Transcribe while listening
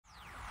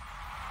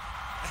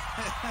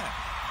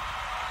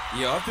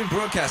Yeah, I've been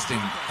broadcasting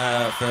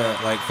for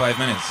like 5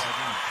 minutes.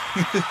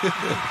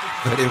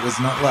 But it was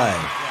not live.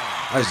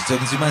 I was just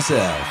talking to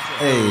myself.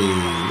 Hey,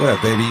 what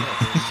up, baby?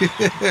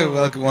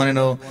 Welcome one and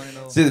all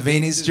to the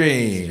Venus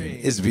stream.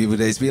 It's a beautiful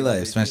day to be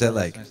alive. Smash that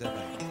like.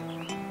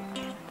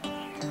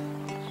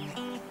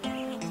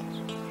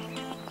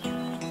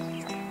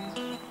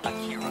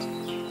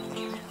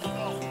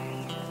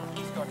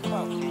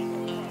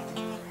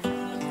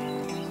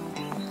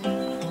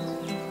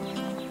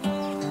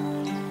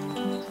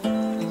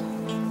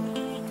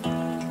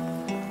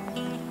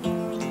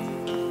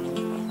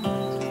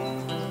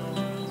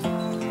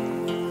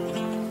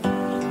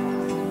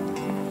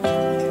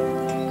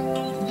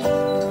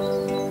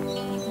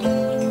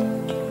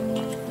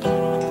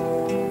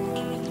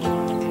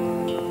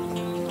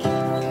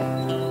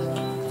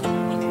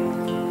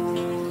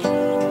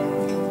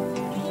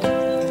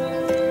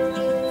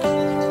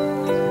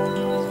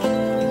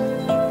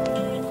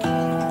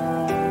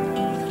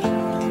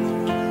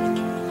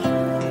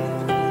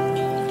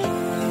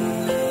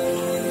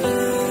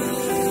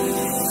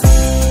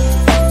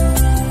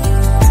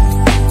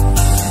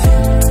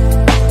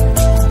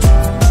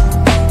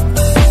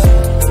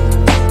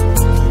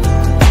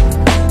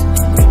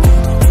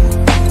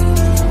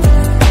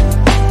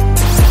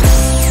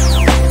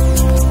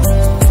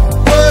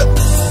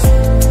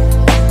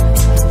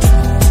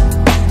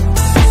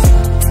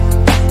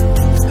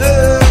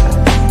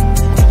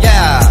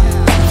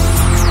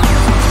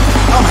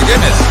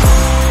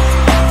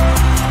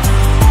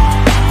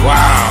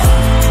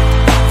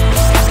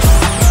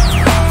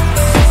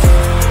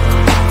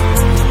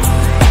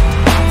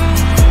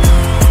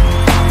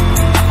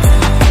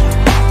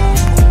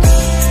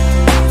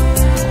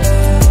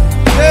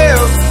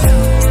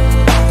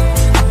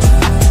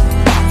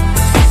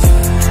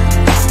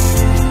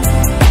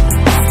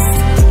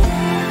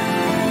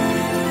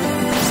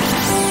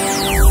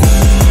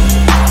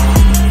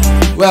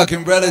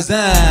 Welcome, brothers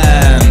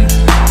and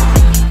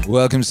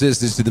welcome,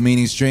 sisters, to the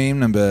Meaning Stream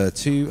number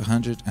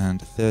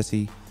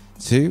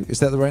 232. Is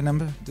that the right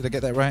number? Did I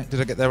get that right?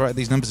 Did I get that right?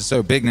 These numbers are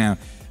so big now,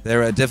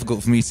 they're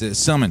difficult for me to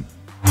summon.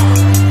 I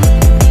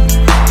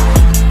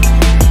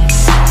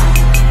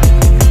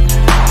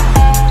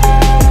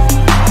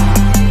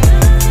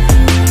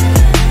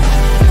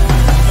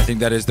think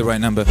that is the right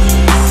number.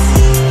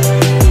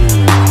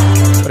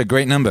 What a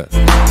great number.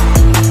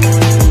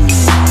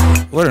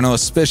 What an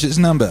auspicious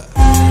number.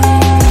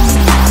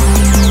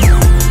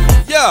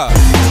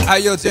 How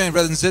you doing,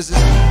 brothers and sisters?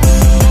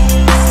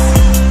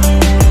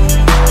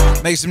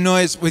 Make some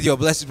noise with your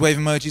blessed wave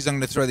emojis. I'm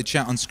going to throw the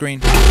chat on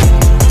screen.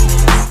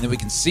 And then we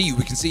can see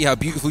how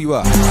beautiful you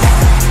are.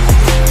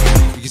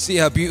 You can see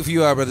how beautiful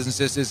you are, brothers and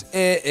sisters.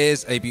 It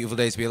is a beautiful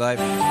day to be alive.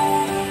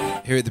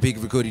 Here at the peak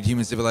of recorded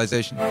human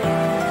civilization.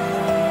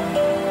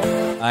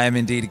 I am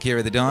indeed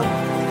Akira the Dawn.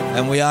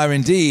 And we are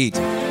indeed,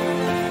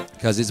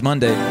 because it's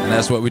Monday, and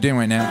that's what we're doing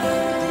right now.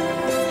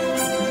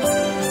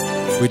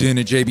 We're doing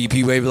a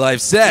Jbpwave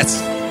live set.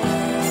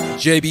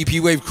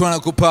 Jbpwave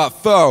Chronicle Part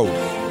 4.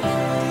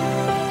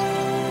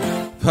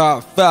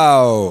 Part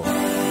 4.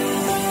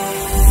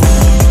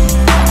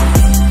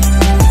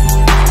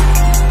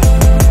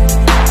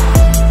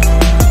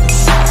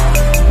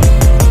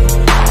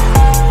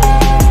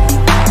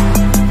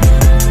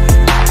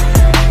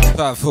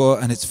 Part 4,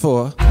 and it's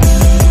for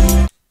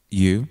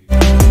you,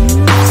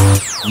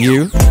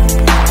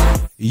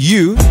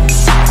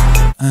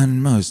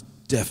 and most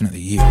definitely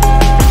you.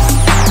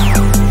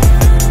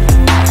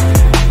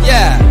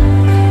 Yeah.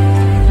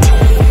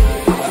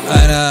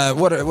 And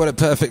what a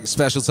perfect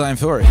special time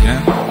for it, you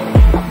know?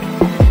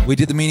 We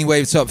did the Meaning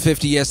Wave Top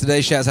 50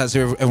 yesterday. Shouts out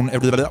to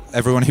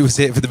everyone who was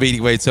here for the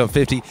Meaning Wave Top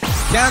 50.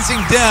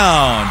 Counting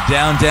down.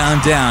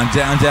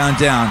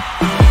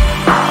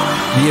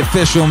 The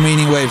official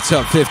Meaning Wave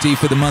Top 50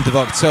 for the month of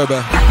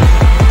October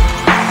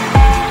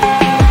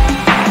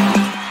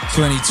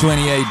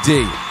 2020 AD.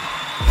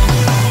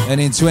 And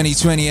in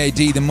 2020 AD,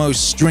 the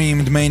most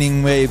streamed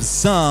Meaning Wave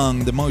song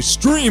in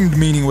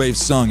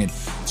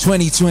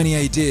 2020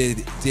 AD,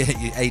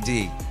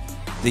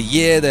 the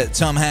year that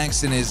Tom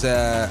Hanks and his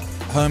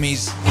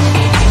homies,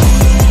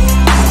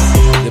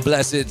 the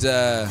blessed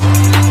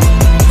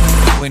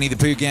Winnie the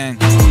Pooh gang,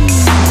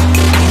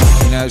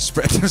 you know,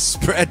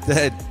 spread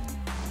their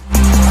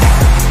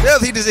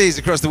filthy disease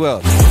across the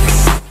world.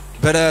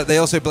 But they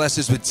also blessed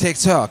us with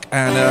TikTok,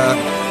 and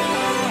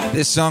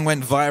this song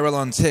went viral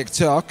on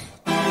TikTok,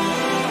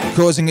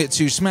 causing it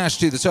to smash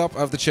to the top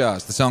of the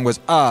charts. The song was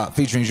Ah,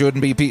 featuring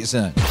Jordan B.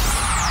 Peterson.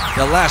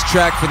 The last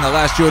track from the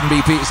last Jordan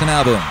B. Peterson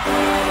album.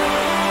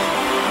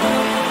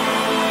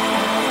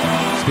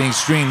 It's being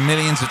streamed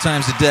millions of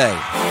times a day,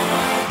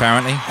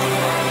 apparently.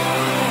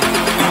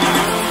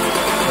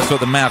 That's what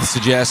the math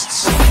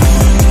suggests.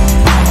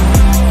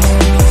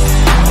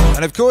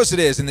 And of course it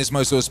is in this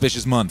most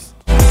auspicious month.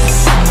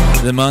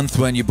 The month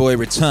when your boy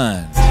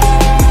returned.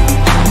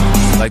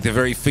 Like the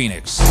very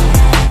phoenix.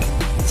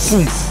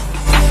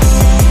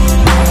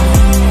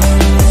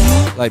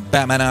 Like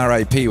Batman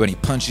R.I.P. when he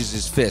punches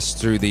his fist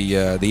through the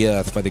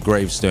earth by the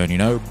gravestone, you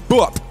know?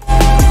 Bop!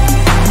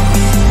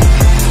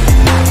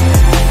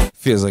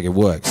 Feels like it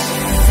works.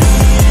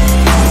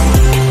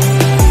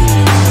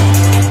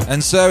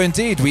 And so,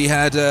 indeed, we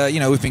had,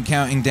 we've been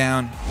counting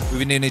down. We've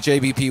been doing a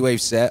Jbpwave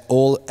set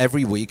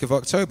every week of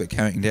October,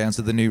 counting down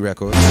to the new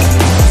record,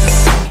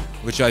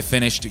 which I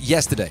finished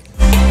yesterday.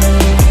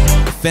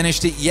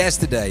 Finished it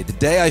yesterday. The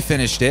day I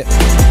finished it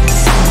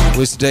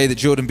was the day that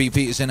Jordan B.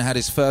 Peterson had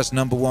his first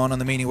 #1 on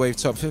the Meaning Wave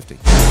Top 50.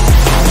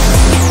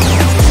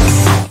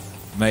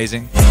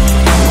 Amazing.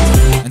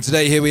 And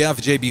today, here we are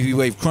for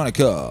Jbpwave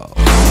Chronicle.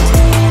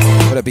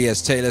 What up,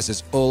 B.S. Taylor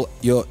says, all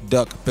your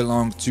duck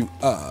belong to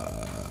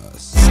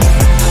us.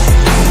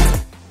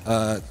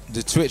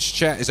 The Twitch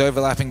chat is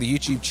overlapping the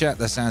YouTube chat.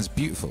 That sounds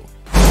beautiful.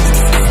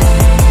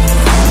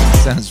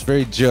 Sounds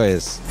very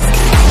joyous.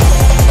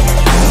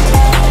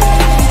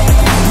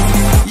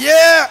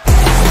 Yeah!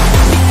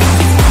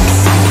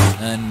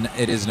 And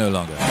it is no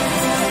longer.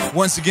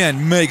 Once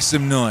again, make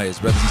some noise,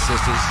 brothers and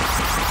sisters.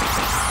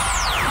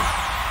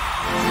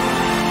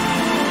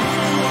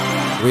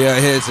 We are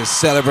here to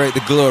celebrate the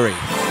glory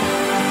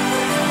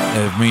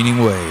of Meaning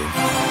Wave.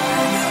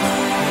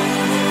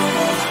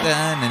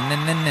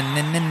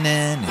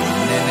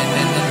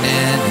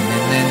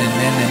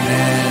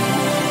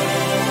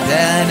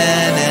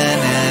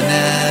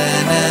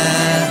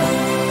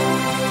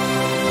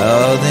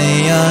 All the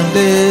young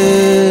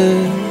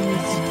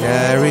dudes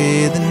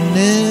carry the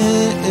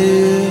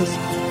news.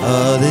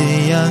 All the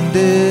young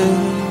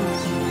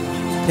dudes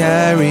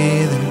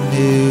carry the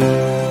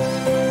news.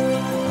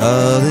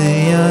 All the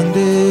young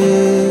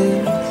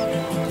dudes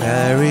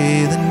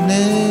carry the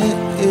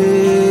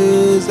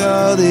news.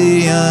 All the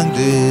young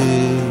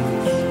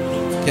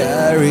dudes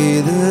carry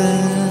the...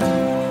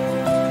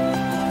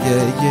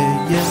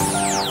 Yeah.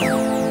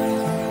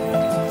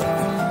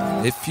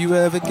 If you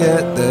ever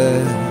get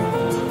there,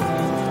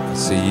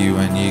 see you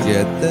when you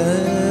get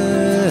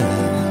there.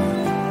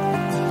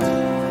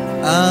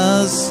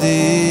 I'll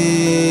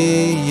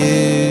see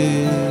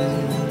you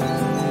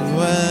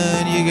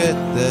when you get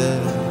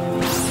there.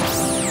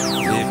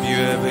 If you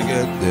ever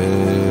get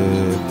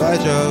there. By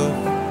Jove.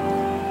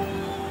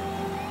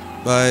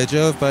 By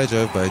Jove, by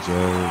Jove, by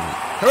Jove.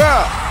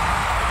 Hurrah!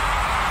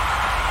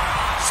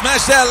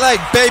 Smash that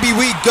like, baby,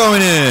 we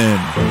going in.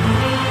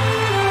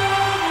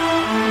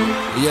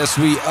 Yes,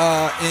 we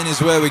are. In is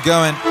where we're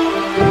going.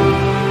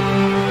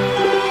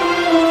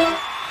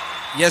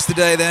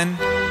 Yesterday, then,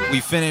 we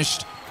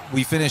finished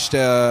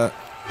the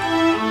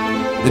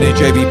new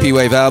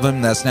Jbpwave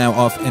album that's now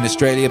off in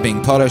Australia,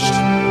 being polished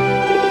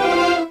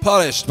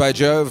by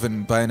Jove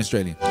and by an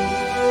Australian.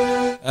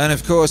 And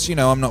of course,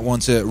 I'm not one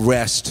to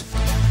rest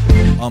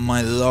on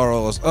my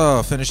laurels.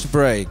 Oh, finished the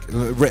break.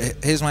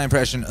 Here's my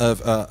impression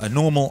of a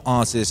normal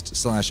artist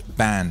 /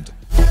 band.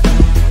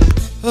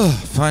 Oh,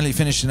 finally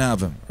finished an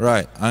album.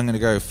 Right, I'm gonna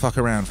go fuck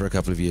around for a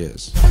couple of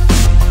years.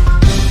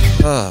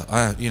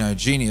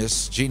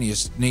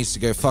 Genius needs to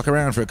go fuck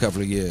around for a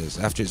couple of years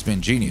after it's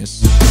been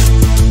genius.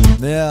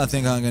 Yeah, I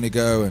think I'm going to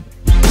go and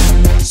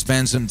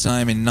spend some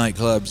time in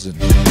nightclubs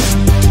and,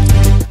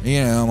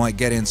 I might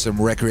get in some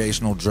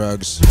recreational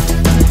drugs.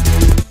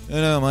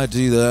 I might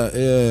do that,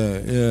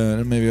 yeah.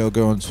 And maybe I'll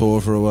go on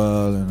tour for a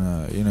while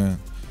and,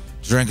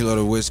 drink a lot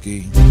of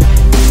whiskey.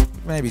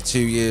 Maybe 2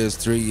 years,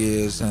 3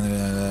 years, something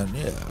like that,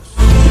 yeah.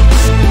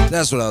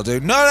 That's what I'll do.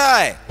 Not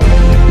I!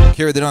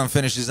 Kira the Don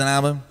finishes an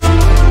album.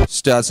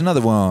 Starts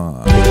another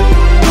one.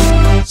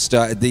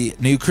 Started the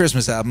new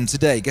Christmas album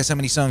today. Guess how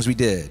many songs we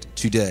did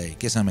today?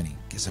 Guess how many?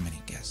 Guess.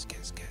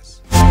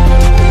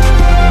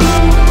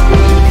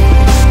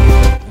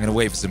 I'm gonna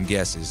wait for some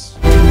guesses.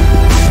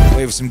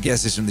 Wait for some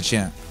guesses from the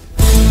chat.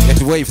 You have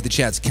to wait for the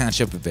chat to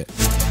catch up a bit.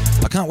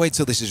 I can't wait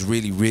till this is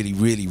really, really,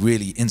 really,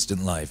 really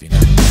instant live,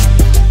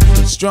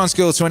 Strong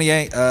School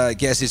 28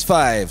 guesses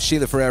 5.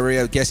 Sheila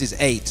Ferrerio guesses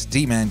 8.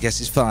 D-Man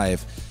guesses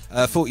 5.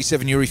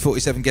 47 Yuri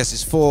 47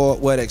 guesses 4.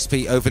 Word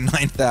XP over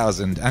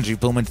 9,000. Andrew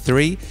Pullman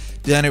 3.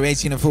 Dano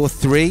 1804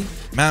 3.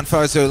 Mount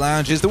Foso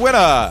Lounge is the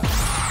winner.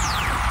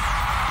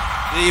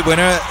 The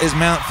winner is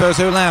Mount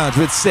Foso Lounge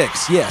with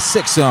 6. Yes,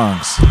 6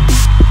 songs.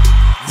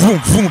 Vroom,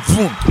 vroom,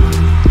 vroom.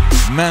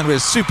 Man, we're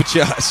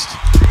supercharged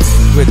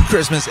with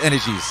Christmas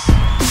energies.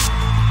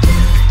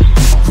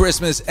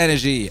 Christmas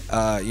energy.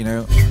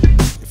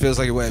 It feels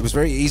like it was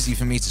very easy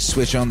for me to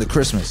switch on the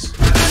Christmas.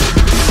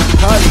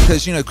 Partly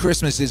because,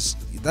 Christmas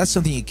that's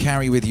something you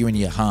carry with you in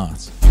your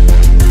heart.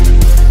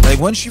 Like,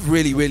 once you've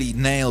really, really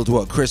nailed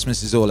what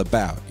Christmas is all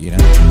about,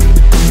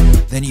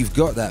 then you've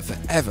got that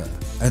forever.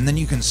 And then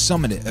you can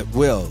summon it at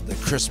will, the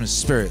Christmas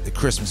spirit, the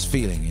Christmas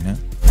feeling,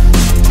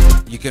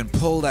 You can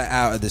pull that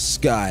out of the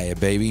sky,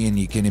 baby, and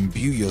you can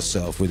imbue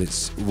yourself with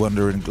its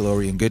wonder and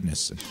glory and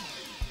goodness.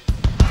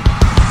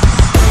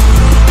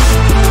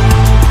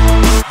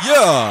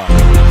 Yeah!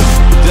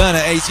 Donna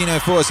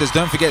 1804 says,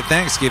 don't forget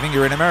Thanksgiving.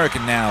 You're an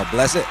American now.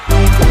 Bless it.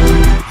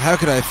 How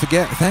could I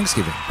forget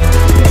Thanksgiving?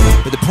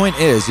 But the point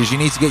is you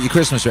need to get your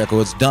Christmas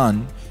records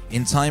done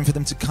in time for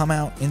them to come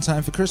out in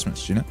time for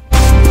Christmas, You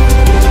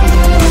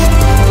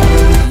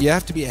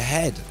have to be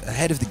ahead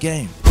of the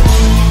game.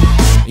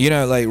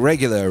 Like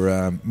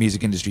regular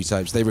music industry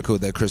types, they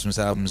record their Christmas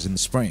albums in the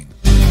spring.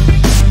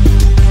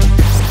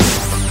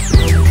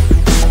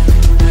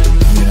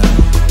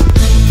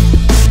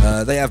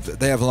 They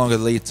have longer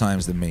lead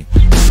times than me.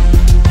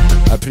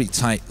 Pretty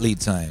tight lead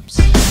times.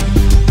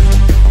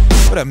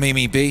 What up,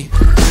 Mimi B?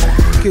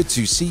 Good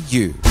to see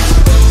you.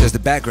 Says the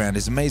background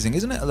is amazing.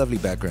 Isn't it a lovely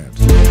background?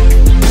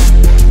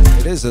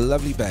 It is a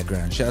lovely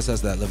background. Shouts out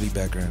to that lovely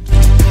background.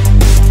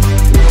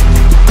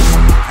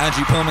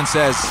 Andrew Pullman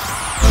says,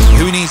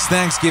 who needs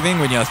Thanksgiving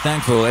when you're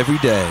thankful every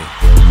day?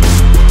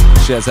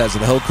 Shouts out to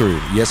the whole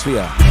crew. Yes, we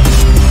are.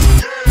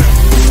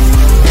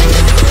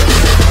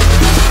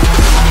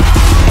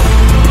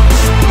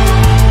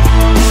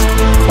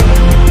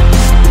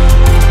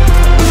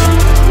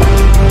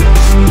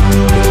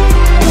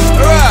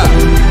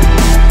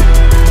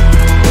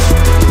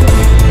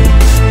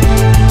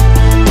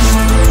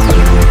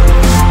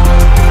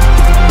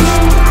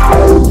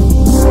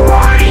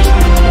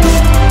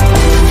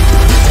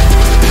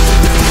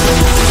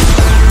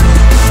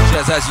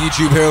 That's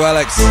YouTube hero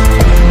Alex.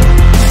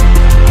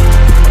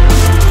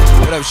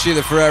 What up,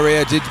 Sheila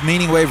Ferraria? Did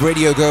Meaning Wave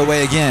Radio go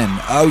away again?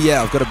 Oh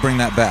yeah, I've got to bring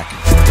that back.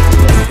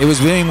 It was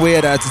being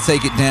weird. I had to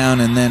take it down,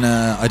 and then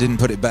I didn't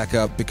put it back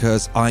up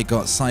because I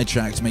got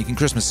sidetracked making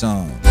Christmas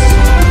songs.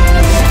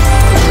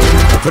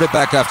 I'll put it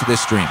back after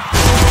this stream.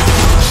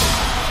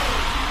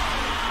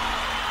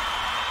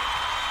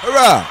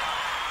 Hurrah!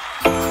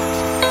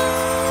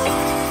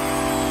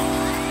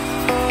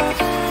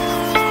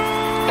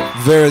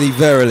 Verily,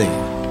 verily.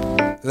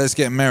 Let's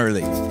get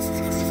merrily.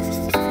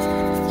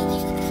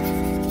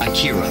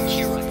 Akira.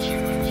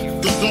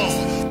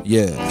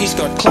 Yeah. He's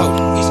got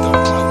clout. He's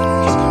got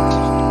clout. He's got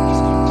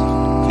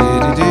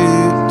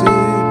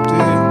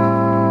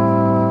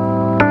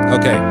clout.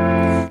 Okay.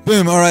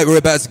 Boom. All right, we're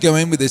about to go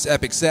in with this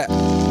epic set.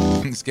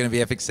 It's going to be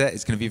epic set.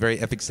 It's going to be a very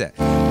epic set.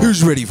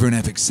 Who's ready for an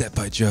epic set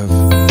by Jove?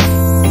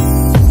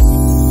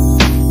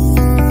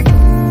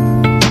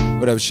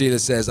 What up, Sheila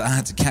says, I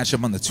had to catch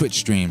up on the Twitch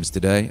streams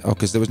today. Oh,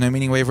 because there was no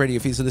Meaning Wave Radio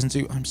for you to listen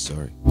to? I'm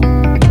sorry.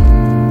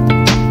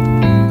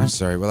 I'm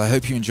sorry. Well, I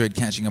hope you enjoyed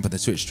catching up on the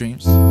Twitch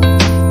streams.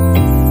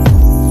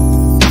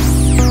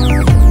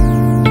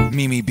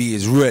 Mimi B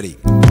is ready.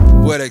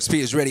 Word XP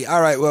is ready.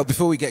 All right, well,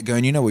 before we get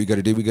going, you know what we got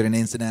to do. We got an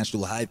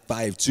international high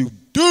five to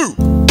do.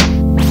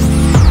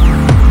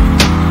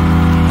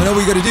 And all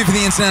we got to do for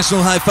the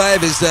international high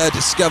five is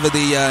discover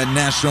the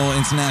national,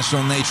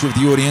 international nature of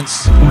the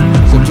audience.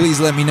 So please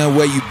let me know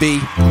where you be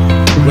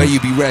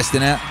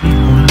resting at.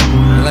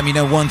 And let me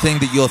know one thing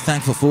that you're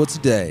thankful for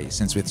today,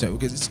 since we're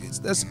because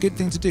that's a good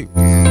thing to do.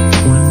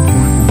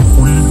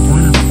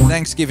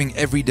 Thanksgiving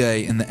every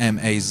day in the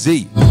MAZ.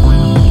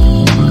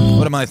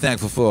 What am I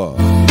thankful for?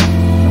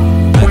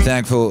 I'm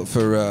thankful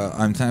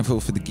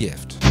for the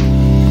gift.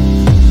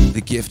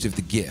 The gift of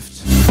the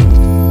gift.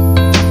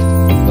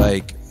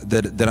 Like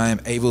that I am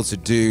able to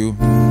do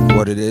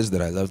what it is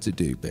that I love to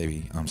do,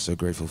 baby. I'm so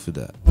grateful for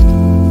that.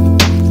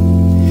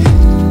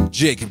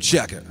 Jacob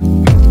Chaka,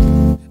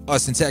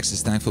 Austin,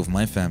 Texas, thankful for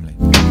my family.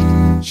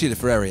 Sheila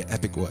Ferraria,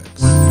 Epic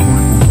Works.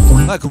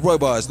 Michael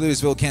Robars,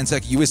 Louisville,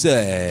 Kentucky,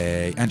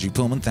 USA. Andrew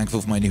Pullman,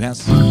 thankful for my new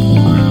house.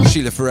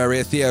 Sheila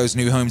Ferraria, Theo's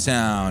new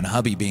hometown.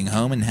 Hubby being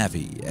home and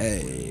happy.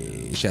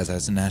 Hey, shout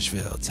out to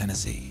Nashville,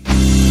 Tennessee.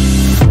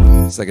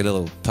 It's like a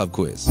little pub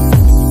quiz.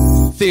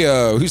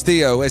 Theo, who's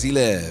Theo? Where's he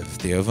live?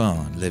 Theo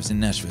Vaughn lives in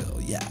Nashville,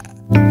 yeah.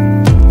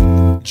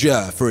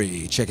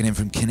 Jeffrey, checking in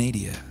from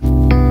Canada.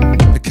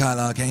 Kyle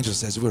Archangel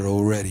says we're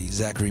all ready.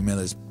 Zachary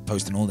Miller's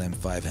posting all them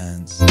 5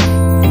 hands.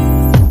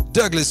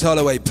 Douglas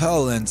Holloway,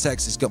 Poland,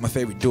 Texas, got my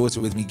favorite daughter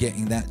with me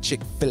getting that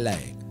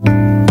Chick-fil-A.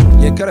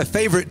 Yeah, got a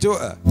favorite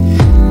daughter.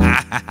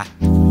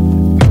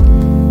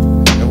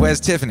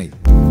 Where's Tiffany?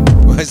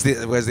 Where's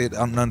the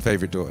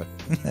non-favorite daughter?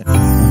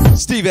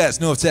 Steve S,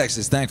 North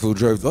Texas, thankful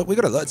drove. Oh, we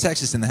got a lot of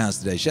Texas in the house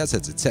today. Shouts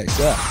out to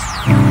Texas.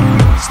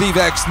 Steve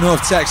X,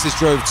 North Texas,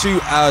 drove 2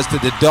 hours to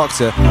the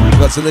doctor.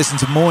 Got to listen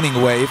to Morning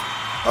Wave.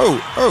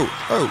 Oh.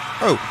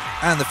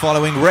 And the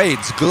following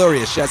raids.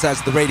 Glorious. Shouts out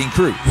to the raiding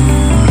crew.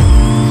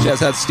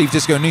 Shouts out to Steve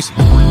Disco Newsom.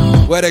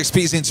 Word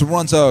XP's in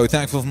Toronto.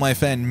 Thankful for my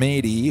friend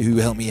Mady, who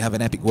helped me have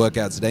an epic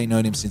workout today.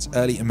 Known him since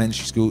early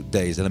elementary school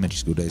days. That's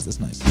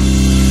nice.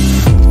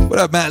 What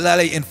up, Matt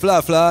Lally in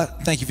Fla Fla?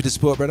 Thank you for the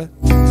support, brother.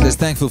 Says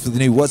thankful for the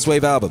new What's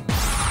Wave album.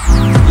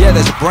 Yeah,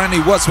 there's a brand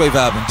new What's Wave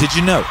album. Did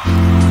you know?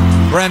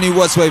 Brand new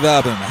What's Wave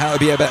album. How to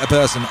be a better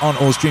person on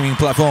all streaming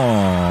platforms.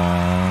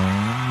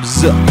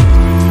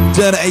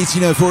 Turner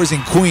 1804 is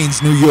in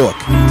Queens, New York.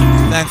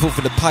 Thankful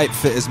for the pipe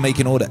fitters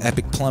making all the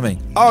epic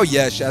plumbing. Oh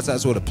yeah, shouts out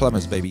to all the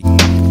plumbers, baby.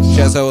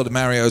 Shouts out all the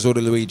Marios, all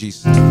the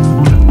Luigis.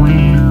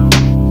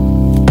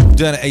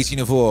 Turner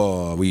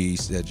 1804, we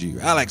said you.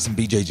 Alex and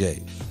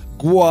BJJ.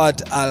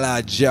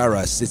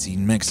 Guadalajara City,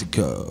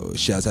 Mexico.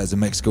 Shouts out to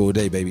Mexico all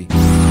day, baby.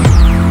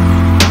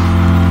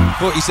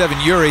 47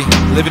 Yuri,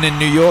 living in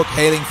New York,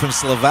 hailing from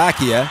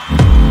Slovakia.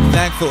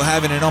 Thankful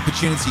having an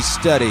opportunity to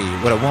study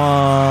what I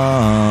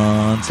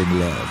want in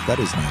love. That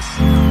is nice.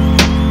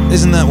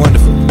 Isn't that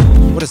wonderful?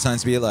 What a time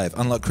to be alive.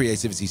 Unlock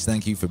creativities.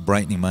 Thank you for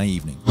brightening my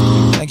evening.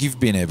 Thank you for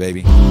being here,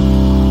 baby.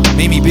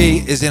 Mimi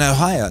B is in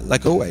Ohio,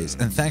 like always,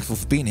 and thankful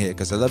for being here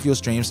because I love your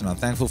streams and I'm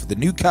thankful for the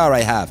new car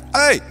I have.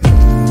 Hey!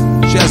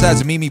 Shouts out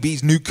to Mimi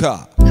B's new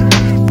car.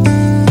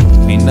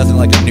 Ain't nothing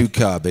like a new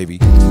car, baby.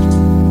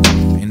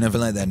 Ain't nothing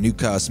like that new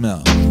car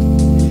smell.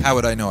 How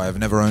would I know? I've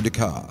never owned a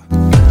car.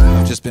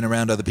 I've just been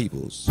around other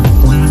people's.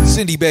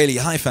 Cindy Bailey,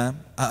 hi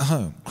fam, at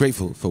home.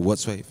 Grateful for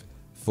What's Wave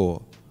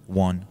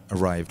 4.1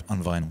 arrived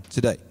on vinyl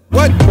today.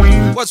 What?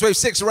 What's Wave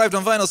 6 arrived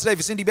on vinyl today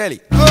for Cindy Bailey.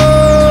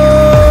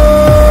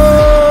 Oh,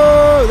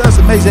 that's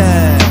amazing.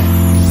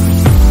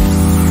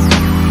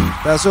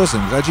 That's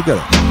awesome. Glad you got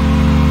it.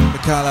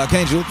 Mikhail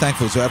Archangel,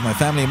 thankful to have my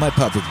family and my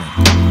pub with me.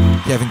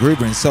 Kevin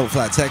Gruber in Salt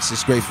Flat,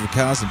 Texas, grateful for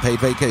cars and paid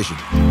vacation.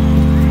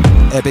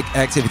 Epic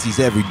activities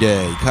every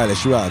day. Kyla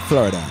Sherrod,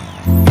 Florida.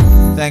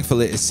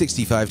 Thankful it is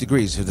 65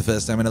 degrees for the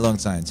first time in a long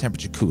time.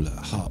 Temperature cooler,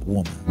 heart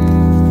warmer.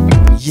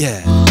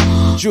 Yeah.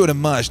 Jordan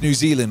Marsh, New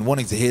Zealand,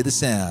 wanting to hear the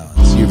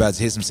sounds. You're about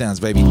to hear some sounds,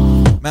 baby.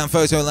 Mount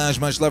Photo Lounge,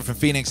 much love from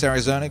Phoenix,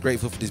 Arizona.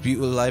 Grateful for this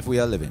beautiful life we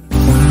are living.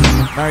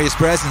 Marius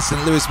Perez in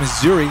St. Louis,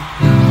 Missouri.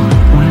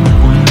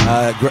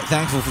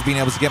 Thankful for being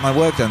able to get my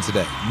work done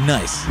today.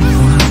 Nice.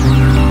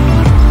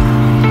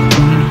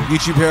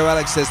 YouTube Hero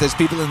Alex says there's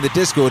people in the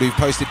Discord who've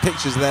posted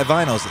pictures of their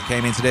vinyls that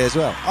came in today as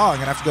well. Oh, I'm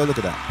going to have to go look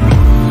at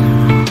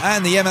that.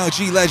 And the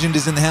MLG legend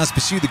is in the house.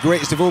 Pursue the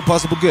greatest of all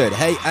possible good.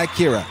 Hey,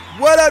 Akira.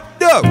 What up,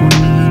 no?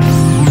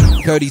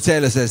 Cody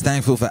Taylor says,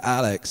 thankful for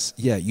Alex.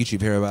 Yeah,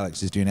 YouTube Hero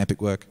Alex is doing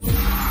epic work.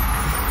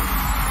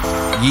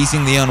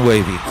 Yeeting the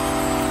unwavy.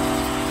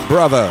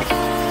 Bravo.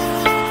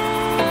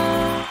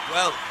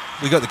 Well,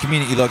 we got the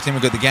community locked in,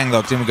 we got the gang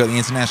locked in, we got the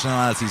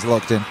internationalities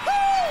locked in.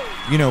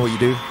 You know what you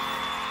do.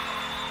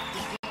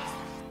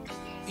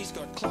 He's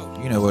got clout.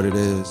 You know what it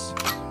is.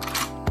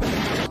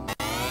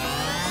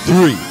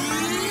 3,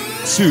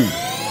 2,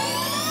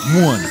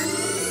 1.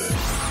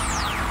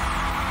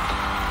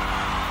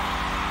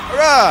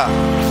 Hurrah!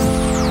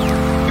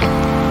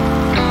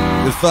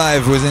 The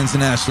 5 was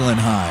international and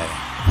high.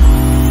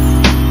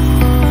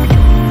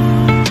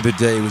 The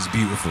day was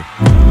beautiful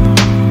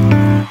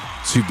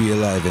to be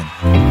alive in.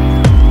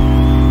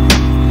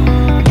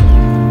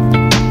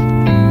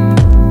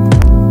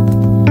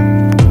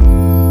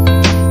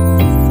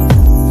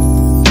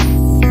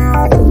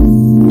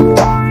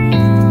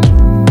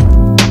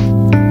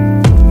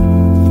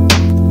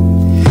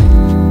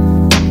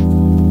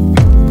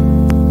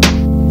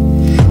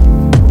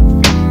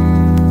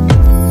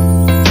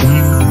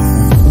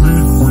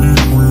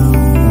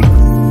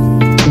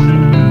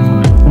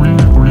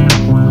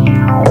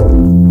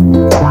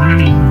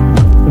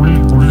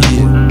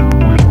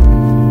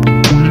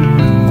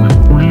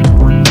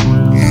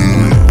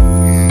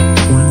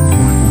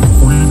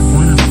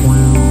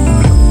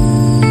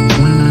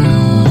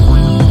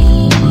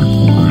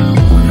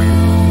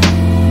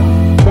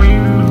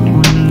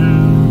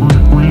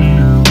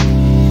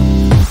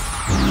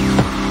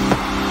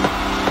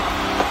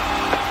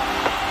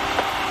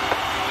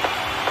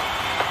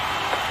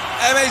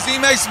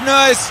 Make some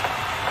noise.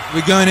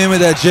 We're going in with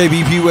that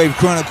Jbpwave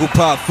Chronicle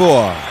Part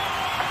 4.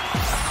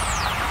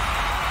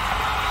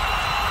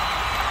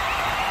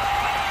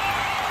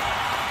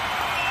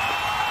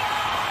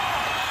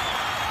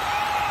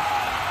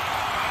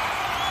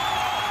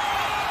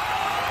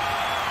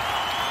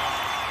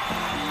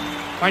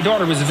 My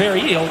daughter was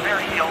very ill.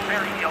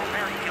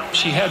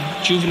 She had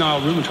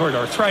juvenile rheumatoid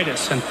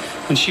arthritis, and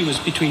when she was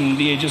between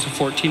the ages of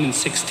 14 and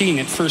 16,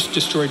 it first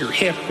destroyed her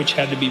hip, which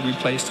had to be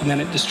replaced, and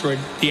then it destroyed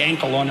the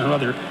ankle on her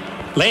other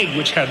leg,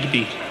 which had to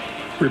be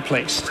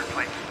replaced.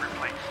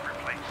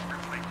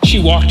 She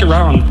walked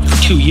around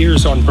for 2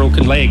 years on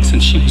broken legs,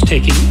 and she was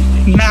taking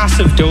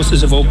massive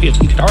doses of opiates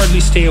and could hardly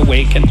stay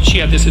awake, and she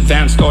had this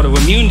advanced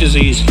autoimmune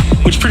disease,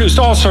 which produced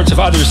all sorts of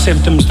other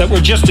symptoms that were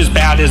just as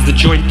bad as the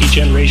joint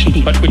degeneration,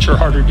 but which are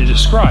harder to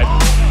describe.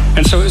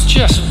 And so it's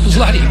just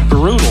bloody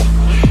brutal.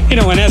 You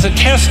know, and as a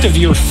test of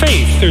your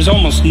faith, there's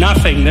almost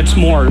nothing that's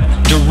more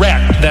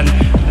direct than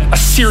a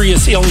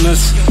serious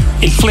illness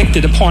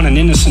inflicted upon an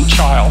innocent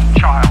child.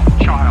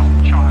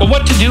 But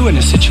what to do in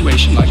a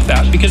situation like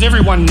that? Because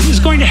everyone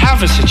is going to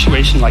have a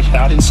situation like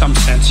that in some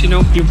sense. You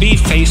know, you'll be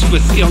faced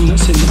with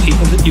illness in the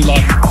people that you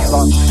love.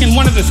 And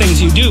one of the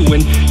things you do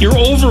when you're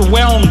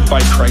overwhelmed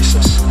by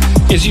crisis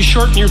is you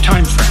shorten your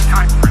time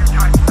frame.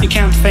 You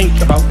can't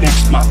think about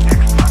next month.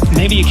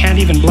 Maybe you can't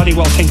even bloody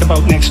well think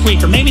about next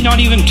week, or maybe not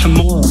even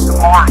tomorrow.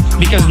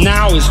 Because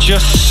now is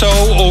just so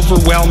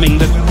overwhelming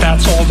that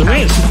that's all there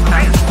is.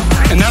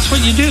 And that's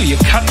what you do. You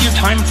cut your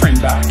time frame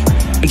back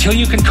until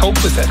you can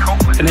cope with it.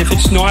 And if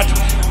it's not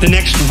the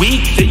next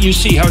week that you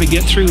see how to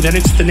get through, then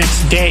it's the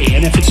next day.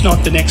 And if it's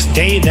not the next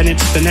day, then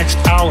it's the next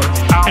hour.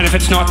 And if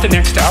it's not the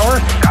next hour,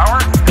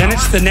 then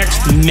it's the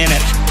next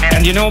minute.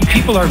 And you know,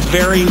 people are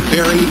very,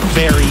 very,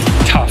 very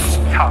tough.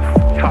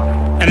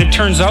 And it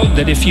turns out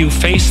that if you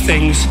face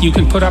things, you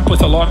can put up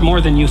with a lot more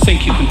than you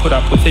think you can put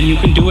up with, and you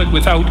can do it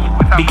without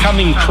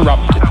becoming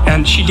corrupted.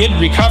 And she did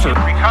recover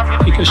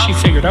because she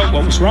figured out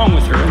what was wrong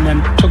with her and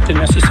then took the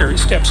necessary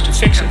steps to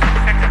fix it,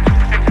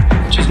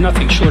 which is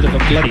nothing short of a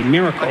bloody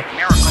miracle.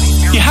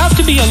 You have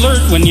to be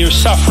alert when you're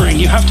suffering.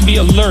 You have to be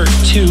alert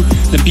to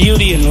the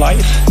beauty in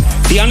life,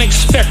 the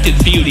unexpected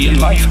beauty in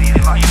life.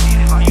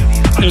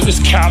 There's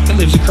this cat that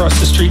lives across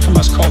the street from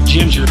us called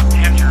Ginger.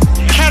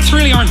 cats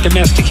really aren't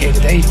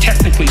domesticated.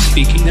 Technically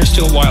speaking, they're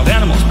still wild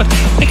animals, but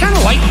they kind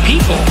of like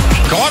people.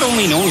 God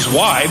only knows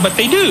why, but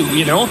they do,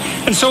 you know.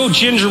 And so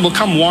Ginger will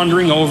come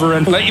wandering over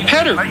and let you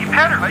pet her.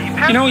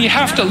 You know, you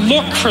have to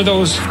look for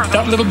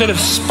that little bit of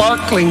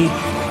sparkling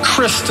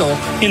crystal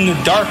in the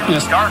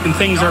darkness when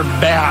things are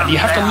bad. You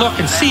have to look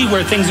and see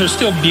where things are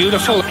still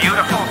beautiful.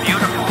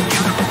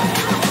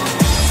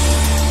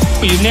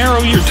 You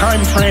narrow your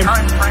time frame.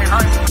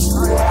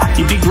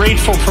 You be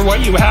grateful for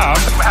what you have.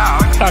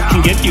 That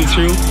can get you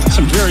through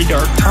some very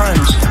dark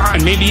times,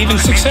 and maybe even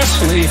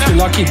successfully if you're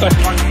lucky. But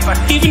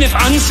even if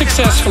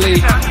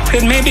unsuccessfully,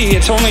 then maybe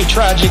it's only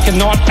tragic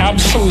and not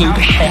absolute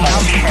hell.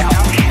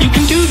 You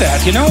can do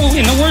that, you know.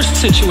 In the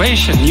worst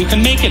situation, you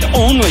can make it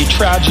only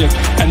tragic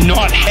and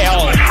not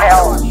hell.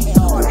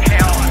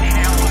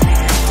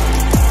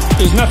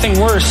 There's nothing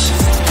worse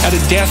at a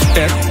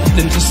deathbed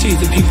than to see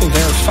the people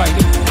there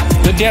fighting.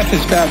 The death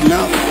is bad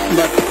enough,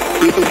 but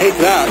you can take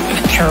that,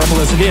 terrible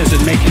as it is,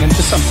 and make it into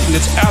something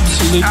that's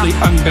absolutely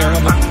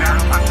unbearable.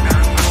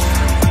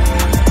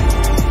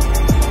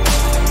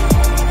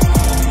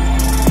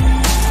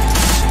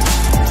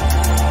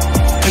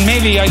 And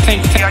maybe I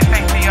think,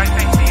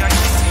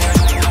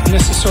 and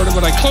this is sort of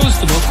what I closed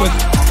the book with,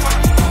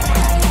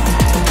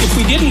 if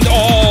we didn't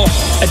all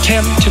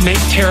attempt to make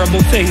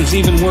terrible things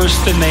even worse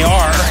than they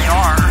are,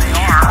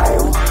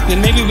 then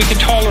maybe we could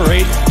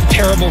tolerate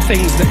terrible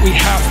things that we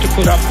have to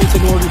put up with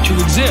in order to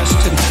exist,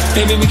 and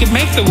maybe we could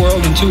make the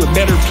world into a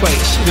better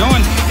place, you know.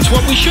 And it's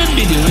what we should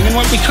be doing and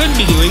what we could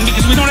be doing,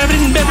 because we don't have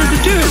anything better to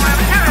do.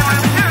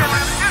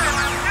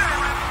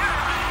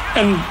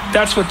 And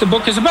that's what the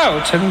book is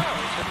about, and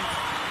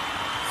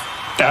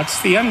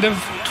that's the end of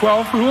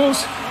 12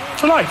 Rules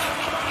for Life.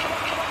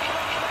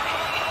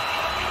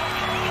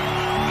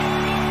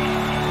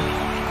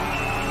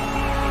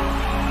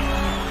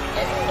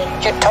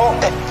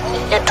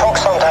 You talk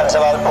sometimes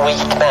about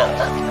weak men.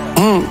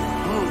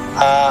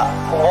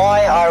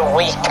 Why are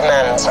weak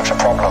men such a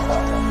problem?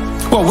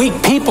 Well,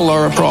 weak people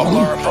are a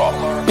problem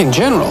in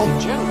general.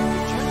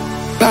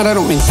 And I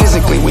don't mean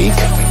physically weak.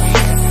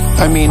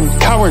 I mean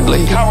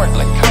cowardly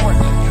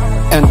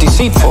and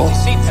deceitful.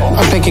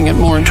 I'm thinking it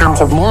more in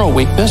terms of moral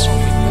weakness.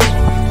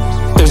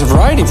 There's a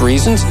variety of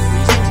reasons.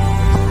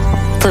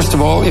 First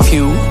of all, if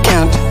you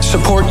can't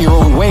support your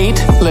own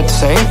weight, let's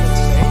say,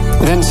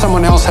 then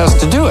someone else has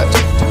to do it.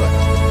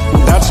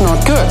 That's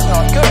not good.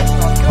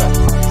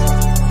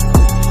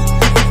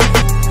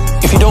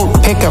 If you don't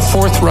pick a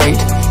forthright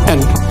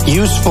and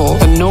useful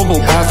and noble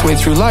pathway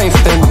through life,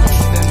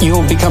 then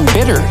you'll become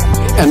bitter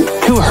and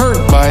too hurt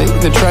by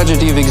the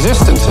tragedy of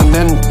existence, and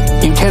then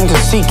you tend to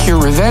seek your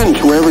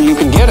revenge wherever you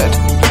can get it.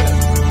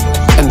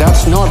 And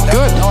that's not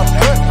good.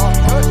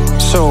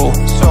 So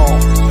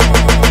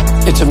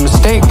it's a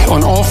mistake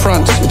on all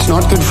fronts. It's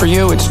not good for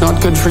you. It's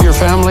not good for your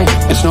family.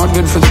 It's not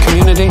good for the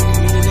community.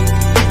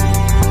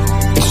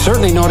 It's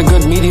certainly not a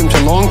good medium to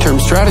long-term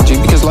strategy,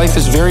 because life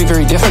is very,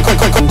 very difficult,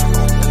 and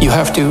you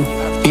have to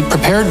be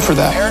prepared for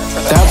that.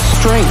 That's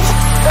strength.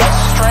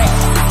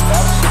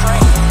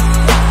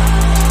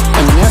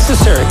 And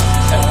necessary.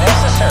 And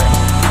necessary.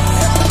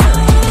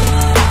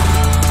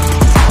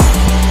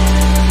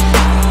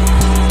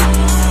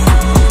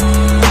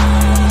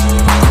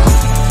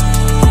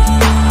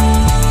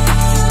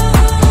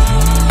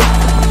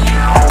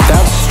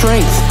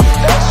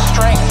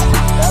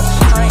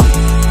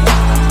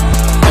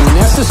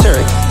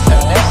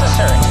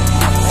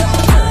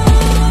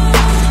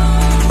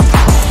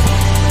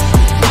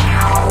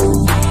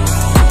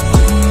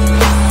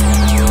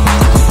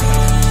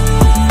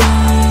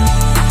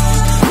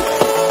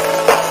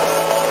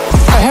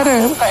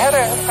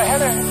 I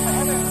had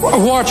a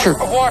watcher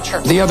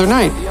the other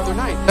night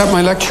at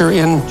my lecture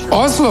in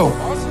Oslo,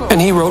 and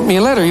he wrote me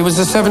a letter. He was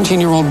a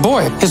 17-year-old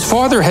boy. His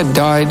father had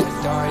died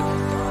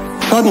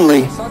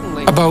suddenly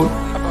about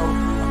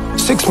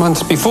 6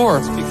 months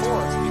before,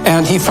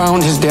 and he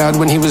found his dad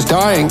when he was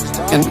dying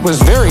and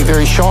was very,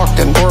 very shocked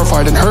and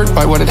horrified and hurt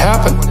by what had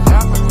happened.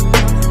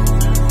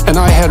 And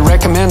I had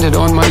recommended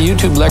on my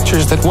YouTube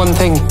lectures that one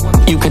thing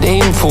you could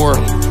aim for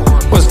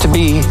was to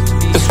be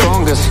the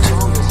strongest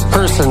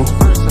person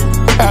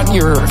at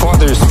your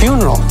father's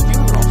funeral.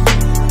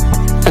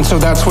 And so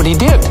that's what he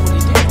did.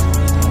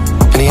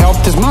 And he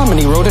helped his mom, and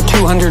he wrote a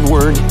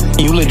 200-word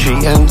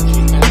eulogy and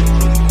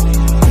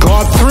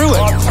got through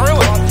it.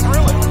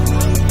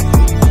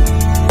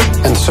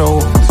 And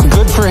so,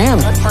 good for him.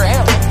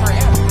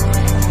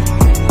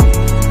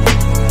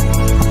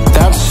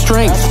 That's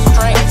strength.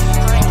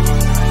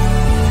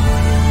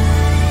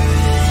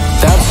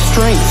 That's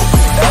strength.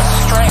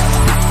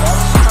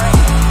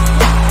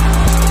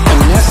 And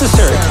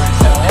necessary.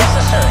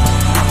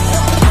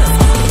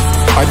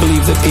 I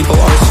believe that people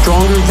are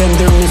stronger than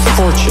their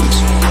misfortunes.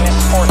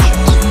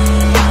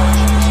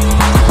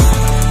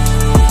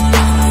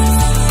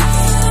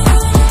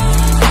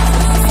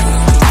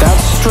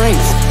 That's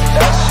strength.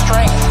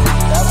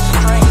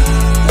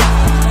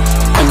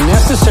 And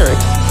necessary.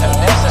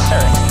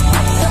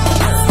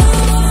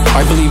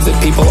 I believe that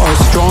people are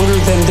stronger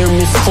than their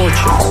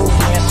misfortunes.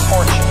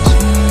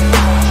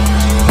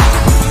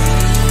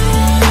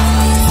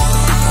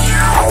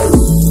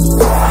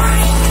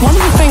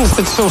 things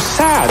that's so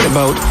sad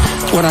about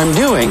what I'm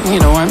doing. You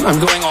know, I'm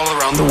going all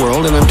around the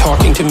world and I'm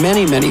talking to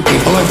many, many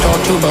people. I've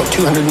talked to about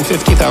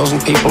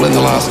 250,000 people in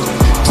the last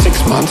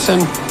 6 months,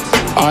 and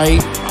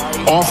I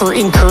offer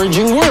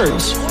encouraging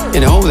words, you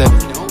know, that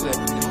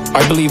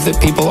I believe that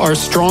people are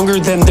stronger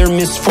than their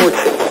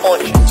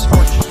misfortunes.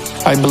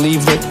 I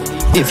believe that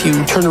if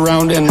you turn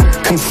around and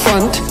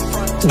confront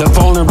the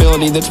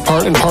vulnerability that's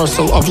part and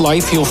parcel of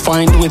life, you'll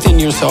find within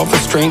yourself a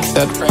strength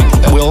that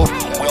will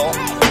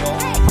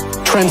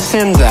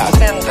transcend that.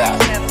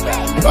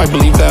 I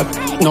believe that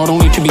not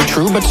only to be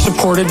true, but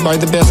supported by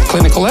the best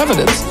clinical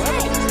evidence.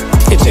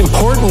 It's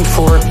important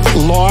for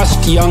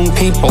lost young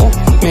people,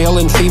 male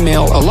and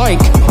female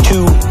alike, to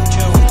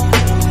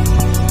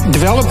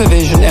develop a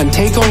vision and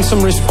take on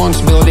some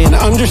responsibility and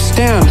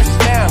understand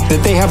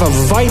that they have a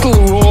vital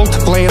role to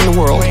play in the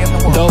world.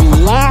 The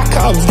lack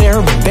of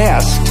their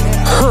best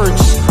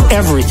hurts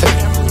everything.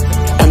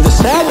 And the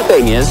sad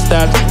thing is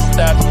that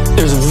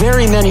there's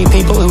very many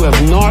people who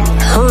have not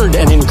heard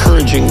an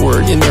encouraging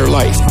word in their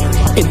life.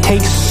 It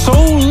takes so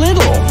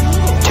little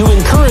to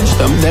encourage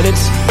them that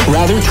it's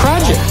rather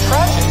tragic.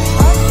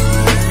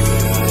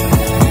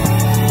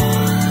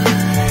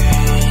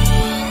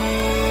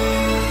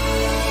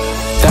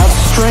 That's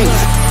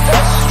strength.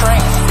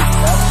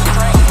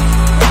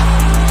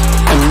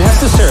 And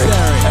necessary.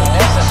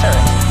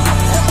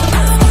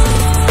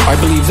 I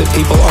believe that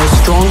people are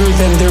stronger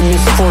than their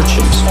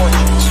misfortunes.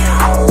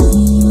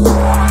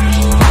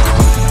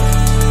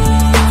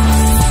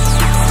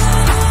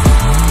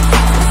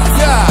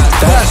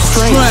 That's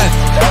strength.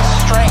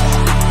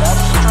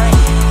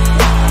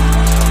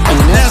 And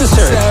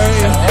necessary.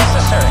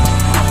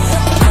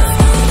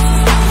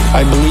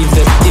 I believe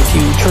that if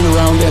you turn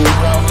around and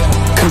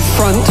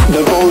confront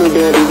the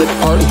vulnerability that's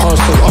part and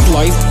parcel of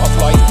life,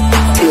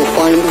 you'll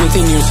find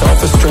within yourself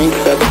a strength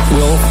that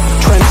will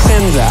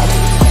transcend that.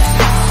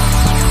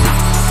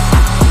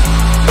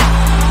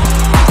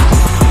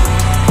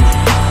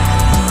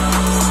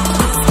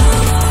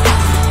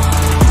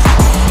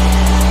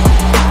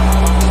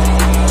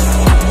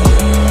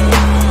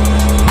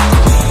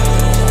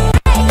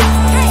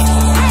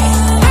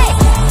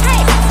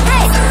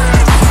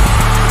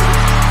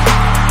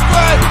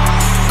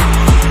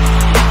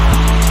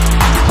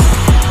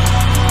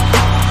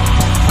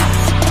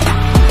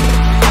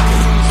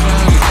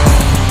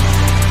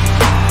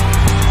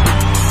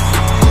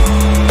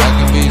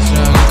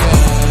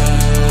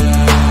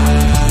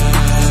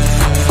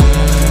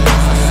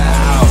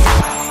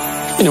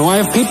 You know, I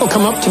have people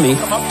come up to me,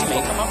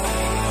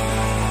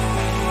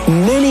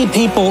 many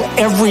people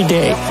every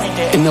day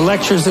in the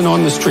lectures and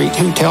on the street,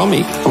 who tell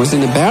me I was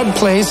in a bad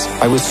place,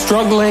 I was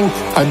struggling,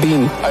 I've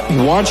been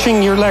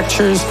watching your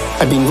lectures,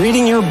 I've been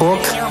reading your book,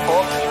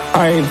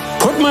 I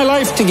put my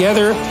life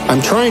together,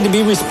 I'm trying to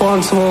be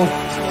responsible,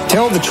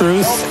 tell the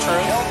truth,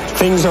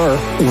 things are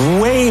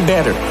way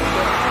better.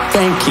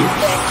 Thank you.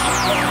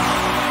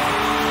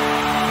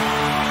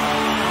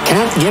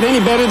 Can't get any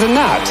better than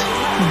that.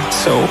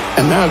 So,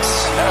 and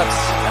that's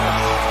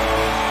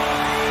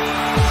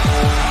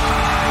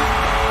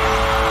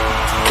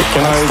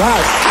can I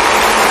start?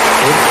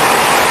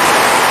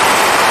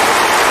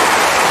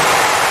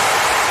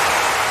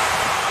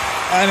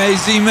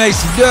 Amazing, makes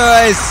some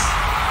noise.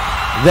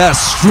 That's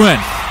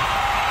strength.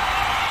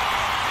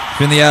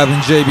 From the album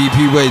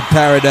Jbpwave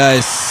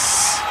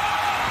Paradise,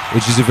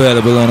 which is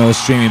available on all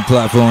streaming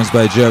platforms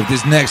by Joe.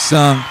 This next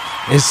song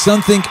is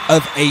something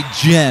of a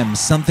gem,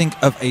 something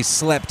of a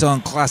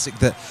slept-on classic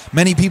that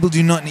many people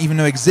do not even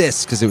know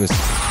exists because it was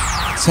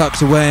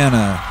tucked away on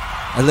a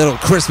little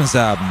Christmas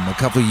album a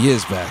couple of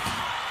years back.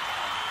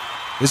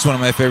 This is one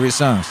of my favorite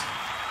songs.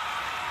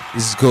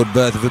 This is called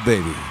Birth of a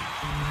Baby.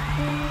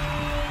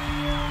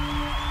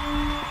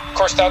 Of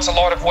course, that's a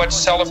lot of what's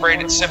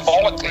celebrated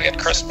symbolically at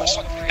Christmas.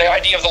 The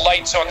idea of the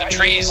lights on the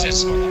trees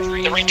is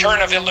the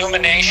return of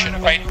illumination,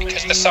 right?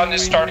 Because the sun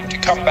is starting to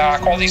come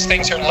back. All these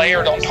things are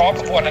layered on top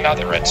of one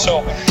another, and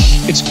so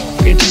it's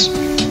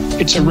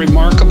a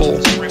remarkable.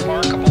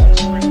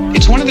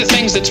 It's one of the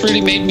things that's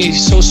really made me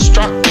so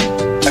struck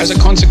as a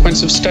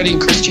consequence of studying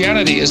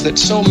Christianity, is that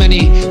so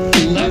many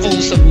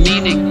levels of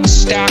meaning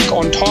stack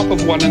on top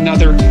of one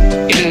another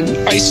in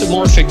an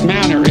isomorphic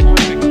manner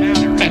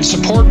and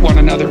support one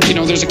another. You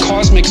know, there's a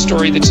cosmic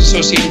story that's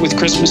associated with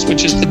Christmas,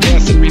 which is the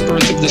death and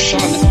rebirth of the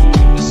sun.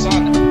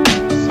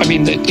 I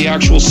mean, the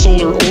actual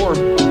solar orb.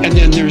 And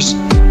then there's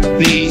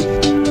the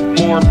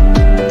more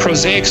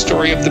prosaic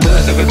story of the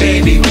birth of a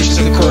baby, which is,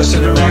 of course,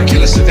 a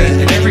miraculous event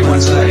in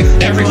everyone's life.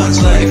 A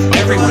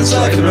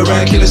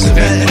miraculous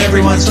event in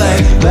everyone's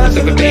life. Birth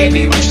of a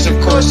baby, which is, of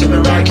course, a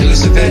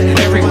miraculous event in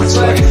everyone's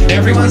life.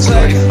 A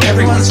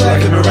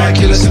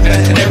miraculous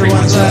event in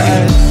everyone's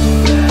life.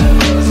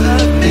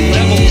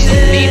 Levels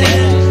of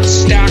meaning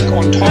stack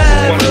on top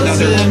of one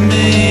another.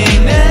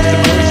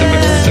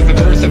 The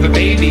birth of a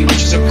baby,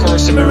 which is, of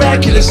course, a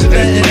miraculous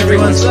event in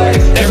everyone's life.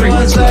 A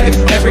miraculous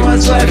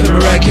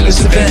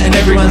event in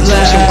everyone's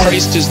life. So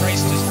Christ is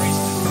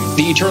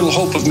the eternal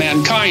hope of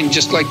mankind,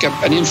 just like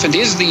an infant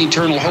is the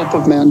eternal hope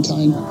of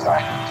mankind.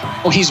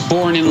 He's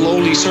born in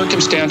lowly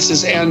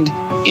circumstances and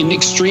in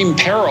extreme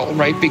peril,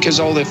 right? Because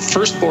all the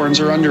firstborns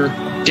are under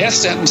death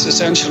sentence,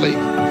 essentially.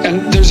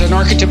 And there's an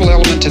archetypal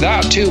element to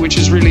that, too, which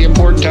is really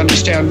important to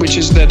understand, which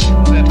is that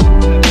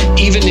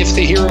even if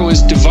the hero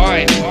is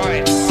divine,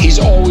 he's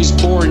always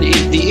born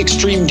in the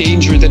extreme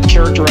danger that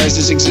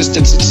characterizes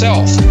existence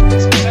itself.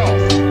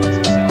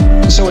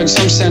 So in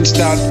some sense,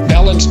 that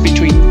balance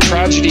between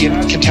tragedy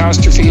and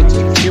catastrophe and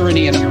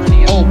tyranny and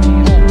hope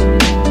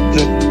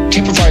that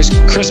typifies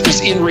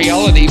Christmas in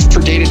reality for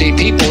day-to-day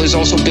people is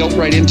also built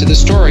right into the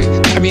story.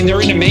 I mean,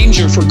 they're in a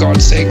manger, for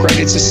God's sake, right?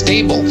 It's a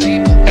stable.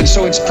 And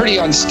so it's pretty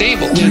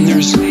unstable. Then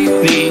there's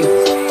the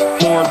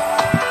more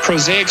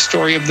prosaic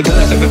story of the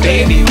birth of a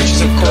baby, which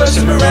is, of course,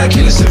 a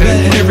miraculous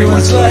event in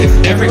everyone's life.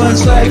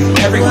 Everyone's life,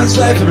 everyone's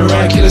life, a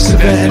miraculous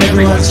event in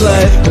everyone's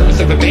life.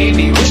 Birth of a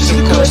baby, which is,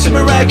 of course, a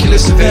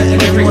miraculous event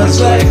in everyone's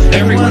life.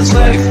 Everyone's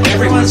life,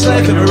 everyone's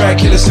life, a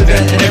miraculous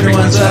event in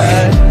everyone's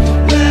life.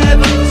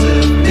 Levels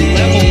of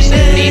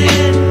meaning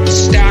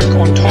stack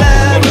on top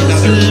of one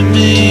another.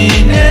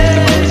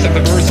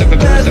 The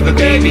birth of a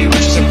baby,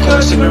 which is, of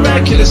course, a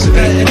miraculous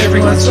event in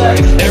everyone's life.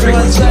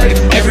 Everyone's life,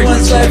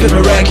 everyone's life, a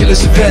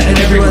miraculous event in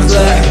everyone's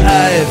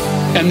life.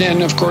 And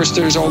then, of course,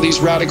 there's all these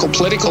radical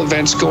political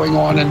events going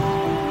on, and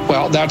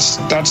well, that's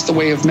the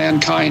way of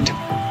mankind.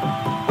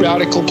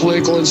 Radical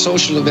political and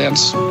social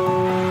events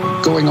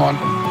going on.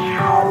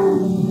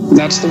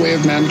 That's the way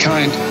of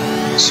mankind.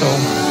 So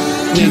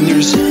then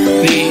there's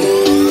the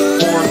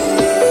more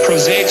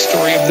prosaic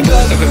story of the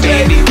birth of a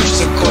baby, which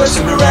is, of course,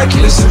 a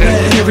miraculous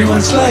event in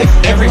everyone's life.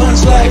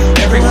 Everyone's life,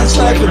 everyone's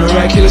life, a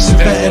miraculous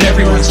event in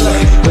everyone's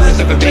life. Birth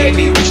of a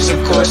baby, which is,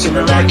 of course, a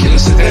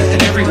miraculous event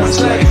in everyone's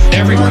life.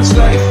 Everyone's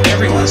life,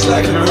 everyone's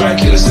life, a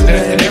miraculous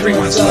event in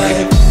everyone's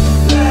life.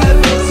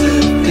 Levels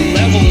of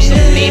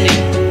meaning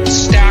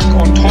stack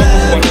on top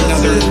of one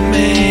another.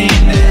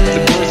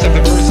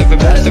 The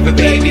birth of a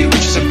baby,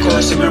 which is, of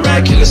course, a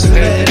miraculous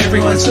event in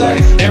everyone's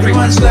life.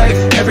 Everyone's life,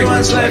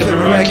 everyone's life, a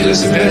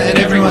miraculous event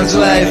in everyone's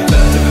life.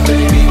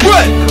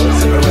 What?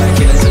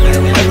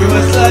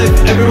 Everyone's life,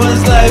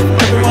 everyone's life,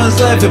 everyone's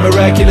life, a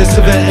miraculous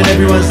event in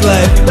everyone's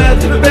life.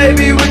 Birth of a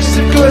baby, which is,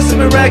 of course, a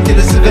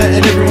miraculous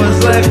event in everyone's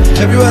life.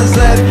 Everyone's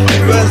life,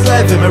 everyone's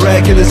life, a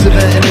miraculous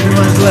event in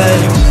everyone's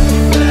life.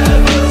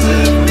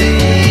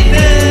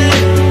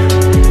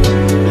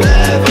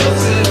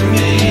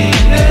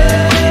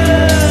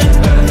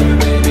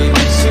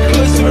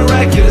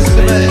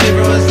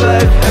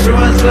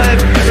 Everyone's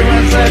life,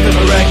 everyone's life, a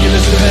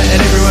miraculous event in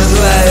everyone's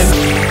life.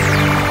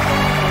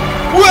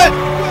 What?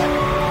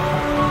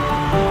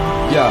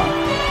 Yeah.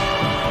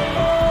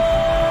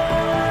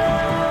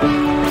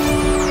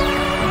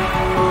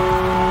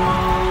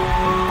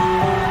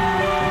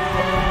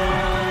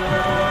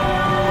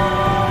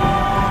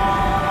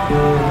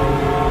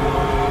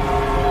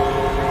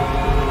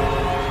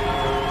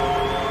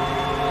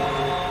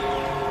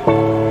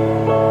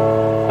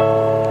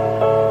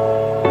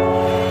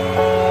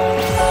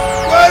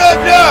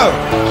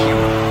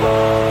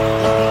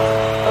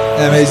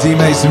 MAZ,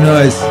 make some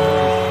noise.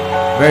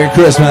 Merry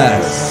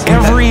Christmas.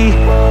 Every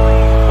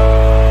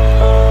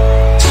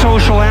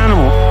social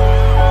animal,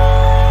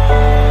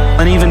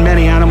 and even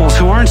many animals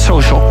who aren't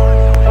social,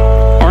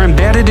 are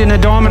embedded in a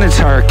dominance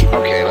hierarchy.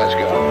 Okay, let's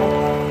go.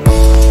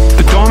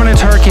 The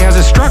dominance hierarchy has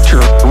a structure.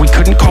 We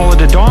couldn't call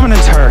it a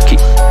dominance hierarchy.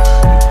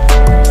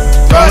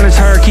 Dominance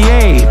hierarchy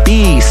A,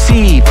 B,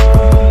 C,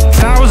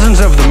 thousands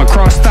of them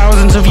across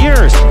thousands of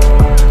years.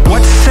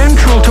 What's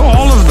central to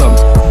all of them?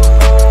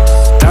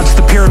 That's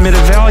the pyramid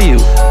of value.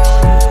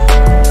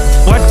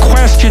 What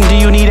question do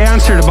you need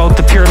answered about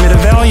the pyramid of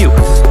value?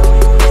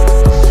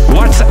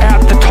 What's at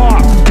the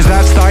top? Because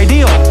that's the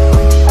ideal.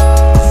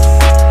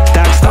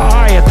 That's the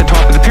eye at the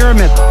top of the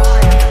pyramid.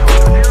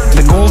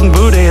 The golden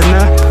Buddha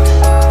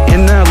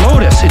in the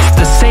lotus. It's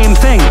the same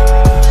thing.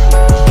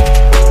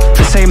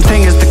 The same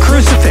thing as the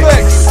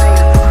crucifix.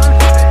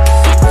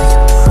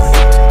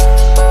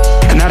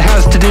 And that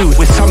has to do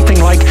with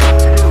something like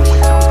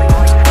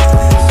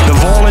the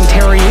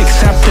voluntary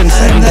acceptance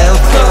and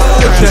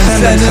therefore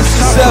transcendence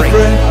of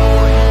suffering.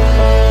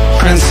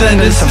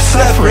 Transcendence of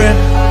suffering.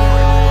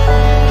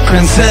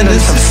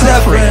 Transcendence of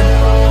suffering.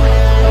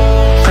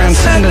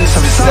 Transcendence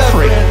of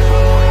suffering.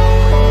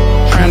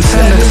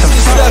 Transcendence of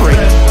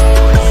suffering.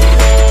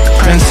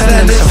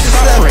 Transcendence of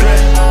suffering.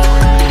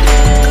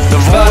 The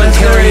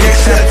voluntary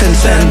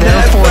acceptance and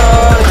therefore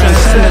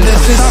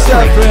transcendence of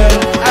suffering.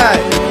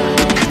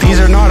 These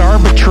are not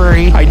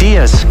arbitrary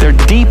ideas. They're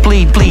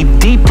deeply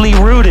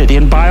rooted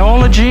in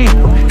biology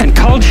and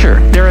culture.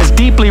 They're as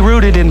deeply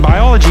rooted in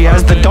biology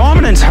as the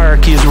dominance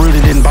hierarchy is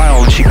rooted in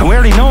biology. And we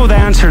already know the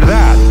answer to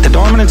that. The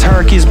dominance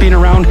hierarchy has been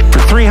around for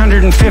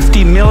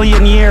 350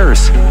 million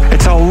years.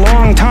 It's a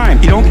long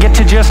time. You don't get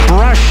to just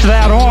brush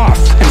that off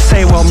and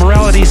say, well,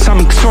 morality is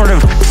some sort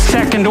of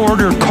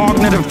second-order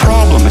cognitive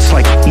problem. It's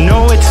like,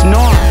 no, it's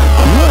not.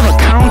 You have a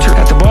counter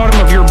at the bottom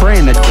of your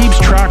brain that keeps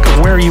track of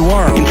where you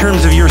are in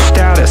terms of your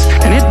status,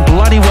 and it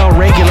bloody well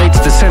regulates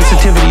the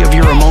sensitivity of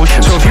your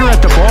emotions. So if you're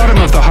at the bottom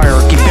of the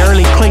hierarchy,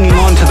 barely clinging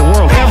on to the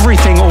world,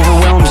 everything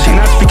overwhelms you, and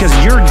that's because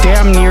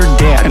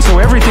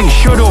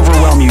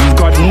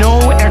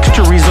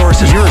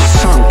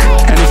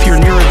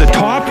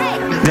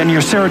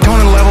your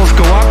serotonin levels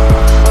go up.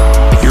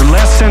 You're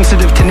less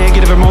sensitive to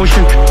negative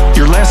emotion.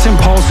 You're less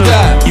impulsive.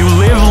 You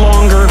live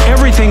longer.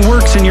 Everything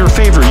works in your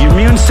favor. Your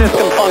immune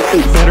system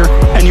functions better,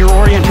 and you're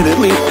oriented at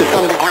least to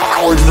some degree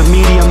towards the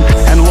medium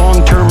and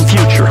long-term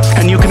future.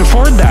 And you can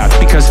afford that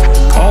because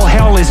all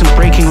hell isn't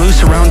breaking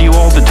loose around you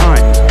all the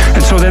time.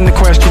 And so then the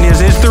question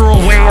is there a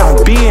way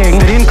of being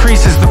that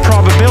increases the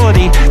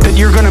probability that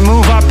you're going to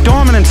move up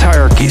dominance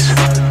hierarchies?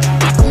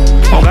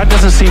 Well, that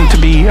doesn't seem to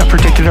be a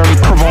particularly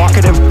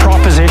provocative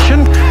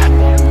proposition.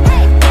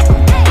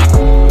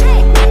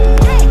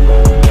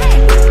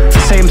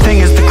 Same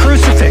thing as the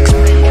crucifix.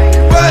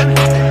 What?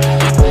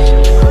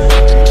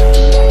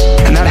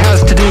 And that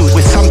has to do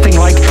with something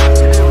like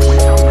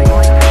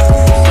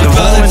the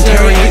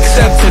voluntary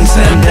acceptance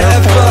and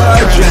therefore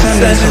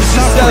transcendence of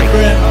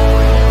suffering.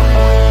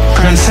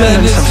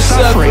 Transcendence of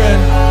suffering.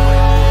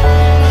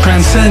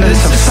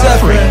 Transcendence of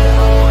suffering.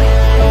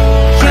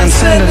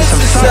 Transcendence of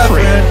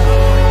suffering.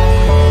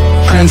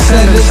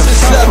 Transcendence of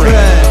suffering.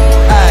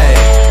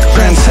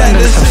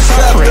 Transcendence of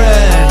suffering.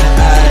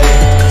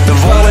 The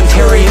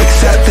voluntary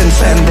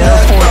acceptance and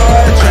therefore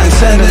the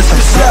transcendence of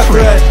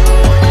suffering.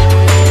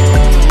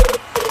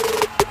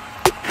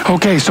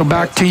 Okay, so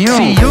back to Jung.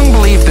 See, Jung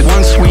believed that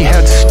once we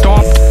had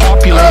stopped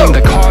populating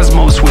the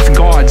cosmos with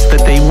gods,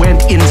 that they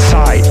went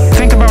inside.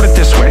 Think about it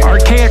this way.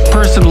 Archaic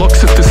person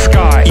looks at the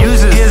sky,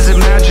 uses his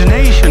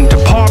imagination to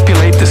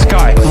populate the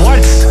sky.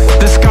 What's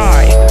the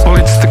sky? Well,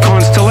 it's the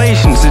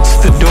constellations. It's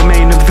the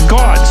domain of the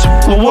gods.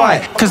 Well, why?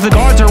 Because the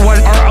gods are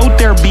what are out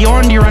there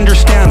beyond your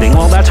understanding.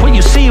 Well, that's what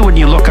you see when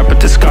you look up at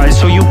the sky.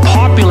 So you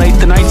populate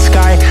the night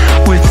sky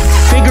with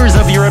figures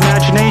of your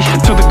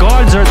imagination. So the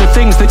gods are the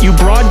things that you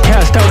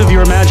broadcast out of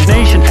your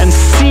imagination and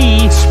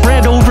see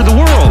spread over the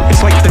world.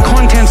 It's like the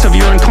contents of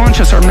your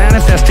unconscious are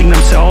manifesting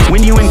themselves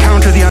when you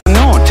encounter the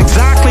unknown. It's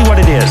exactly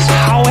what it is.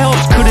 How else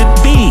could it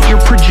be?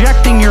 You're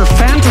projecting your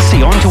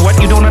fantasy onto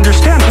what you don't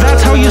understand.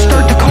 That's how you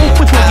start to cope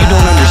with what you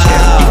don't understand.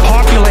 You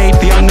populate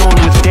the unknown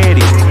with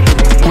deities.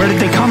 Where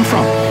did they come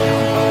from?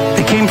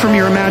 They came from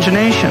your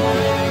imagination.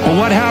 Well,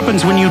 what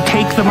happens when you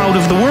take them out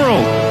of the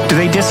world? Do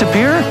they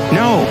disappear?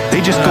 No,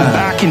 they just go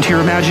back into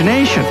your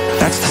imagination.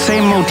 That's the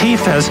same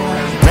motif as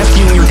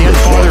rescuing your dead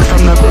father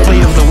from the belly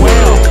of the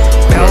whale.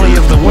 Belly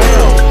of the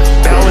whale.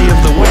 Belly of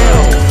the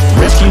whale.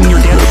 Rescuing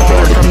your dead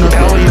father from the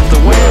belly of the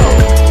whale.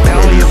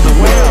 Belly of the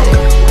whale.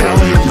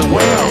 Belly of the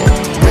whale.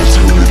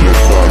 Rescuing your dead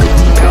father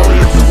from the belly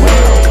of the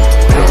whale.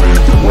 Belly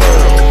of the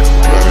whale.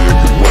 Belly of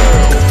the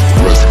whale.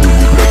 Rescuing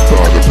your dead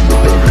father from the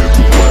belly of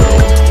the whale.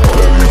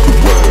 Belly of the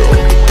whale.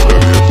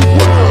 Belly of the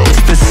whale.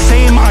 It's the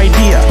same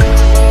idea.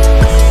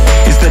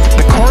 Is that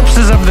the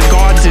corpses of the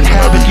gods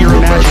inhabit your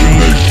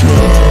imagination.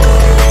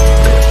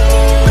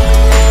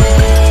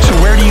 So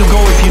where do you go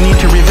if you need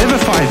to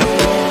revivify them?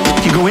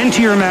 You go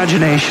into your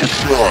imagination.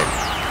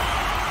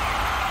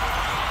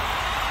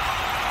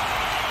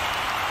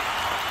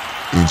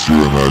 Into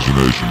your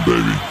imagination,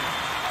 baby.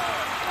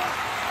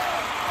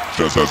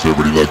 Shouts out to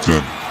everybody locked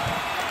in.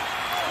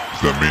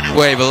 Is that Meaning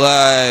Wave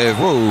Alive?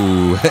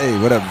 Whoa, hey,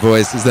 what up,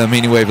 boys? Is that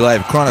Meaning Wave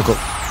Alive? Chronicle.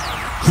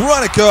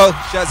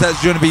 Shouts out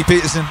to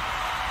Peterson.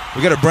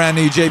 We got a brand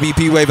new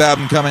Jbpwave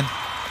album coming.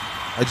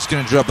 I'm just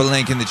gonna drop a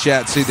link in the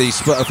chat to the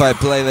Spotify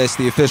playlist,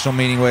 the official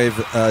Meaning Wave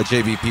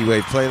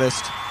Jbpwave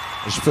playlist.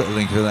 I should put a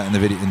link for that in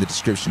the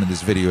description of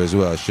this video as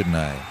well, shouldn't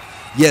I?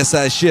 Yes,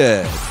 I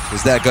should,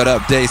 because that got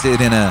updated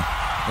in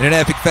an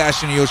epic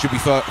fashion. You all should be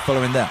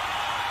following that.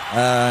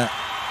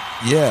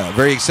 Yeah,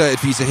 very excited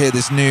for you to hear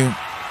this new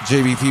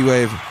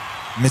Jbpwave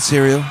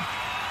material.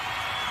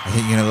 I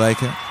think you're gonna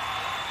like it.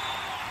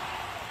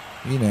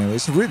 You know,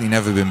 it's really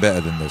never been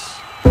better than this.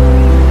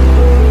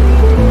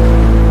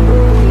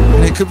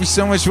 And it could be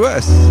so much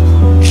worse.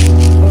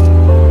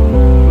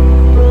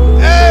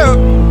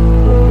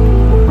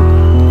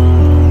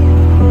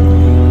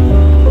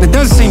 It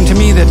does seem to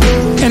me that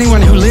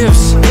anyone who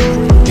lives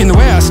in the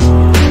West,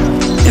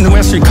 in the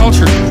Western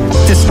culture,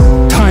 this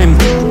time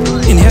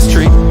in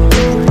history,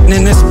 and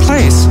in this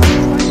place,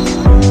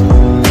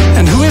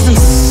 and who isn't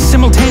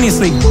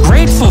simultaneously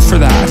grateful for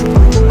that,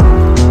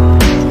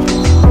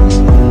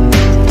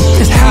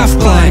 is half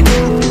blind.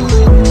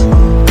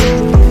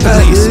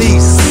 At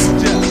least.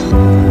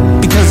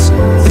 Because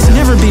it's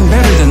never been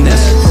better than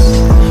this.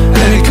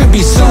 And it could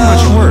be so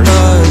much worse.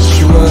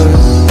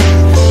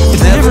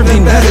 It's never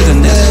been better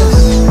than this.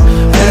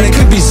 And it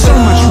could be so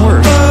much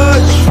worse.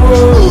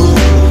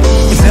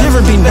 It's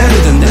never been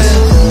better than this.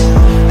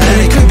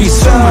 And it could be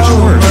so much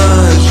worse.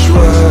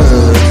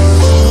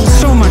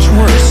 So much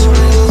worse.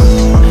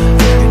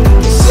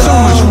 So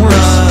much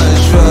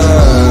worse.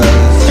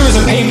 There was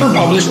a paper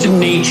published in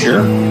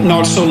Nature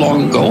not so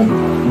long ago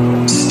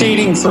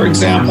stating, for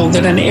example,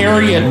 that an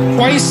area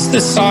twice the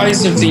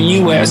size of the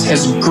US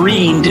has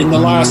greened in the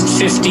last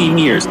 15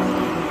 years.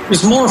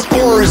 There's more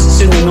forests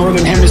in the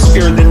Northern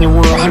Hemisphere than there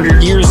were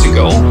 100 years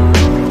ago,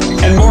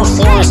 and more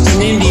forests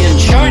in India and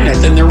China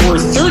than there were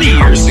 30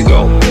 years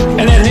ago.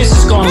 And then this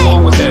has gone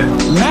along with a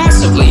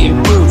massively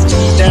improved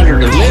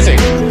standard of living.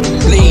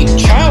 The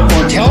child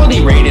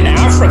mortality rate in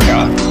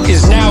Africa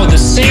is now the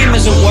same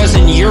as it was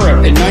in Europe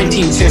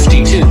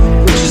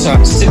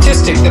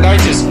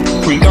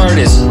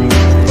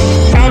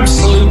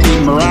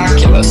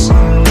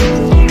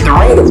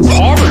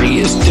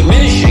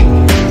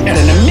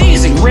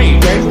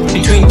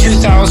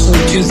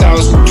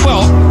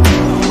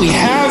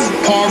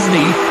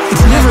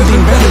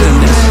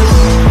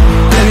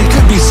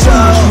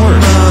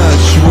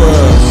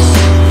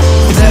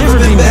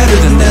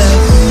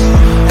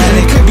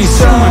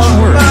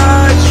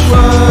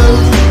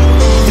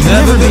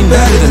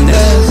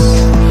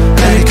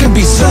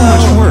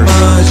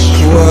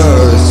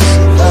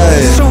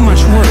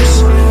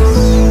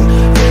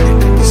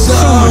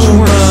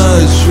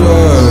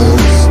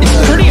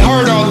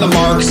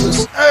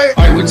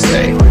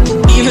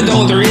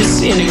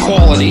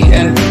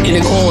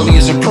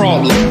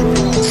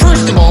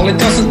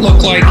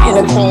look like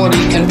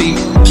inequality can be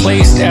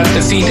placed at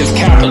the feet of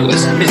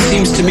capitalism. It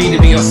seems to me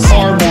to be a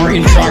far more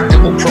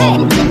intractable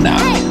problem than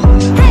that.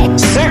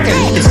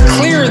 Second, it's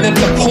clear that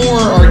the poor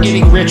are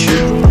getting richer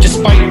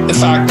despite the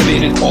fact of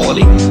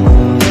inequality.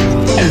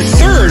 And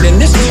third,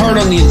 and this is hard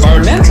on the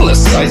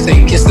environmentalists, I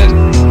think, is that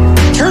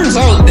it turns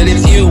out that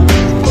if you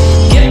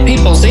get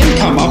people's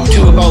income up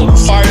to about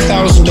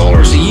 $5,000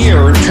 a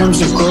year in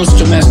terms of gross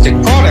domestic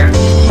product,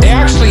 they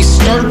actually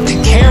start to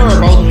care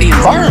about the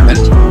environment,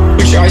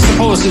 which I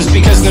suppose is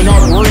because they're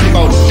not worried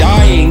about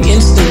dying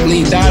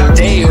instantly that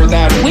day or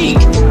that week.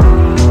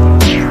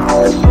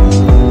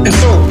 And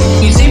so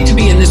we seem to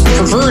be in this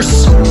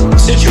perverse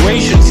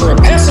situation for a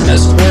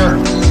pessimist where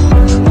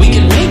we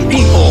can make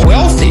people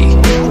wealthy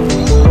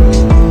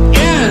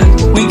and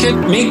we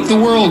can make the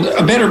world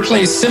a better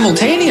place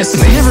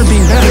simultaneously. It's never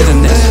been better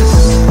than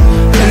this.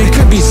 And it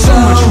could be so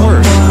much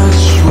worse.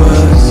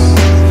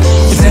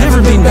 It's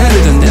never been better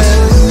than this.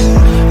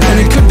 And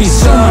it could be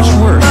so much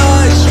worse.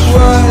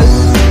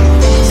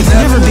 It's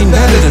never been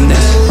better than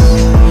this.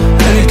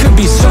 And it could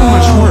be so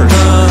much worse.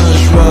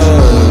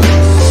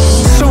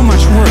 So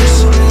much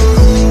worse.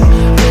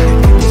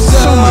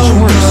 So much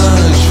worse.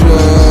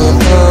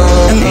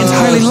 And it's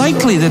highly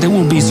likely that it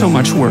will be so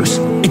much worse.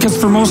 Because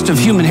for most of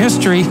human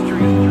history,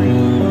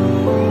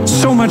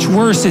 so much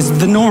worse is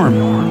the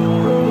norm.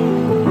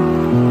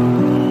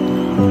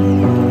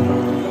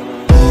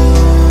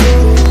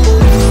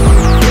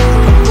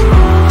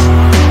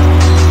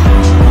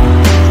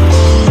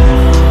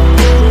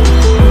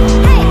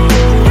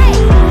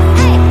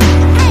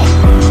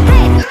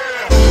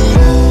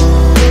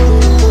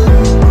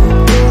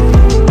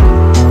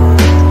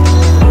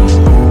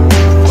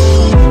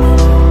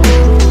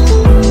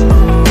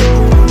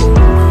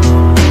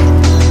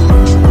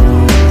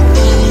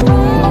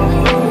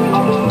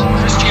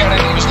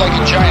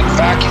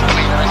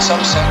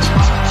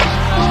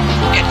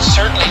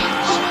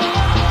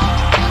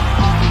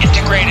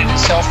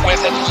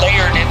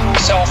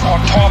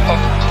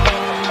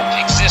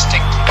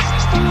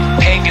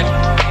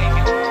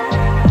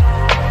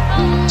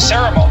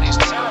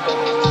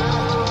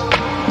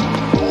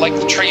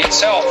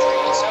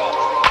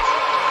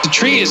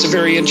 Is a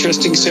very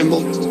interesting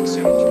symbol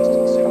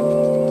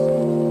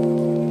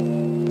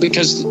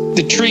because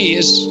the tree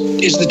is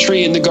the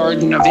tree in the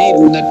Garden of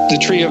Eden, the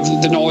tree of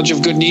the knowledge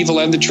of good and evil,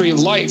 and the tree of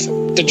life.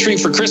 The tree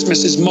for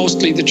Christmas is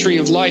mostly the tree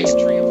of life.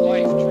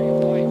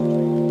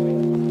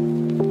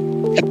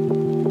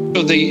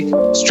 So the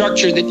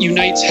structure that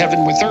unites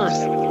heaven with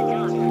earth,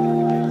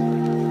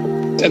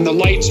 and the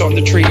lights on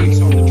the tree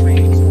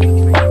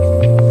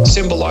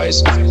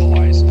symbolize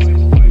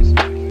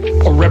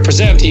or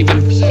represent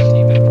even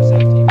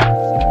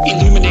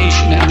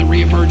illumination and the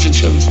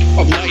reemergence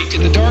of light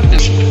in the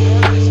darkness.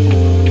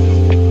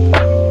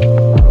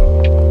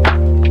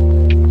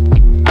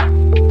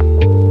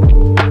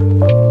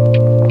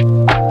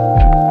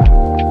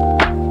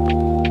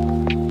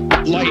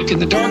 Light in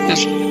the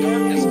darkness.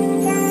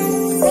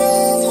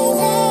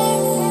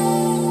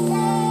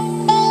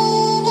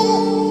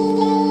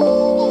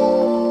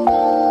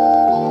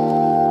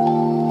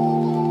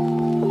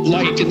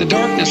 Light in the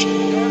darkness.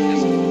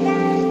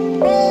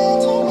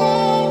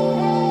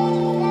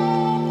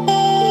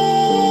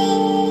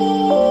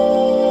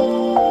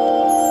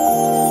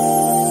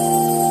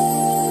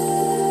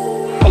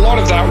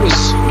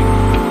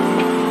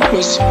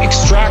 Was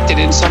extracted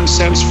in some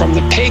sense from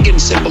the pagan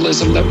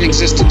symbolism that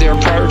existed there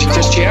prior to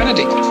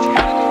Christianity.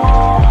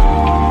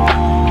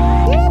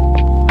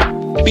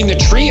 I mean, the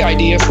tree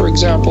idea, for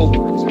example,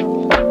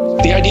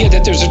 the idea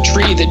that there's a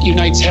tree that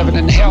unites heaven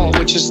and hell,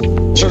 which is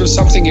sort of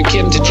something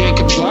akin to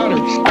Jacob's ladder,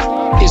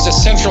 is a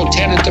central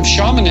tenet of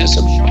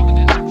shamanism.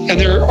 And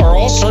there are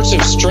all sorts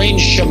of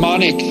strange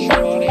shamanic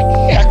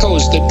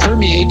echoes that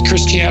permeate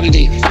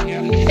Christianity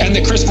and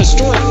the Christmas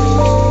story.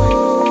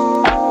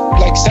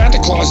 Like Santa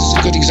Claus is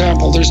a good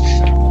example. There's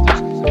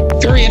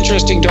very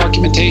interesting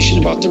documentation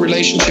about the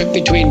relationship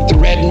between the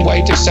red and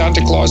white of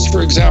Santa Claus,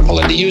 for example,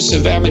 and the use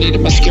of Amanita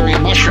muscaria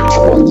mushrooms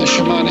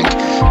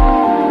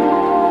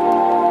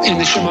in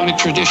the shamanic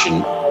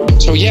tradition.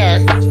 So yeah,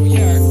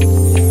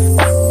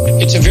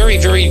 it's a very,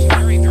 very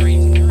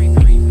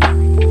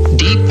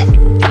deep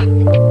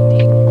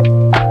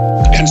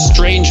and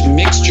strange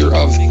mixture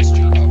of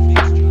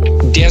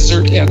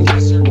desert and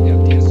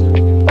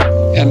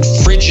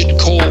frigid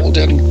cold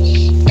and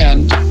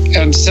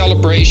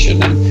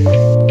celebration,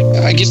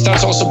 and I guess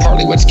that's also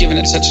partly what's given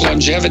it such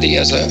longevity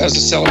as a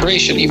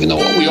celebration, even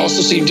though we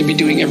also seem to be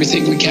doing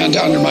everything we can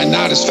to undermine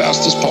that as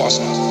fast as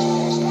possible.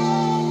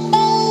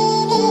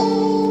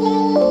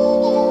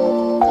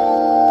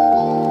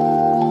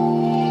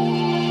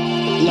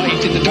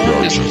 Light in the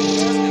darkness.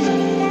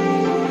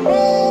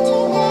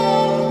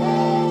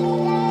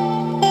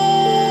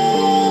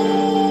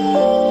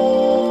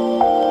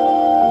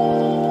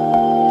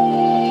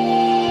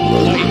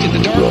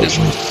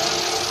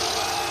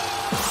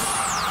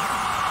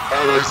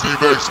 And I see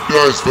next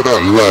guys for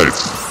that light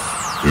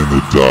in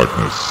the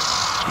darkness.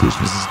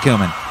 Christmas is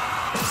coming.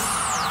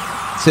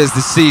 It says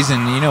the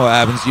season, you know what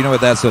happens, you know what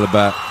that's all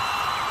about.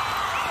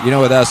 You know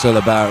what that's all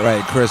about,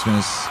 right?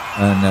 Christmas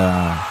and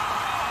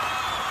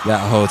that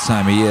whole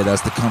time of year.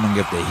 That's the coming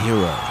of the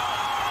hero.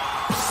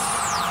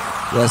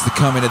 That's the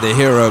coming of the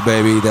hero,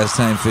 baby. That's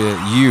time for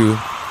you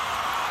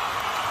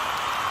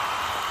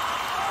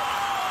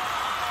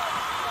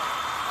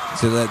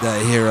to let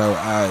that hero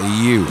out of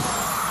you.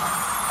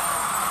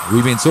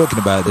 We've been talking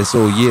about this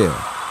all year.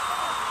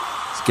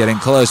 It's getting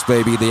close,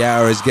 baby. The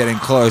hour is getting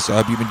close. I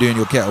hope you've been doing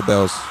your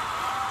kettlebells.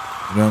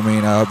 You know what I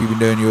mean? I hope you've been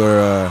doing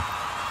your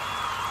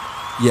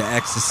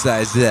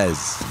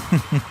exercises.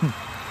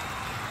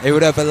 Hey,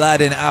 what up,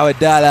 Aladdin? Our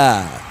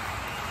dollar.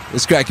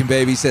 It's cracking,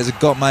 baby. He says, I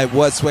got my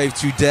What's Wave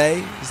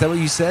today. Is that what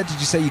you said? Did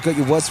you say you got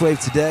your What's Wave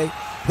today?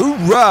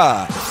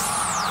 Hoorah!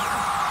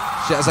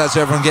 Shouts out to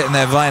everyone getting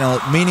their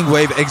vinyl. Meaning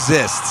Wave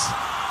exists.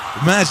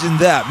 Imagine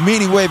that.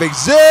 Meaning Wave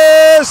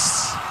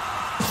exists!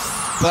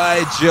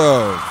 By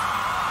Jove.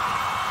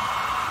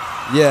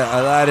 Yeah,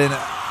 Aladdin,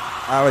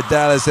 our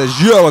dollar says,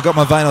 yo, I got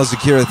my vinyl,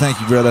 Zakira. Thank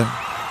you, brother.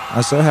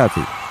 I'm so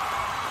happy.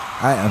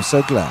 I am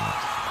so glad.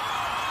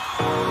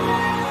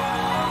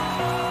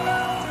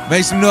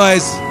 Make some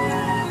noise.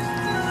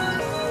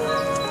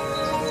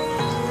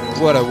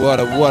 What a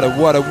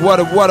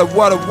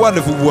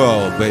wonderful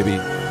world, baby.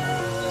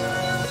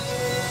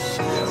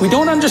 We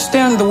don't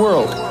understand the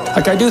world.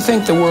 Like, I do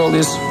think the world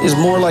is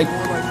more like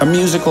a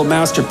musical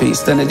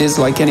masterpiece than it is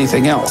like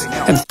anything else.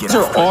 And things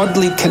are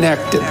oddly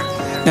connected.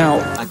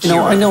 Now,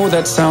 I know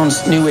that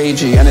sounds new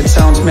agey and it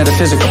sounds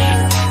metaphysical.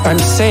 I'm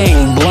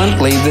saying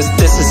bluntly, this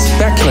is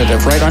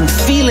speculative, right? I'm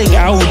feeling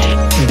out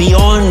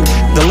beyond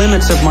the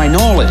limits of my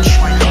knowledge.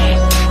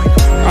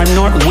 I'm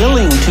not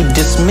willing to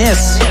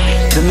dismiss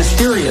the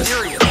mysterious.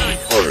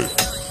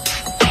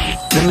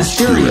 The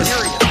mysterious.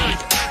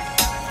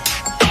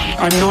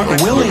 I'm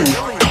not willing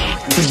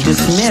to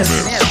dismiss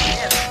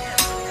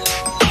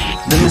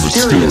the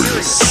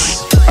mysterious.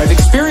 I've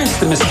experienced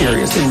the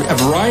mysterious in a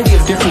variety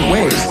of different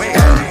ways,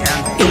 and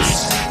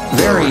it's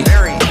very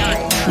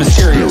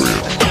mysterious.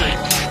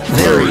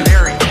 Very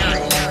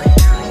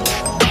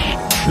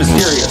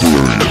mysterious.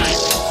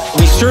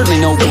 We certainly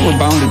know that we're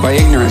bounded by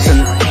ignorance,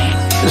 and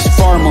there's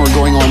far more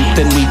going on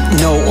than we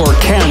know or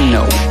can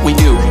know. We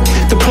do.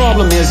 The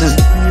problem is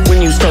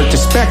when you start to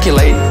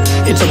speculate,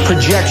 it's a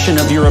projection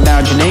of your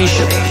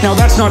imagination. Now,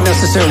 that's not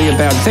necessarily a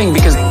bad thing,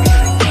 because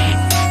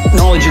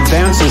knowledge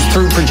advances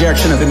through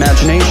projection of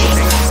imagination.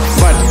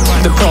 But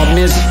the problem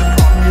is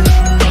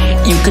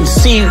you can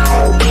see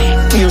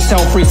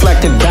yourself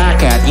reflected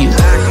back at you,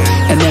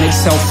 and then it's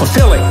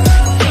self-fulfilling.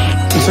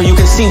 And so you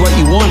can see what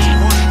you want.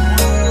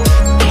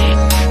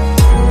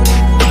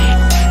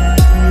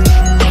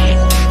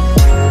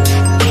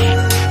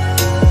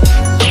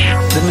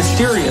 The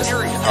mysterious.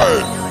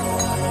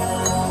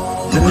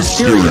 The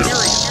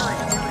mysterious.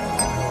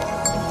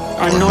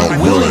 I'm not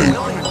willing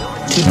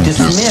to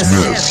dismiss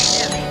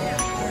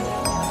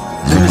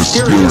the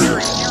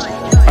mysterious.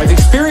 I've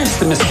experienced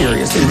the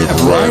mysterious in a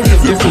variety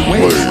of different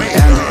ways,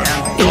 and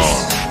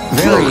it's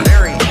very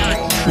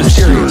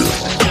mysterious.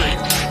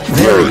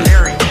 Very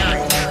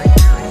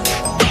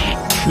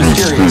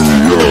mysterious.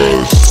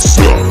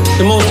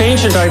 The most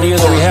ancient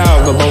ideas we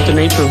have about the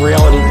nature of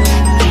reality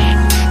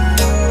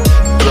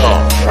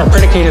are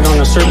predicated on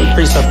a certain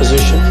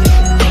presupposition.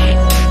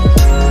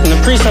 And the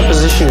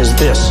presupposition is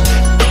this.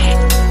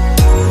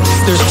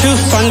 There's two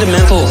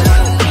fundamental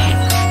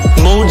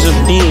modes of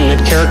being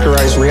that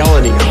characterize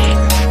reality.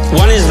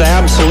 One is the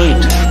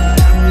absolute.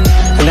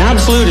 An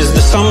absolute is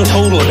the sum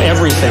total of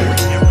everything.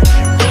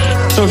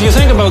 So if you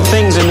think about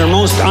things in their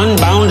most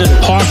unbounded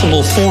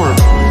possible form,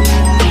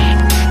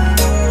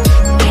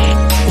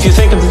 if you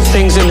think of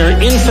things in their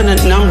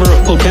infinite number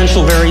of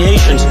potential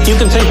variations, you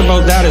can think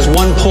about that as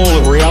one pole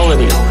of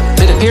reality.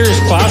 It appears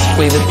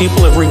classically that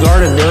people have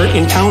regarded their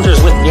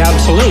encounters with the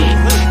absolute,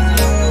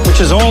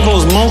 which is all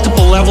those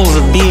multiple levels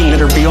of being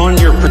that are beyond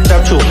your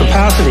perceptual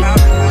capacity,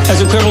 as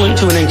equivalent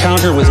to an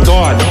encounter with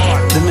God,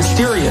 the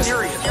mysterious.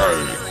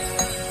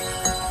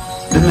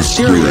 The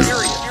mysterious.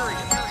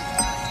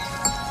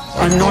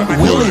 I'm not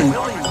willing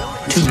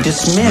to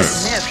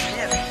dismiss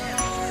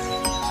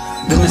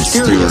the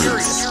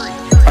mysterious.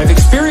 I've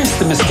experienced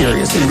the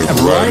mysterious in a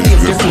variety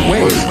of different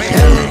ways,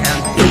 and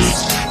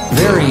it's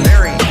very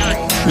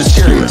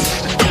mysterious.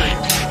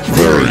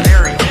 Very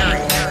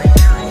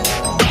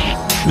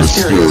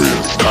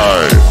mysterious.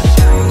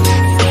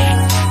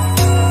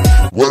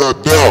 What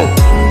up, Del?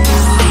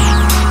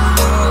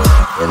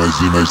 MAZ,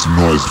 make some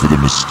noise for the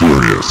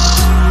mysterious.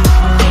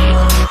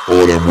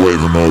 All them wave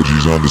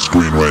emojis on the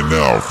screen right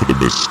now for the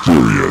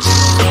mysterious.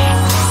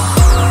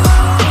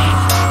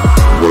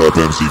 What up,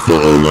 MC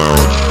Photo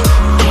Lounge?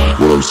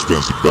 What up,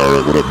 Spencer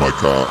Barrett? What up,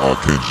 Micah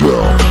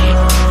Archangel?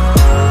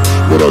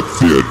 What up,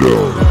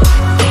 Theodore?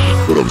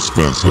 What up,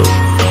 Spencer?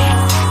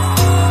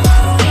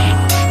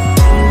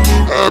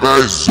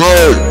 MAZ!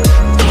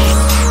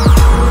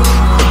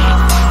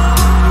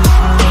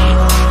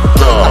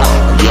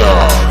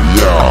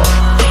 Yeah.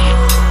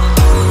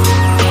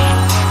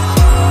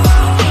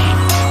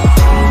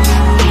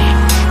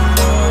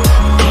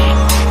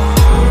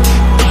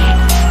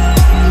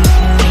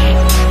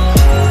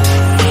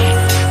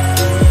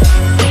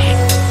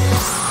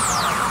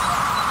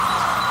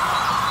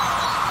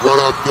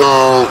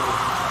 go.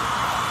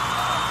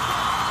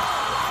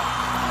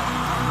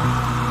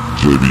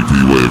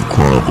 Jbpwave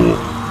Chronicle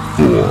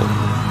 4.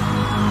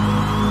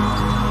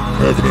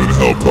 Heaven and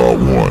Hell Part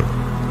 1.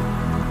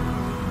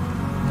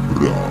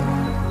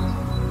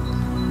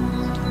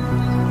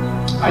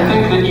 I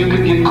think that you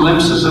could get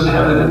glimpses of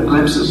heaven and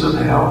glimpses of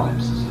hell.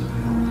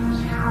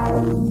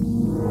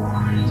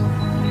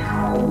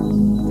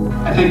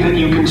 I think that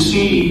you can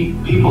see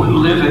people who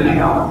live in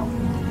hell.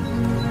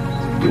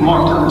 You can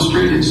walk down the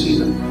street and see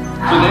them.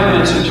 For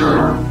them, it's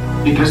eternal,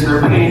 because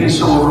their pain is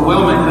so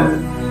overwhelming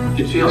that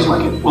it feels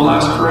like it will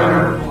last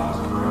forever.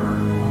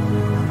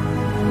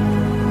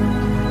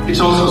 It's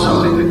also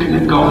something that can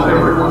engulf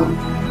everyone,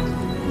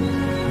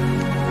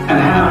 and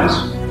has.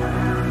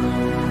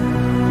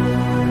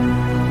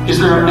 Is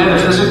there a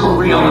metaphysical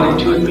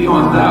reality to it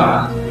beyond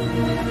that?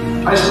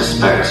 I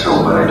suspect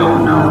so, but I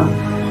don't know.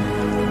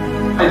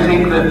 I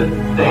think that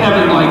the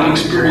heaven-like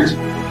experience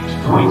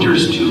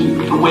pointers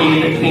to the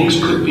way that things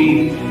could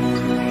be.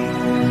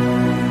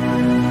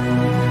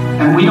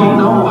 And we don't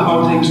know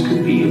how things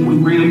could be if we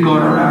really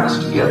got our acts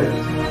together.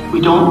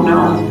 We don't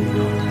know.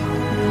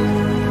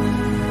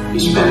 We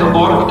spend a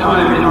lot of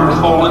time in our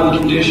fallen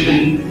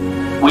condition,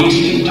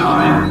 wasting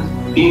time,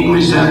 being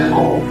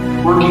resentful,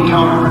 working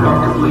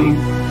counterproductively,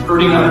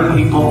 hurting other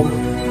people,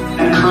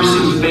 and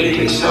cursing fate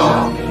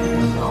itself.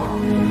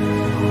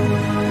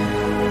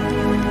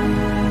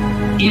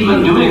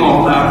 Even doing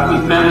all that,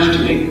 we've managed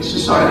to make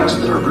societies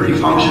that are pretty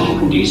functional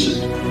and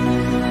decent.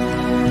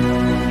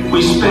 If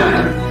we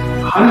spend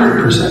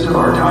 100% of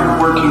our time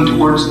working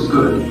towards the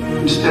good,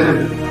 instead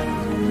of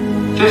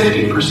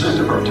 50%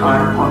 of our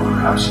time, or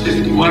perhaps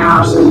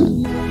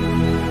 51%,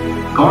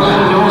 God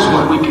only knows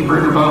what we can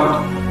bring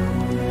about.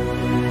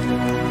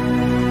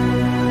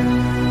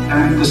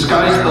 And the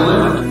sky's the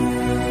limit.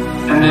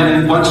 And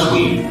then once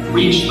we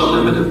reach the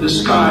limit of the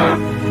sky,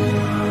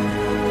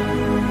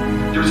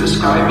 there's a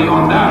sky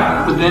beyond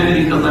that, would then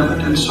be the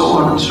limit, and so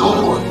on and so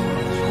forth.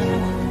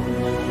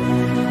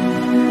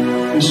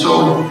 And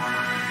so,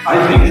 I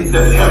think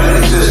that heaven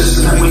exists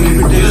and that we can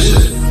produce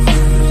it.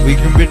 We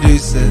can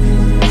produce it.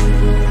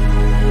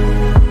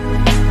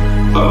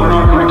 But we're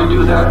not going to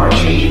do that by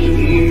changing the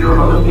behavior of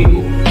other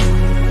people.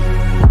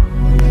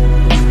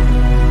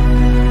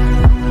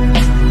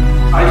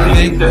 I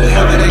think that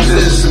heaven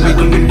exists and that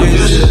we can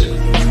produce it.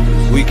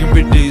 We can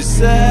produce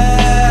it.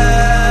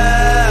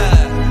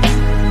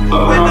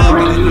 But we're not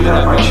going to do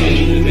that by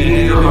changing the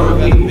behavior of other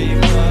people.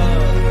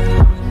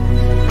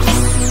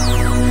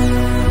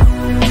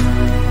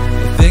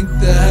 I think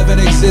that heaven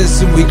exists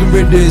and we can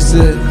produce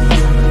it.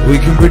 We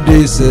can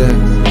produce it.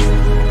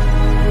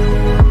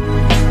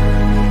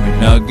 We're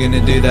not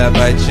gonna do that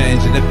by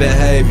changing the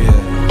behavior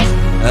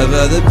of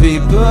other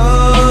people.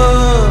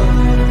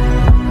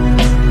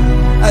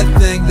 I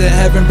think that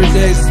heaven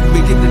predicts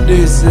we can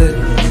produce it.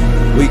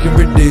 We can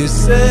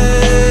produce it.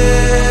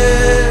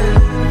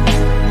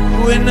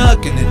 We're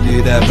not gonna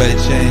do that by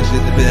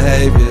changing the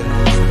behavior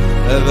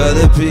of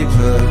other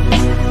people.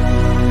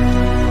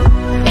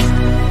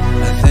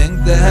 I think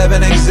that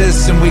heaven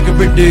exists and we can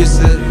produce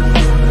it.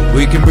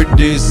 We can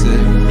produce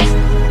it.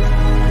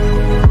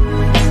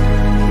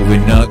 But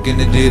we're not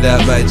gonna do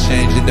that by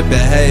changing the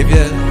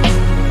behavior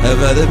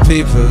of other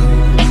people.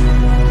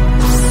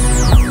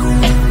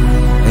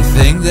 I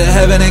think that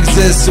heaven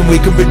exists and we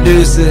can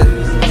produce it.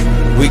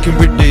 We can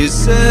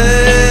produce it.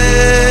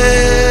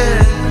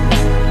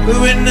 But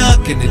we're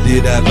not gonna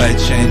do that by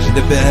changing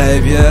the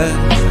behavior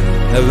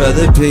of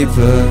other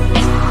people.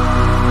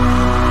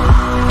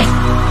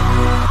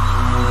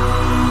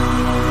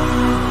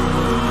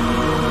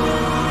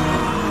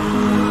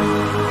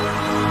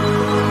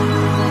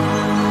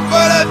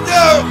 What I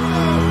do?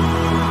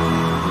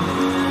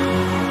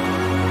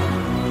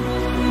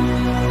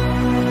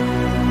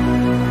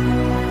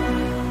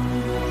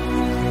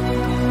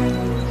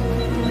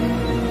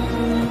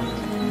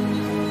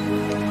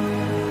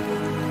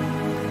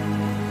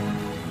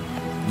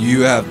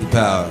 You have the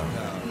power.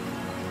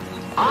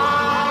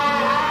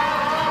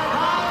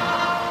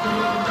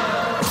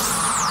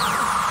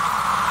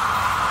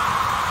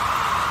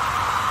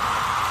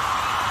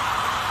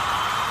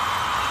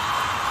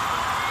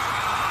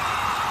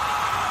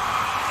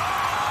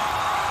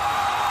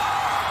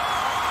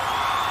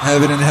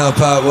 Heaven and Hell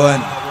Part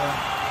 1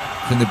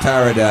 from the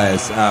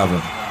Paradise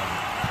album.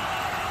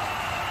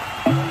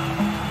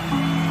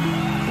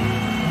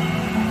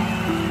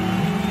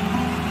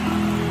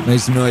 Make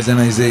some noise,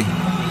 MAZ.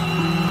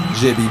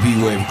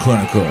 Jbpwave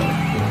Chronicle.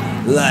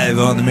 Live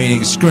on the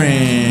meeting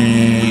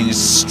stream.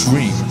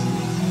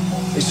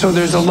 So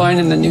there's a line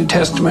in the New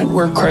Testament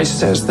where Christ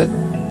says that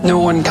no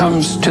one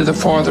comes to the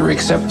Father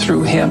except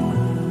through him,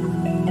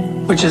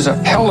 which is a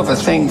hell of a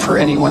thing for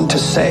anyone to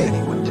say.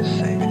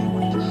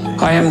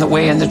 I am the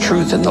way and the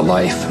truth and the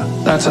life.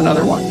 That's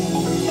another one.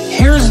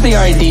 Here's the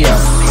idea.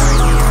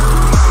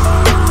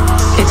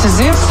 It's as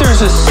if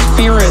there's a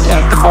spirit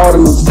at the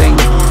bottom of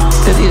things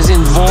that is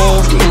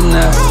involved in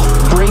the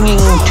bringing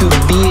to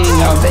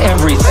being of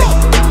everything.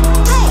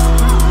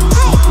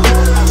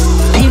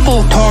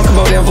 People talk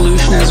about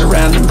evolution as a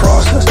random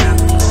process.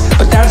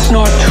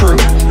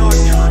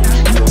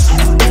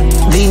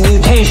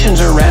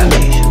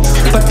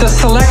 the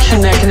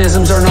selection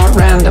mechanisms are not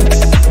random.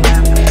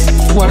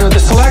 What are the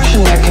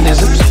selection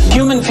mechanisms?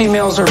 Human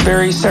females are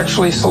very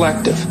sexually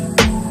selective.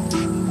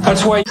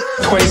 That's why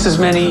twice as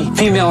many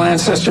female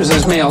ancestors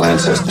as male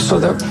ancestors. So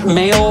the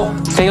male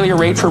failure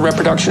rate for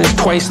reproduction is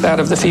twice that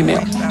of the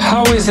female.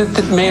 How is it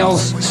that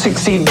males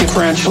succeed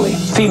differentially?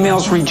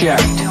 Females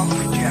reject.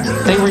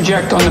 They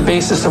reject on the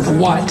basis of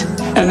what?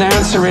 And the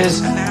answer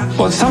is,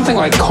 well, it's something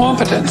like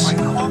competence.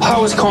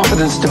 How is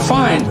competence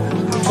defined?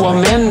 Well,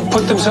 men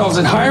put themselves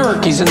in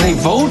hierarchies and they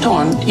vote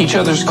on each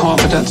other's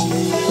competence.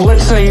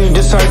 Let's say you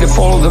decide to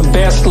follow the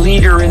best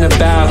leader in a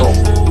battle.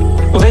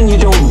 Well, then you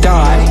don't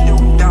die.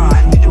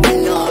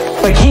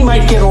 Like, he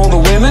might get all the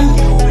women,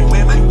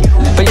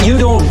 but you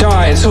don't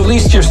die, so at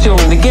least you're still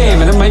in the game.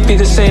 And it might be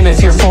the same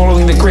if you're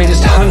following the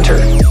greatest hunter.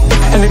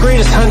 And the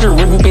greatest hunter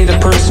wouldn't be the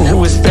person who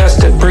was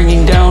best at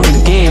bringing down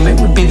the game. It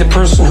would be the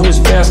person who was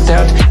best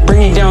at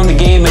bringing down the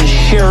game and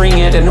sharing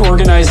it and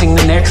organizing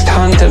the next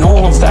hunt and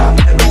all of that.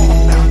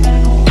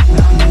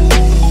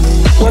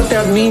 What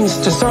that means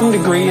to some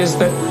degree is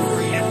that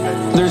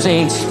there's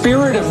a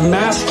spirit of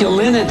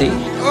masculinity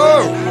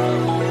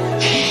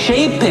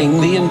shaping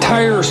the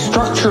entire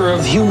structure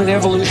of human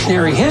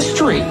evolutionary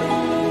history.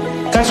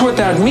 That's what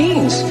that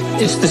means.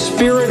 It's the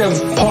spirit of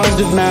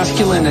positive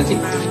masculinity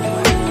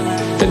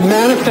that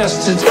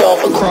manifests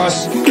itself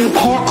across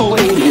epochal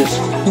ages,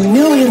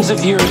 millions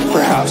of years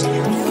perhaps.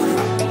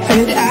 And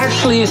it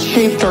actually has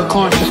shaped our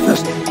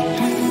consciousness.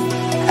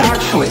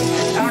 Actually.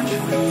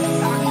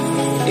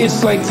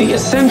 It's like the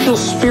essential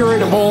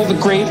spirit of all the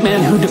great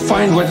men who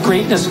defined what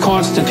greatness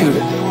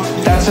constituted.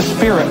 That's a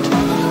spirit.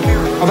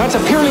 Well, that's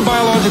a purely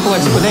biological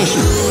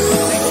explanation.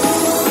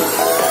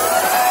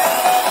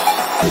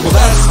 Well,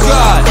 that's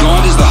God.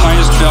 God is the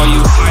highest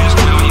value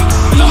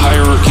in the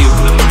hierarchy of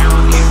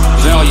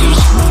values.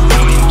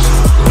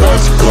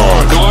 That's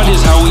God. God is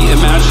how we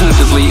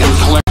imaginatively and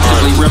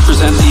collectively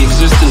represent the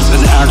existence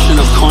and action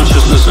of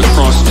consciousness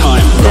across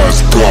time.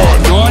 That's God.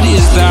 God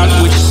is that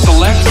which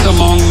selects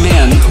among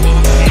men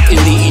in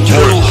the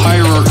eternal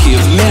hierarchy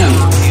of men.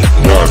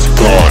 That's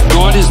God.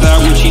 God is that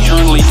which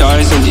eternally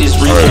dies and is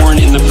reborn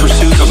in the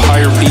pursuit of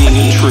higher being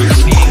and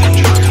truth.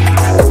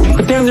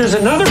 But then there's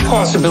another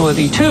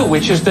possibility too,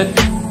 which is that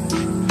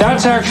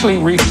that's actually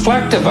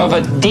reflective of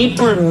a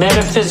deeper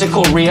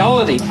metaphysical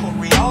reality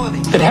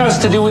that has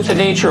to do with the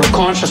nature of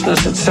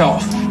consciousness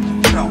itself.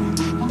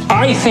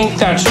 I think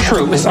that's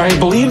true. I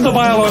believe the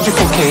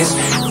biological case,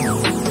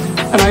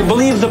 and I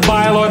believe the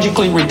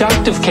biologically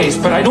reductive case,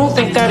 but I don't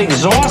think that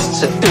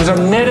exhausts it. There's a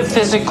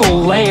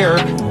metaphysical layer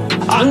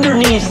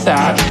underneath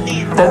that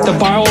the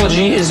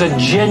biology is a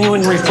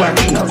genuine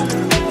reflection of.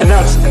 And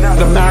that's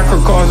the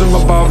macrocosm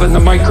above and the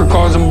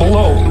microcosm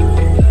below.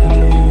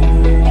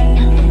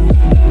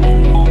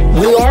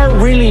 We are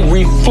really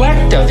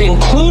reflective,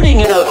 including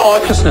in our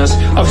consciousness,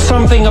 of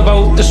something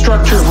about the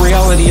structure of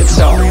reality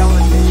itself.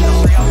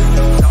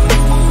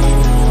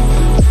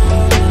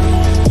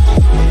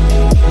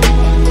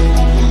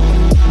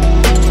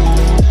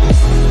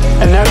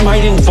 And that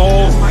might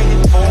involve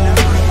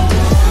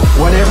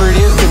whatever it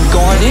is that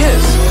God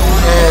is.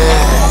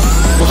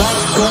 Well,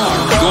 that's God.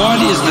 God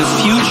is the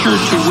future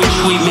to which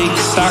we make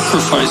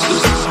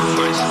sacrifices.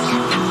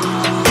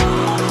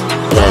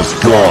 That's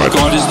God.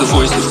 God is the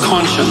voice of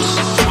conscience.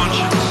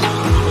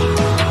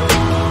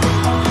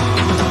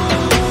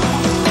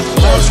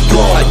 That's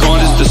God.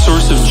 God is the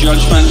source of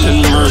judgment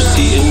and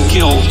mercy and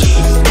guilt.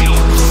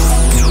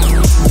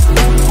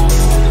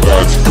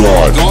 That's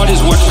God. God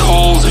is what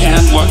calls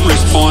and what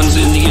responds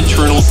in the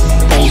eternal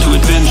call to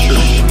adventure.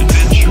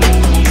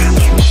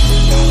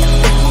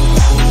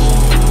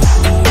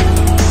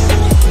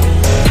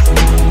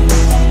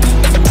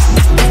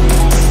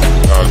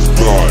 That's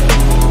God.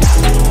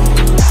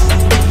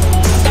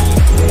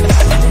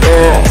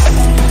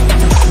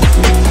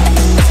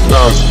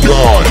 That's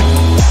God.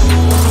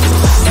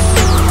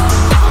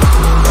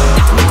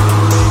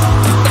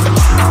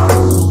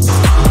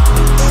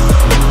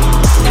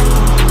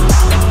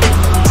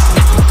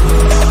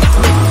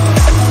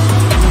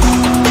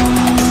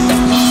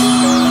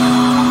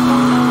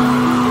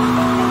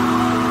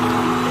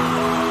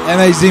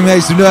 Amazing,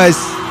 make some noise.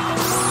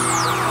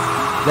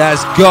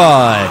 That's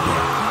God.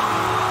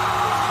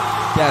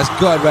 That's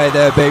God right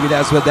there, baby.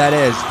 That's what that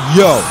is.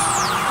 Yo,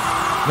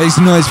 make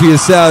some noise for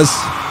yourselves.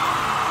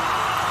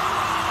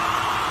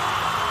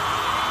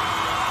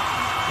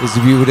 It's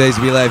a beautiful day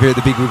to be alive here at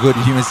the peak of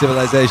recorded human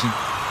civilization.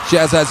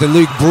 Shouts out to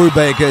Luke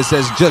Brubaker,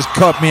 says, just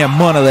caught me a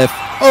monolith.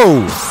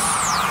 Oh!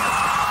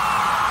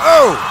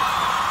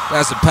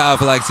 That's a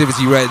powerful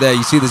activity right there.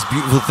 You see this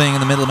beautiful thing in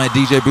the middle of my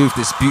DJ booth,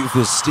 this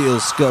beautiful steel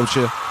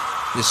sculpture,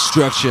 this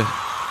structure,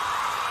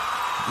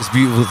 this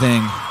beautiful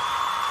thing.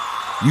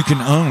 You can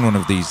own one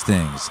of these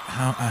things.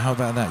 How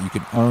about that? You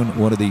can own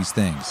one of these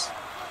things.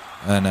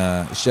 And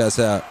shouts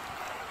out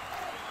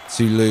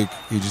to Luke,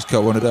 who just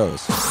cut one of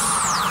those.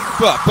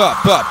 Bop.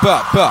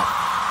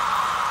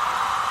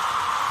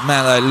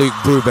 Man like Luke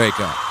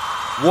Brubaker.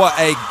 What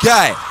a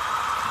guy.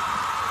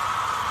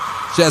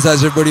 Shouts out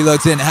to everybody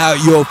locked in. How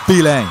you're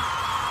feeling?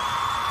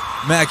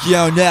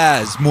 Macchio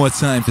Naz, more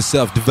time for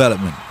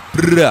self-development.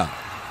 Bruh.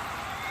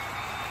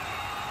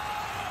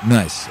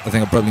 Nice. I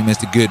think I probably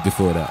missed a good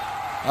before that.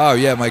 Oh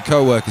yeah, my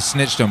co-worker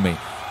snitched on me.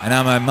 And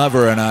now my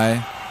mother and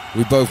I,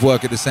 we both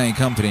work at the same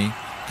company,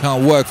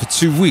 can't work for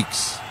 2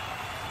 weeks.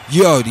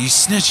 Yo, these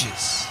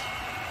snitches.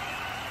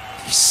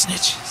 These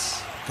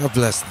snitches. God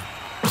bless them.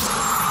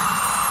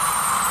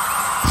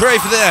 Pray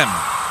for them.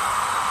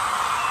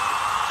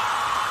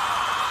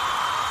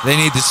 They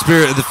need the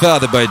spirit of the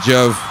Father, by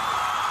Jove.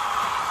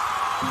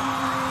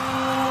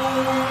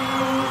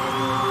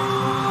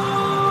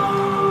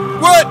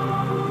 What?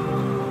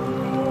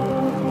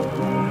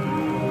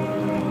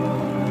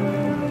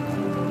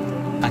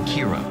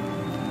 Akira.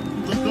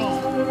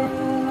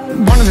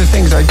 One of the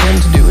things I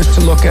tend to do is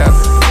to look at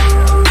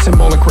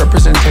symbolic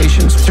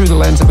representations through the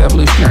lens of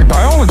evolutionary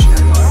biology,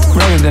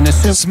 rather than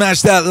assume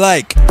Smash that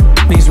like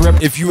these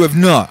if you have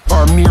not.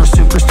 are mere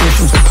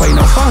superstitions that play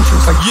no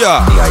functions. Like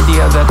the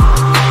idea that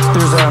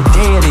there's a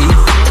deity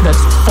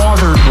that's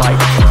father-like.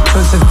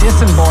 So it's a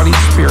disembodied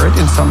spirit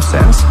in some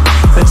sense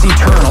that's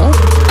eternal,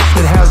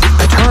 that has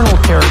eternal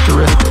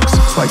characteristics.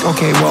 It's like,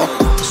 okay, well,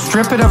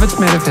 strip it of its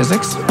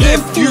metaphysics.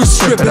 If you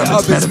strip it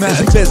of its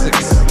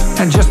metaphysics.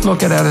 And just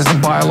look at it as a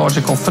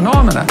biological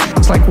phenomena.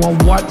 It's like, well,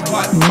 what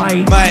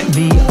might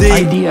the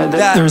idea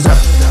that there's an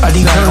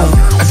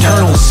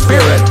eternal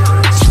spirit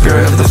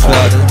of the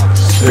Father,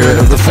 Spirit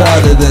of the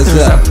Father, there's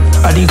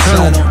an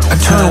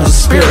eternal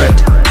spirit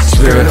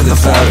of the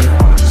Father,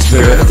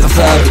 Spirit of the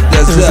Father,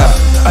 there's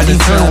an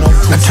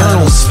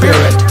eternal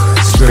spirit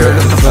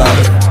of the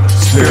Father,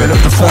 Spirit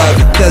of the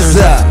Father, there's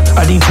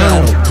an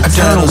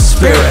eternal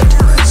spirit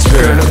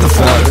of the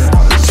Father,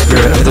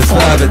 Spirit of the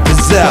Father,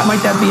 there's What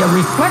might that be a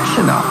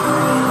reflection of?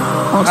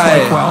 Well, it's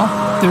like, well,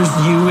 there's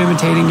you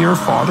imitating your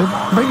father,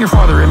 but your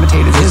father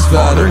imitated his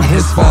father, and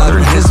his father,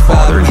 and his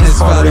father, and his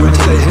father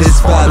imitated his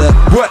father.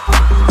 What?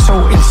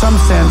 So in some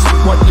sense,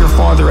 what your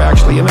father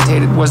actually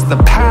imitated was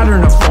the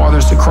pattern of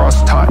fathers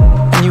across time.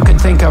 And you can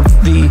think of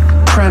the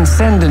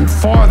transcendent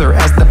father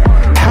as the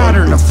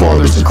pattern of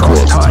fathers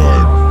across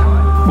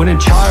time. When a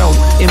child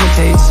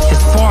imitates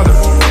his father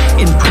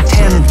in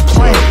pretend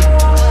play,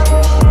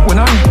 when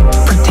I'm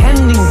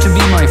pretending to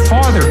be my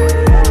father,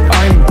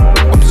 I'm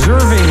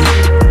observing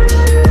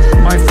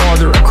my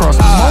father across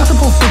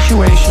multiple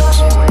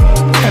situations.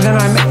 And then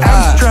I'm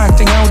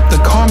abstracting out the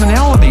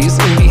commonalities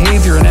in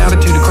behavior and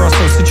attitude across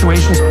those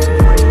situations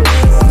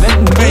that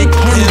make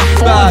him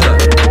father.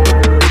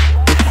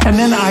 And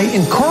then I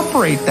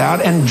incorporate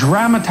that and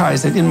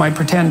dramatize it in my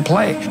pretend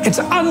play. It's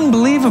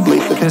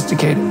unbelievably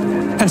sophisticated.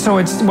 And so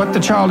it's what the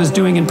child is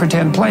doing in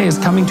pretend play is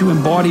coming to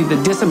embody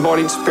the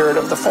disembodied spirit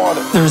of the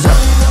Father. There's an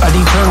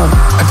eternal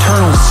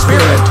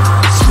spirit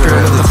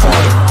of the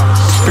Father,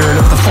 Spirit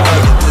of the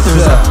Father.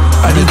 There's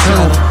an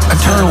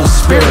eternal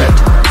spirit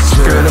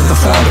of the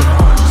Father,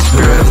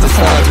 Spirit of the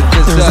Father.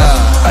 There's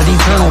an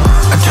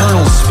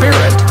eternal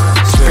spirit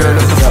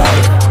of the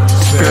Father,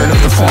 Spirit of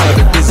the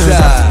Father. There's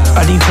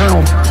an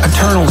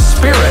eternal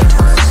spirit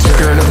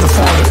of the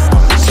Father,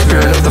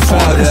 Spirit of the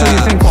Father. And so you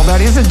think, well,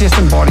 that is a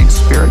disembodied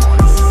spirit.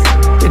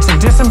 It's a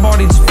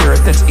disembodied spirit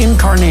that's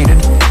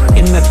incarnated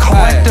in the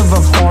collective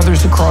of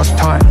fathers across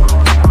time.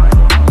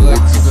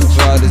 Collective of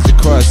fathers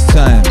across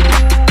time.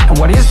 And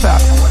what is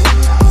that?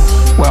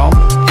 Well,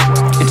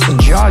 it's a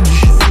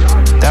judge,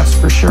 that's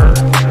for sure.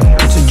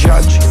 It's a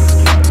judge.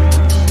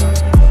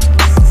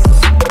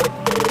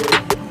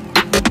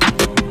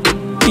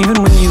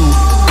 Even when you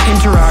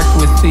interact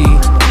with the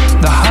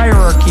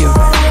hierarchy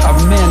of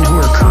men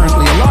who are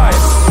currently alive,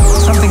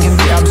 something can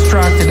be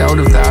abstracted out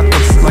of that.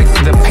 It's like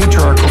the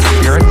patriarchal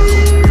spirit.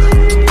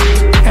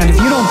 And if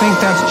you don't think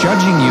that's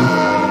judging you,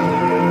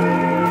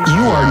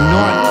 you are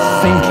not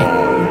thinking.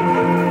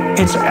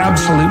 It's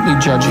absolutely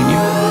judging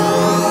you.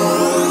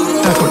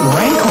 That's what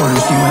rank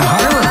orders you in a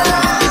hierarchy.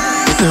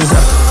 There's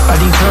an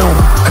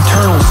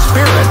eternal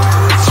spirit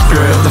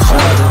of the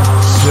Father,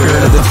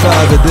 Spirit of the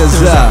Father, there's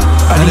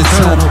an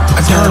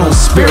eternal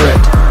spirit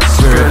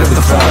of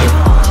the Father,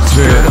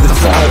 Spirit of the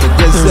Father,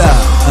 there's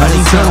an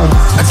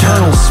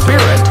eternal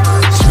spirit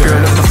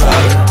of the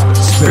Father,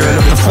 Spirit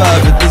of the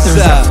Father, there's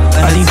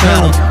an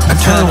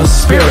eternal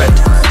spirit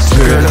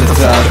of the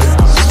Father,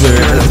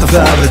 Spirit of the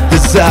Father,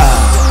 there's yeah!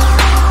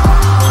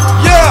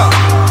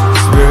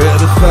 Spirit of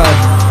the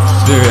Father,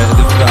 Spirit of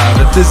the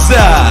Father, there's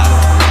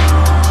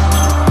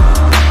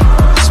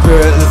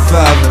Spirit of the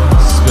Father,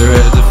 Spirit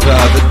of the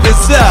Father,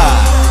 there's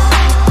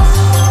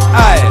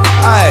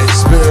aye,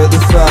 Spirit of the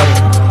Father,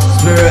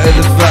 Spirit of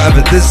the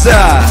Father, there's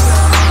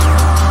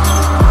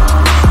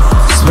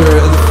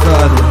Spirit of the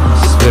Father,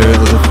 Spirit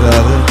of the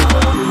Father.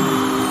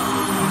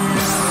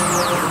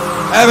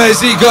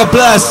 MAC, God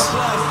bless.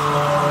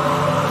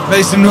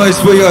 Make some noise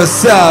for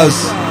yourselves.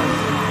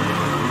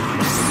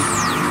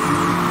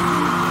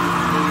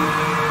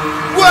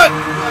 What?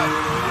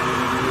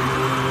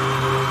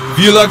 If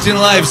you're locked in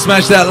live,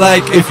 smash that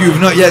like. If you've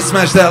not yet,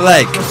 smash that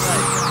like.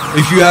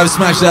 If you have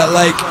smashed that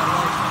like,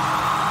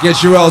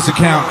 get your alt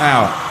account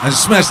out and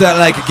smash that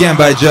like again,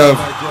 by Jove.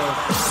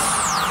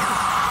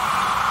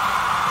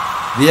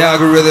 The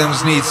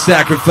algorithms need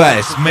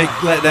sacrifice.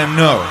 Let them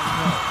know.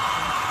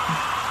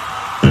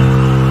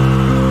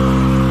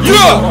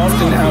 People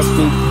often ask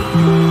me,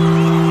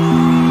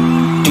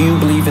 do you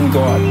believe in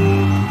God?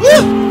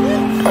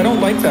 I don't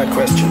like that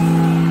question.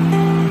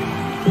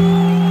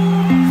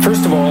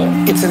 First of all,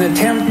 it's an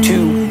attempt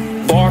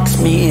to box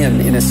me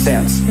in a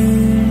sense.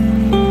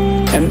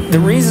 And the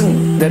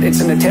reason that it's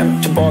an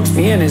attempt to box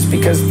me in is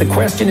because the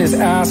question is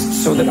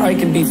asked so that I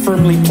can be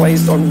firmly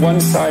placed on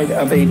one side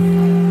of a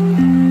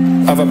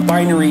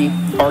binary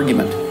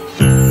argument.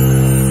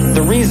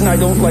 The reason I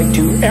don't like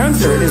to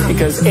answer it is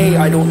because A,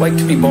 I don't like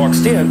to be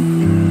boxed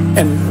in,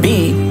 and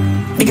B,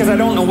 because I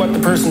don't know what the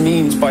person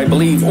means by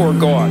believe or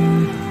God.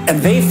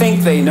 And they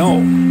think they know.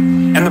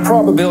 And the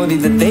probability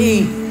that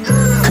they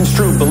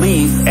construe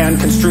belief and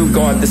construe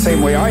God the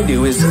same way I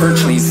do is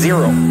virtually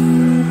zero.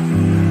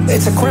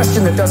 It's a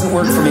question that doesn't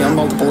work for me on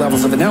multiple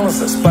levels of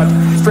analysis. But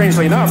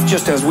strangely enough,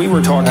 just as we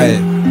were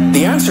talking,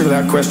 the answer to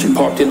that question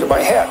popped into my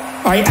head.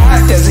 I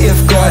act as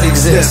if God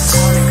exists.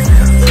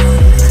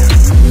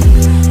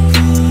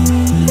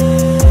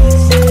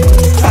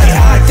 I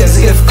act as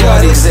if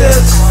God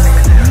exists.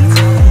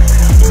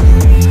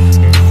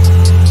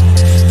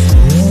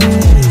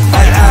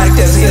 I act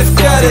as if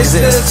God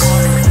exists.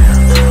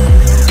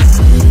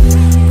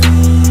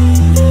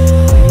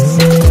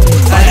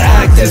 I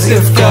act as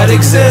if God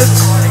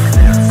exists.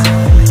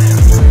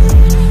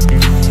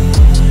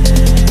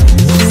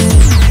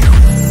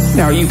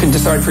 Now you can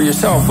decide for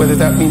yourself whether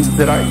that means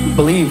that I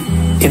believe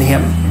in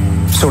him,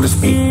 so to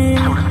speak.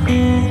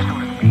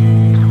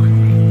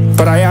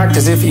 But I act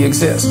as if he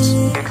exists.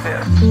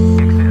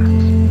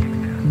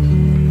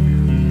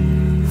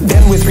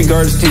 Then with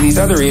regards to these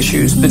other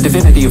issues, the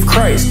divinity of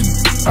Christ,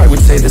 I would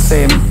say the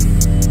same.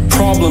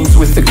 Problems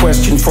with the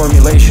question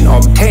formulation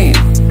obtain.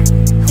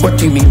 What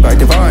do you mean by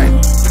divine?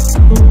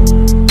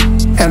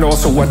 And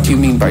also, what do you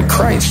mean by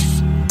Christ?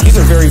 These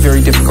are very,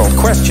 very difficult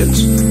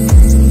questions.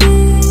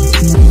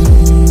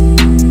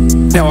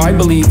 Now, I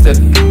believe that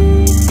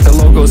the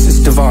Logos is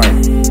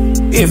divine.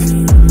 If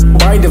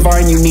by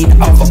divine you mean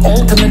of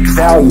ultimate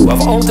value,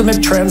 of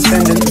ultimate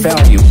transcendent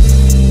value,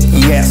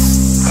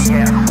 yes,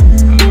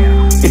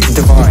 it's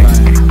divine.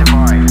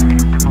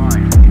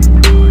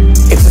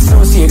 It's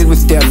associated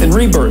with death and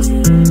rebirth.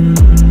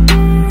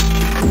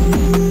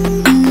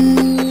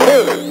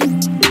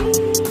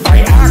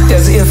 I act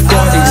as if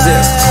God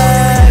exists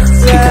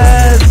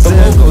because the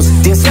Logos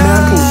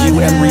dismantles you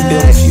and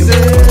rebuilds you.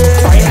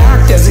 I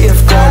act as if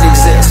God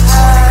exists.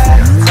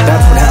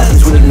 That's what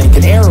happens when you make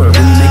an error.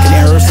 When you make an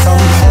error, some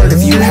part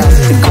of you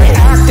has to go. I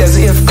act as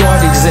if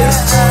God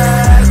exists.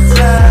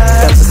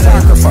 That's a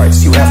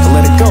sacrifice. You have to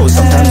let it go.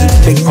 Sometimes it's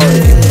a big part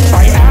of you.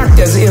 I act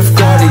as if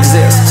God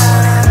exists.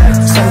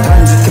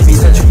 Sometimes it can be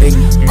such a big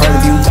part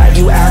of you that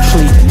you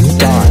actually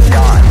die.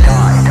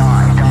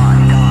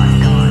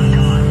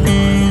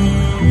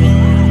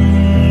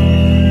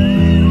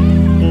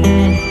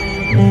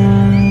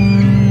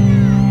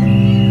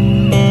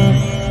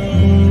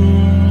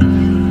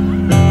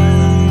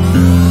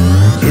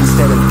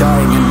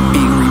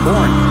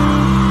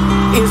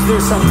 Is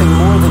there something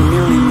more than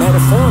merely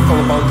metaphorical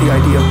about the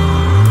idea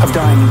of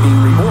dying and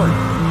being reborn?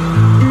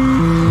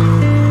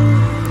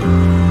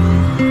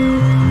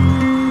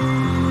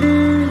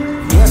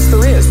 Yes,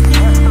 there is.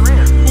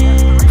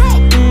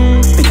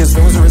 Because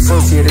those are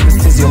associated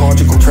with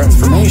physiological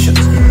transformations.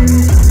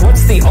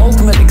 What's the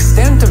ultimate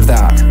extent of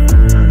that?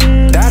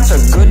 That's a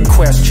good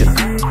question.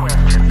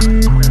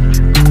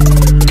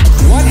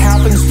 What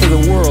happens to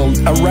the world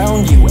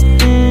around you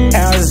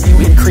as you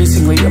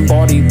increasingly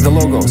embody the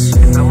Logos?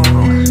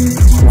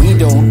 We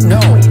don't know.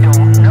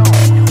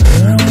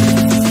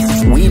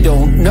 We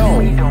don't know.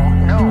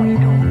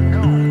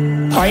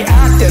 I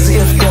act as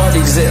if God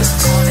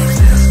exists.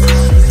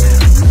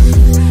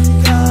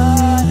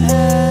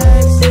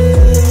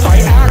 I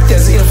act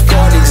as if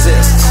God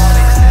exists.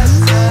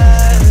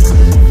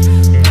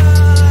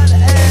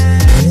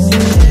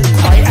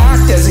 I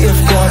act as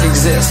if God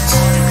exists.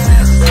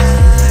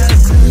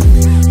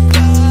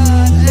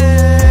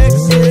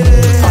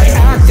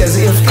 As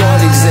if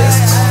God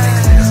exists.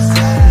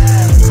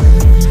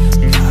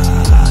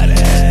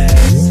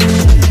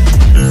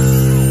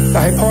 The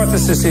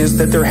hypothesis is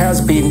that there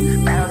has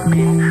been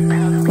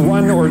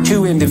one or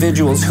two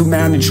individuals who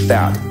managed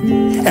that,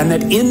 and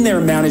that in their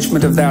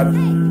management of that,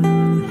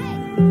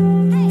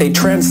 they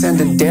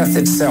transcended death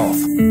itself.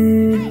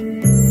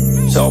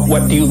 So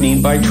what do you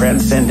mean by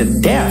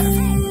transcended death?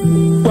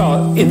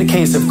 Well, in the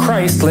case of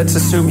Christ, let's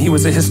assume he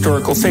was a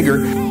historical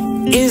figure.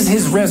 Is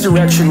his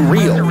resurrection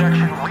real?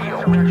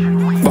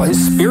 Well,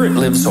 his spirit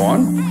lives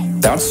on.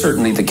 That's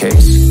certainly the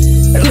case.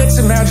 Let's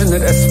imagine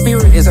that a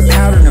spirit is a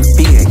pattern of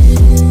being.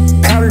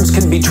 Patterns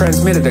can be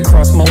transmitted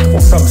across multiple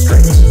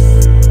substrates.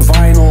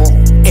 Vinyl,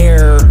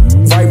 air,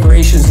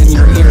 vibrations in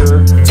your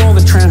ear. It's all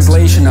the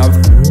translation of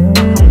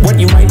what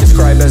you might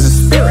describe as a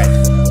spirit.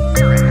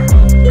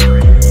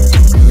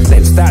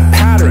 It's that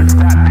pattern.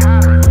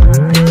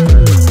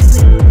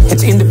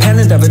 It's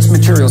independent of its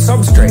material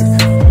substrate.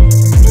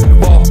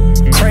 Well,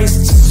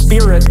 Christ's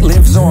spirit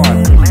lives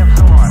on.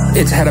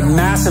 It's had a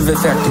massive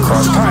effect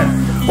across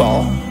time.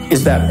 Well,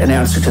 is that an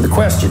answer to the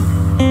question?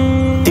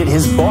 Did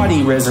his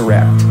body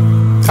resurrect?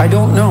 I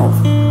don't know.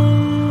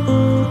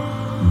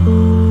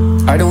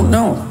 I don't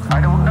know. I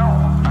don't know.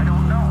 I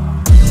don't know.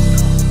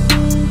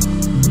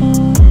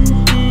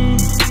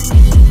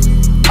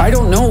 I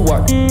don't know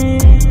what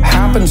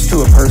happens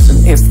to a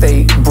person if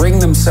they bring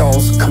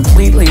themselves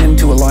completely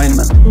into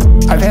alignment.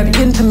 I've had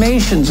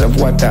intimations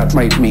of what that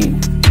might mean.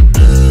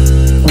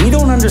 We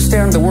don't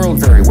understand the world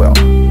very well.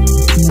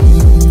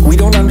 We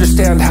don't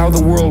understand how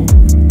the world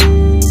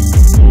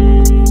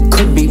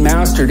could be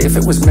mastered if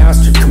it was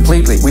mastered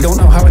completely. We don't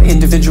know how an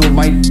individual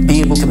might be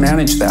able to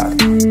manage that.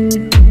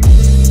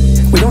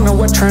 We don't know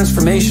what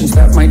transformations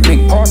that might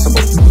make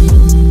possible.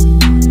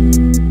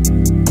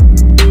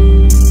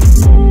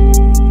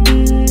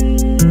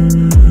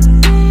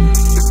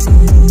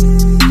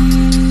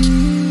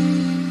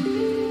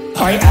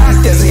 I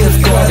act as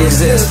if God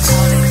exists.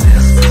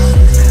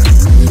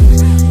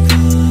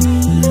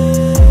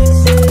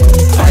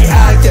 I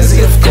act as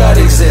if God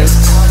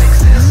exists.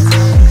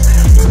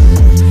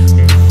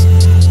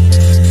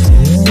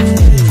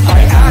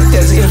 I act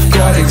as if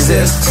God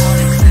exists.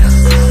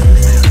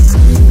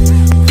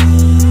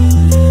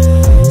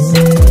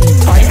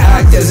 I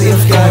act as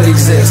if God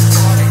exists.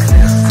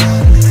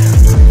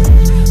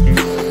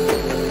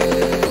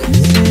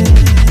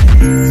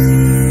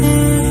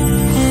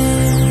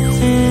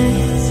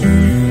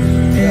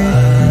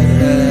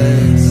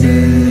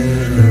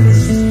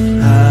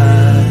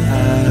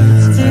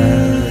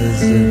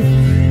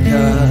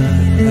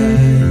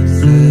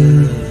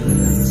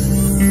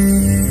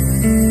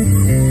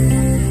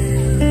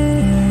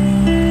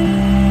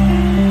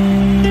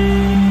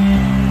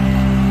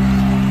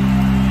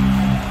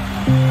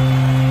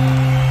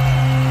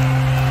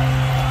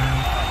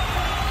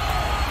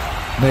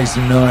 Make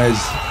some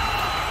noise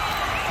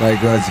by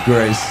God's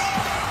grace.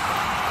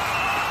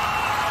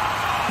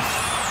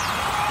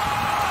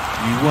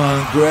 You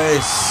want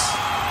grace.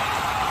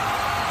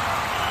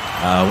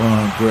 I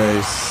want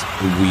grace.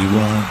 We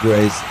want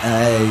grace.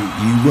 Hey,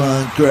 you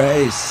want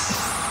grace.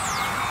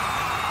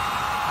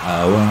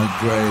 I want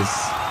grace.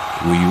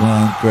 We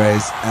want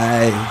grace.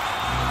 Hey.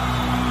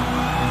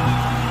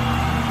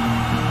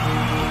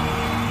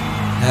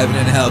 Heaven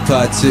and Hell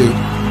Part 2.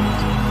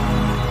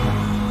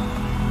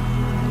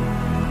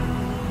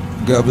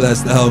 God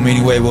bless the whole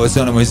meaning wave voice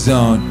on my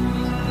zone.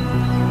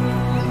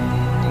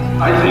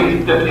 I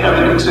think that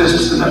heaven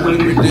exists and that we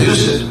can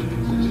produce it.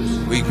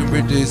 We can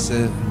produce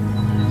it.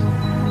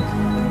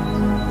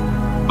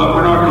 But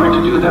we're not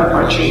going to do that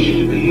by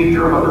changing the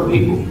behavior of other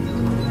people.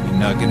 We're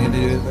not going to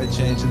do it by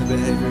changing the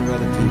behavior of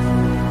other people.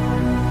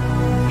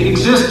 It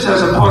exists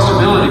as a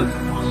possibility,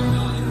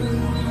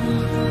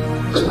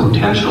 as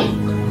potential.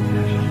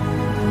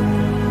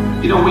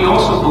 You know, we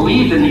also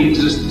believe in the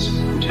existence of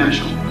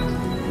potential,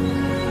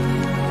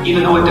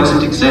 even though it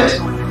doesn't exist.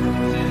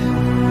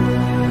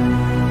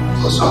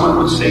 So someone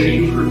would say to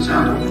you, for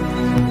example,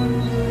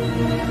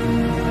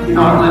 you're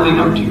not living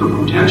up to your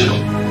potential.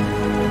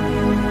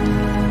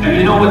 And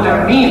you know what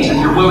that means, and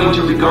you're willing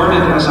to regard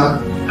it as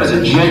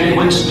a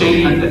genuine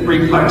statement that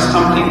reflects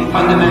something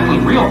fundamentally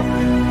real.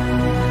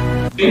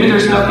 Maybe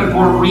there's nothing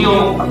more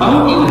real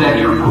about you than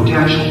your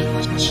potential,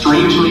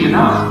 strangely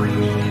enough.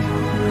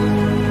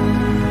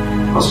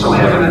 Also,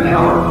 heaven and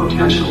hell are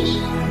potentials.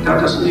 That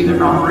doesn't mean they're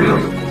not real.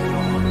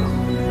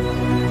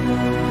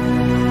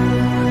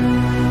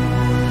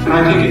 And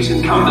I think it's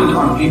incumbent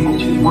on people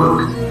to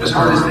work as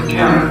hard as they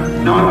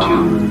can, not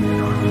to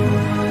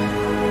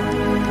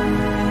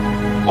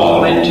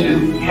fall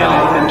into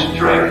hell and to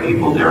drag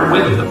people there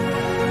with them.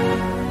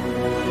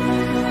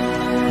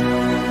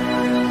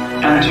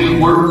 And to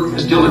work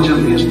as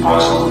diligently as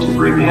possible to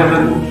bring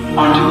heaven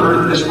onto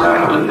earth as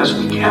rapidly as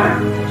we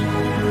can.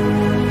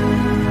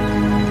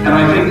 And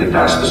I think that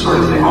that's the sort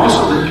of thing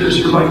also that gives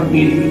your life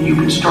meaning. And you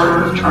can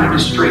start with trying to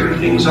straighten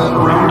things up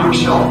around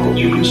yourself that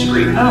you can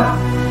straighten up.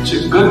 It's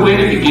a good way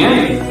to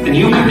begin, and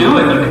you can do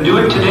it. You can do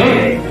it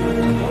today.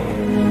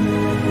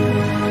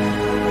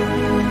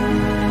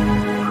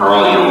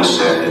 Carl Jung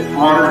said that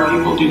modern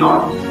people do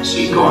not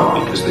see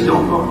God because they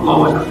don't look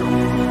low enough.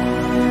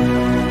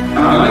 And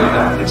I like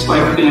that. It's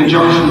like the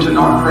injunction to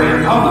not pray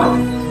in public.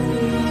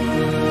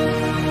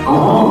 Go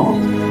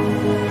home.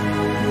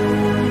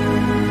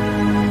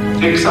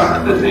 Fix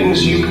up the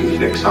things you can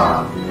fix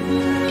up.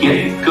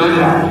 Get good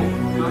at it.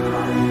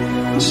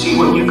 And see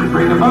what you can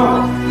bring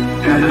about.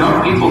 And if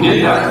enough people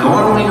did that,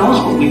 God only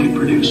knows what we could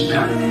produce,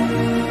 man.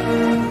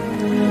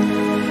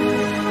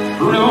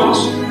 Who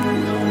knows?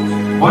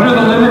 What are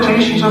the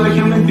limitations of a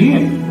human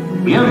being?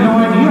 We have no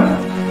idea.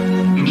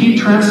 We keep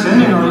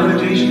transcending our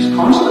limitations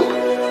constantly.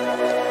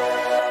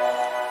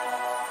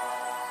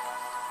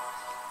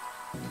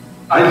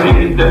 I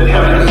think that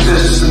heaven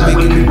exists and that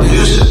we can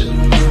produce it.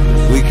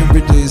 We can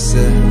produce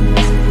it.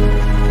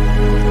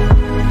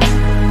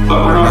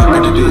 But we're not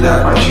going to do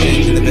that by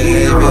changing the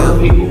behavior of other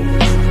people.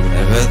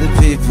 Other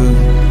people.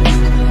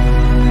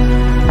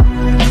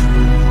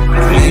 I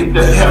think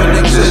that heaven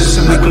exists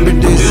and that we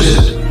can produce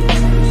it.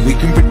 We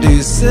can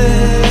produce it.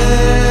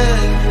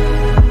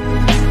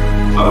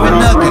 We're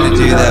not gonna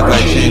do that by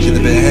changing the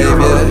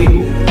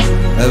behavior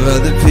of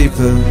other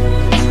people.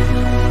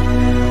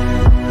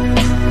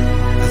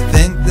 I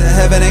think that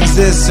heaven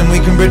exists and we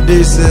can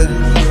produce it.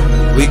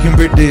 We can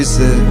produce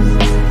it.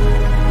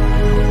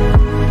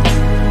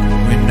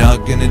 We're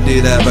not gonna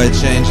do that by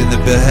changing the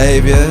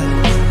behavior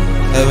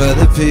of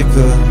other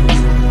people.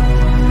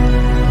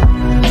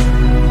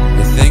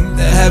 I think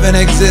that heaven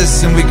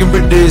exists and we can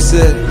produce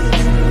it.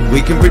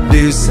 We can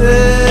produce it.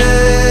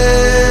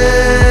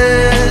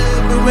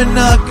 But we're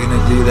not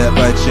gonna do that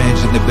by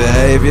changing the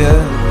behavior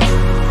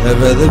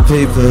of other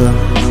people.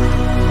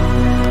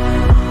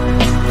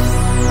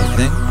 I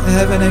think that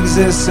heaven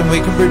exists and we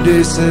can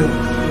produce it.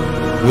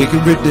 We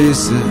can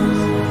produce it.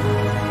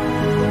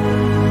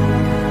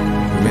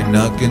 We're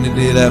not gonna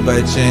do that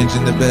by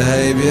changing the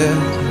behavior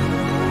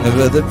of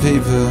other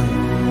people.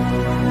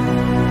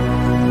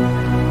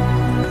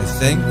 I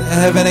think that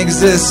heaven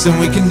exists and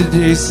we can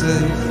deduce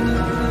it.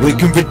 We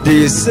can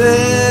produce it.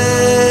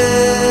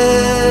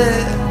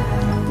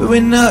 But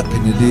we're not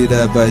gonna do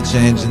that by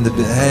changing the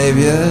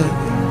behavior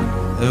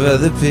of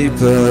other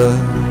people.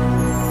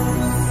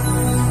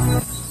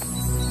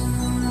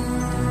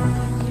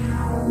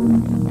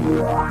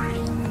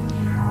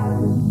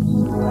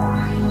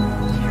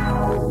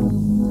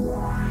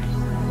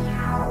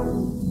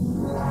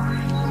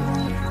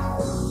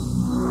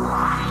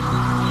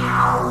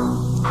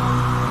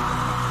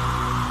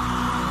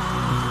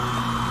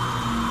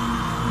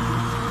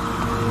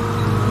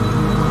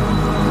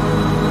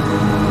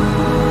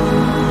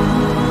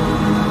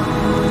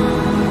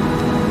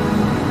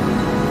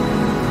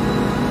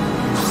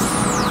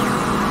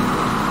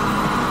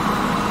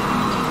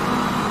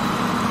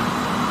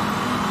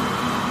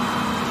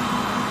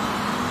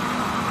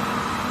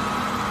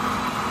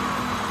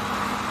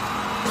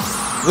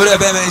 What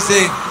up,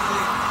 MAC?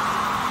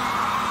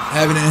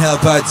 Heaven and Hell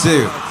Part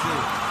 2.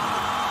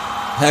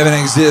 Heaven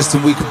exists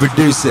and we can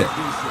produce it.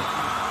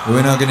 But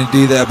we're not going to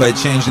do that by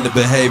changing the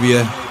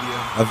behavior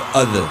of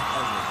other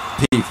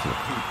people.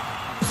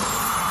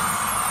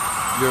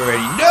 You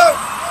already know.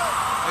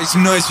 Make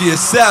some noise for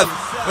yourself.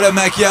 What up,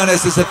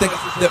 Macianas? I think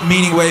that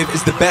Meaning Wave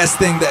is the best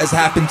thing that has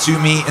happened to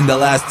me in the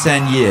last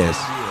 10 years.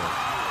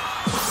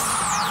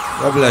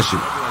 God bless you.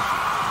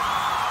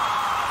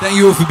 Thank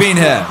you all for being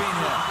here.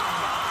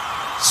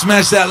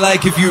 Smash that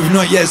like if you've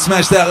not yet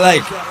smashed that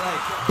like.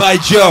 By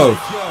Jove,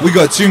 we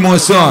got 2 more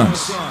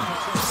songs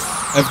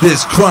of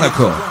this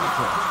Chronicle.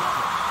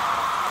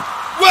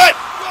 What?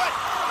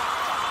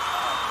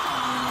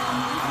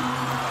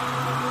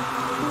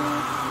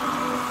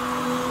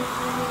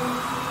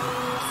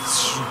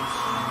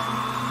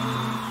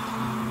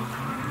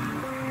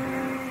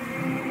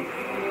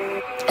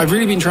 I've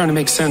really been trying to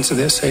make sense of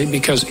this,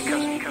 because,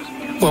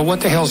 well, what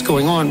the hell's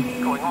going on?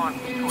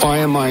 Why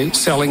am I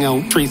selling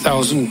out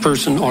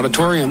 3,000-person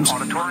auditoriums?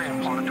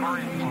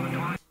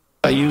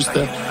 I use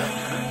the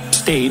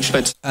stage,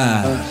 that's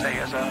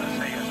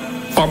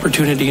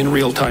opportunity in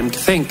real time to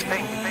think.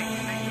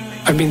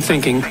 I've been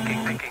thinking,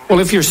 well,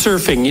 if you're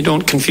surfing, you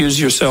don't confuse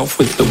yourself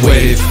with the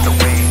wave.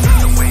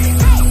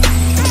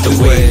 The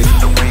wave.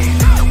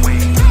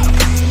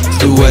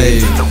 The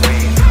wave.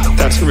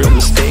 That's a real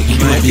mistake. You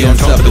might be on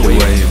top of the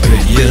wave,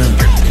 but you're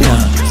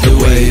not the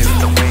wave.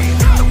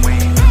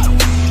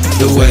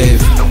 The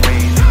wave.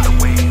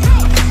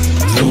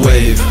 The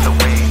wave.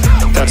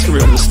 That's a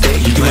real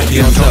mistake. You might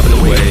be on top of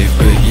the wave,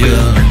 but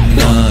you're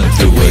not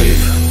the wave.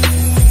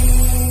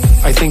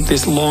 I think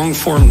this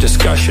long-form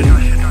discussion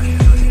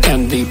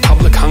and the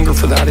public hunger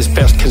for that is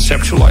best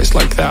conceptualized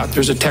like that.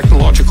 There's a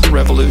technological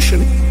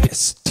revolution.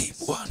 Yes, deep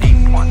one.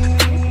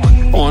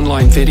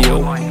 Online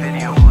video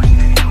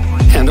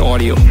and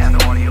audio.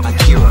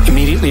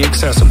 Immediately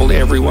accessible to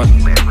everyone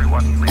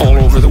all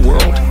over the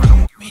world.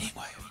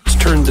 It's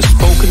turned the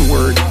spoken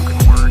word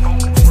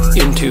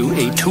into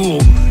a tool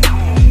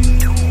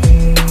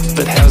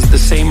that has the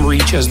same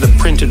reach as the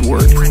printed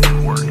word.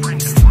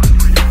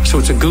 So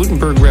it's a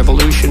Gutenberg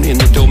revolution in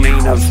the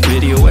domain of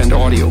video and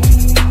audio.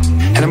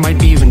 And it might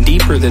be even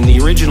deeper than the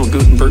original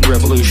Gutenberg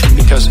revolution,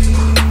 because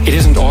it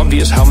isn't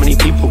obvious how many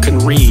people can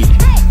read,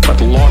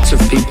 but lots of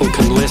people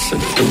can listen.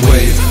 The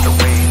wave.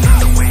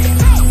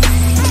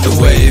 The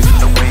wave.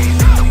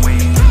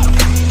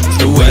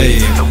 The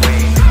wave.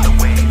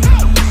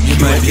 You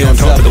might be on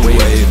top of the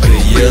wave, but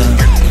you're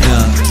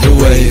not the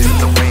wave.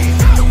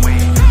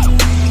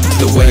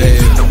 The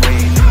wave.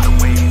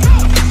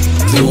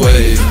 The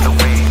wave.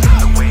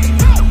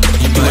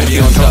 You might be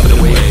on top of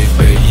the wave,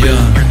 but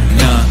you're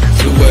not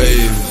the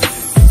wave.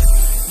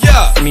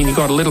 Yeah! I mean, you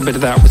got a little bit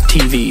of that with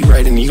TV,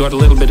 right? And you got a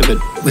little bit of it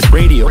with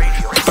radio.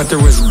 But there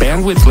was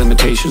bandwidth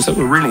limitations that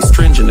were really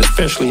stringent,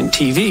 especially in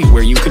TV,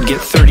 where you could get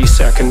 30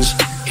 seconds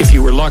if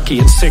you were lucky,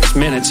 and 6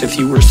 minutes if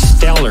you were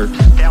stellar,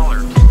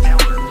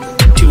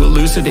 to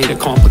elucidate a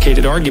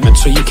complicated argument.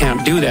 So you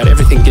can't do that.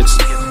 Everything gets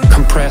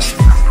compressed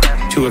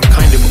to a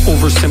kind of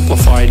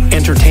oversimplified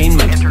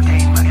entertainment.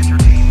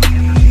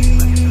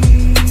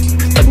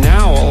 But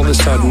now, all of a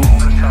sudden,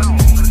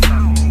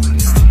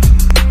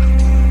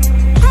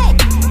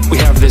 we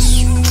have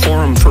this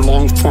forum for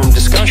long-form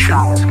discussion.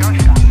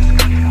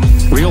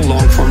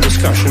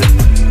 discussion.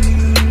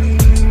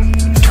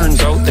 Turns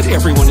out that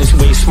everyone is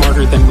way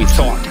smarter than we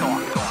thought.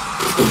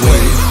 The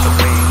wave.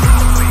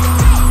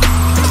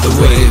 The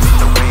wave.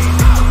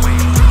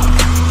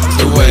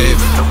 The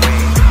wave.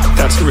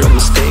 That's the real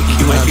mistake.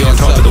 You might be on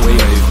top of the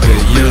wave, but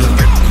you're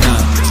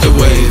not the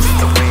wave.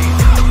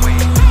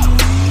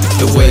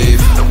 The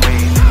wave.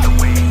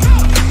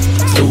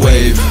 The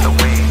wave.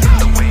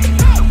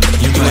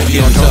 You might be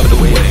on top of the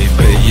wave,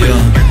 but you're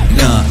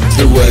not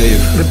the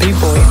wave. The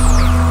people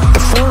at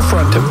the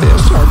forefront of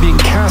this are being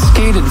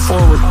cascaded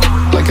forward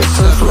like a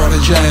surfer on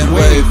a giant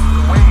wave.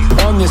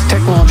 On this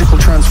technological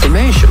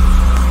transformation,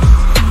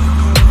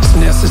 it's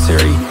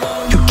necessary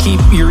to keep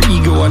your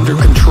ego under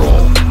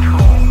control.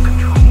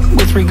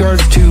 With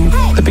regards to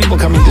the people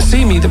coming to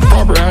see me, the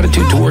proper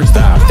attitude towards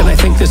that, and I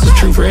think this is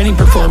true for any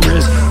performer,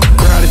 is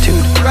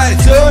gratitude.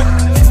 Gratitude.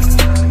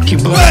 You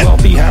bloody well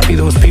be happy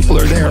those people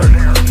are there.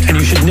 And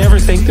you should never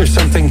think there's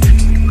something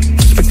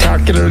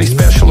spectacularly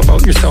special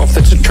about yourself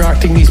that's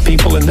attracting these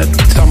people and that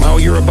somehow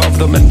you're above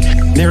them and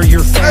they're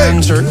your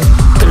fans, or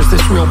there's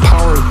this real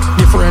power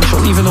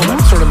differential, even though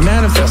that sort of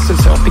manifests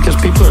itself because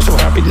people are so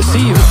happy to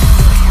see you.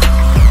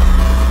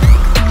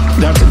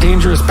 That's a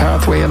dangerous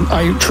pathway, and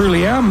I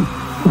truly am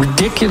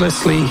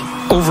ridiculously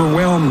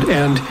overwhelmed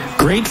and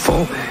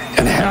grateful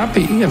and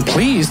happy and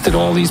pleased that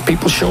all these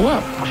people show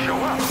up.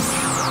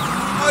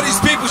 All these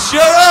people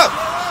show up!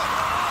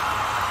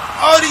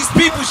 All these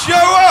people show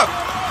up!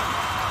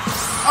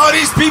 All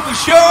these people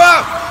show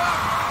up!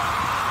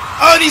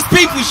 All these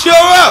people show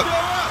up!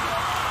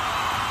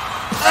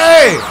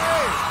 Hey!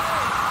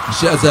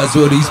 Shouts out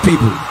to all these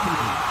people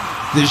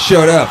that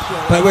showed up.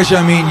 By which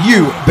I mean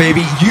you,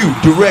 baby, you,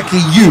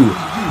 directly you,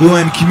 who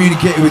I'm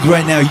communicating with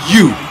right now,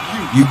 you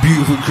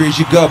beautiful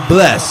creature, God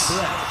bless.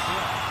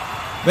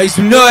 Make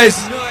some noise,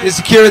 it's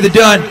Secure the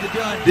Done.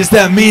 This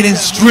that meaning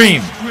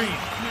stream.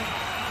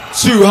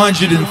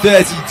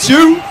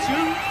 232,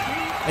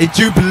 I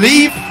do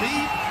believe,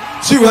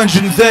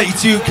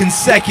 232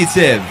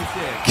 consecutive,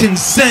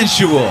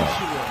 consensual,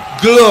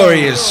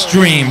 glorious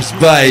streams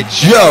by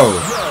Joe.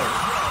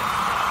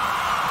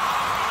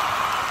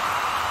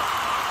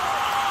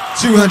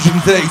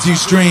 232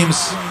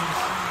 streams,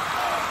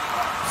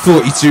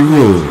 42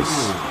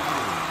 rules.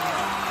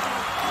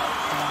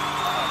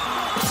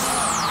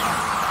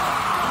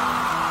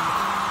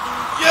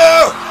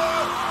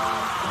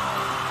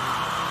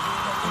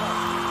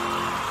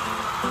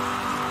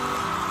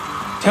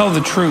 Tell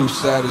the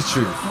truth. That is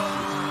truth.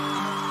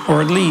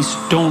 Or at least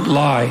don't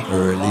lie.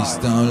 Or at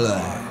least don't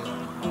lie.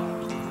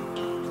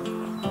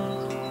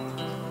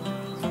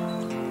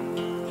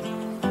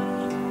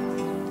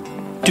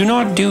 Do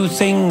not do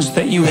things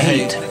that you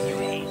hate.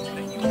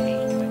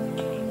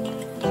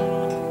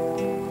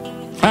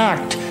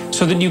 Act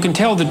so that you can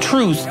tell the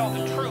truth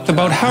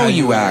about how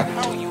you act.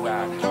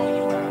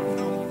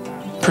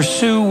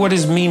 Pursue what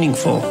is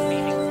meaningful,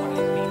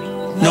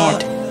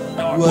 not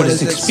what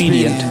is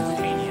expedient.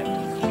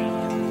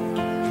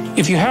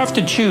 If you have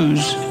to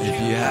choose,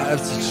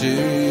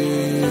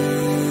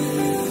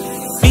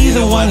 be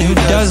the one who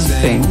does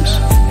things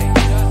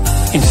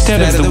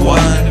instead of the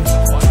one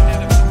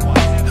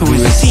who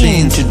is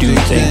seen to do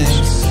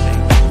things.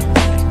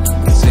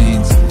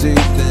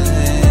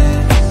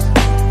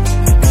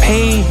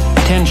 Pay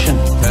attention.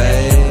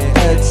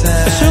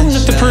 Assume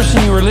that the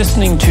person you are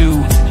listening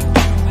to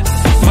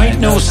might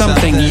know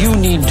something you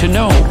need to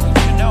know.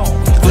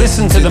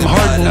 Listen to them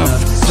hard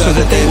enough so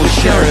that they will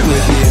share it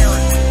with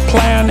you.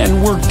 Plan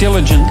and work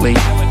diligently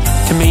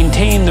to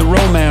maintain the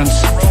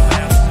romance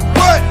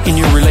in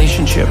your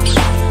relationships.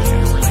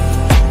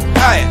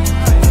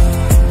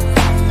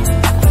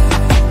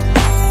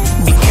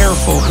 Be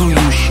careful who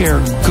you share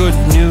good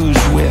news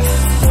with.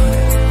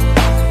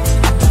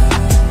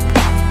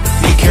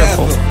 Be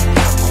careful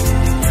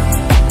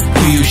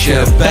who you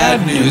share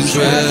bad news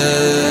with.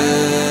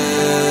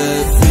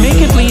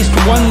 Make at least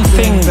one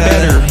thing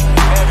better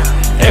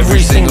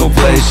every single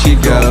place you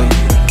go.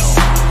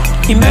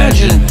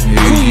 Imagine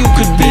who you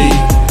could be,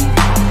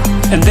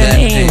 and then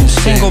aim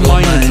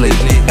single-mindedly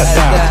at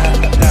that.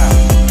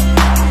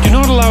 Do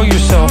not allow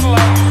yourself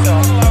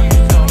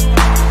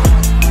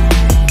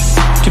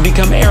to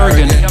become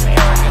arrogant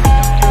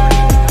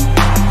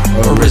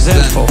or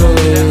resentful.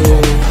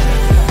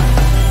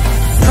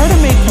 Try to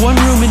make one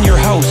room in your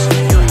house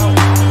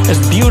as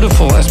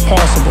beautiful as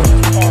possible.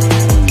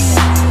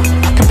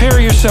 Compare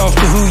yourself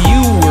to who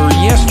you were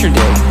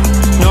yesterday,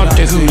 not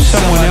to who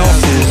someone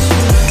else is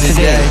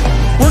today.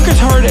 Work as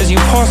hard as you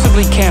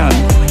possibly can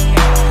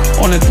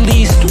on at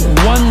least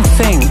one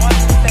thing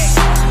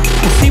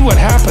and see what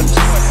happens.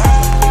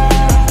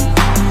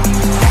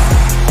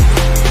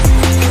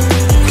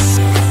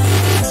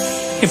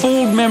 If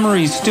old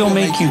memories still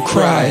make you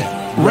cry,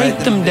 write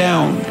them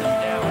down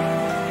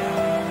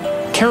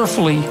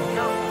carefully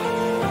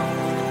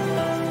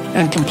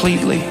and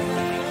completely.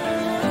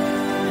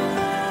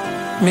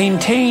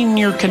 Maintain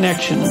your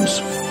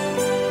connections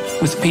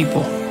with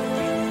people.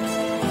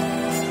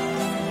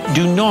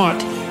 Do not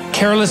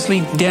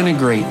carelessly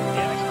denigrate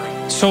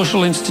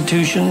social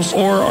institutions,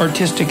 or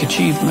artistic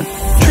achievement.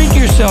 Treat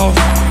yourself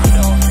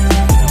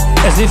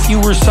as if you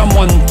were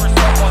someone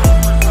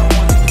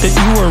that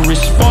you are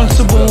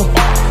responsible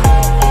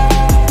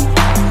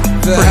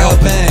For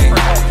helping.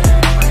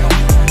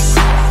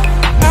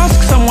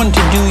 Ask someone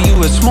to do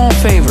you a small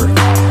favor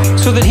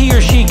so that he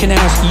or she can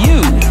ask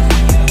you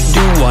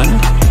do one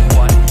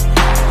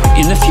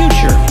in the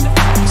future.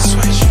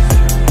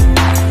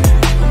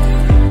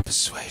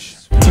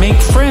 Persuasion.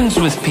 Make friends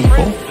with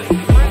people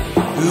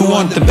who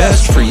want the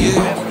best for you.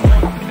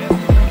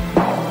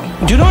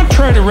 Do not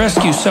try to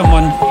rescue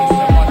someone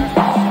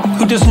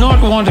who does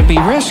not want to be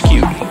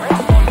rescued.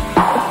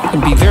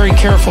 And be very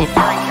careful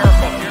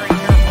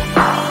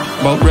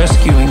about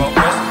rescuing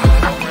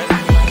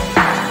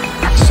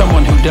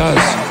someone who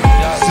does.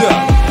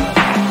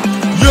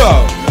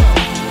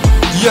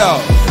 Yo.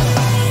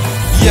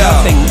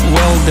 Nothing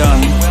well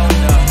done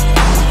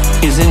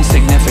is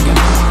insignificant.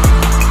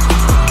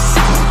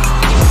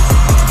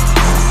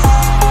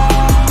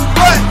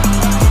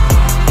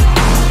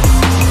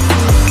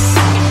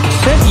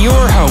 Set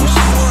your house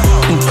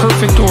in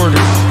perfect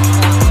order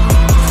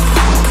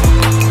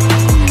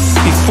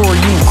before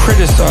you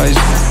criticize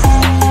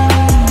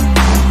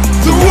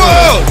The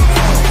world!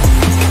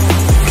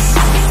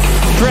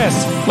 Dress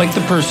like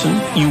the person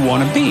you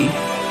want to be.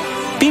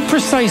 Be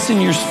precise in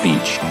your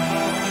speech.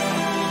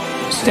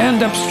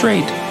 Stand up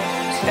straight.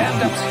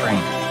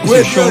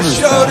 With your shoulders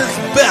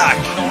back.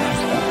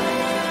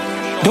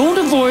 Don't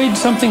avoid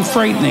something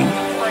frightening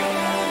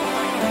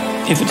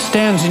if it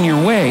stands in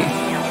your way.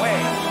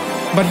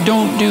 But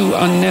don't do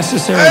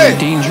unnecessarily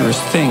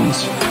dangerous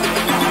things.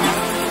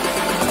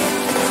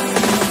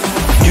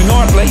 Do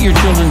not let your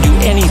children do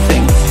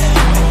anything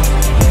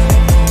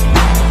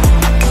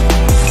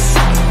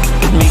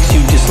that makes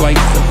you dislike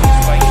them.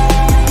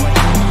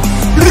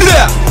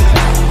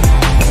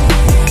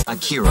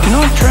 Akira. Do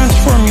not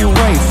transform your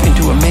wife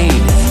into a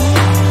maid.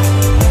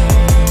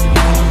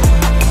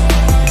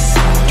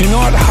 Do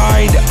not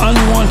hide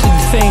unwanted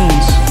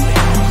things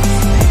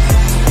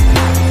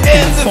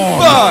in the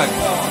fog.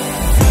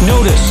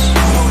 Notice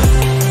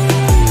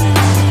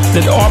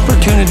that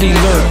opportunity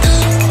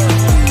lurks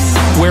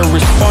where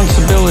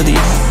responsibility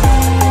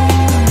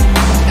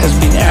has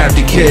been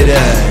abdicated.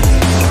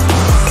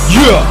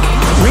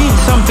 Read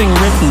something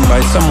written by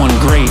someone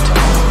great.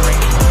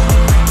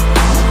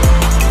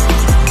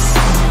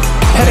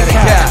 Pet a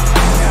cat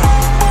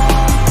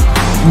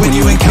when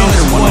you encounter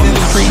one on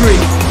the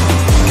street.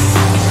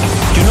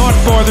 Do not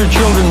bother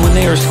children when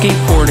they are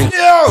skateboarding.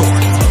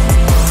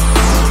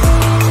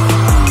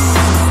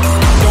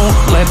 Don't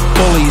let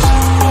bullies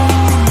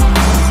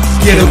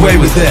Get away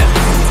with it.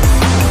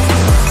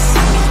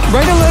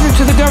 write a letter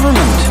to the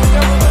government.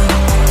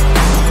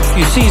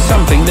 You see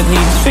something that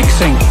needs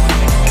fixing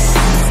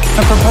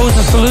and propose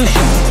a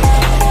solution.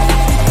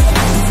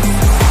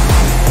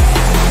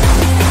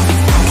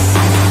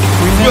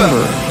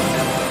 Remember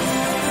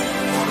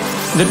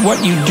that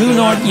what you do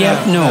not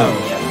yet know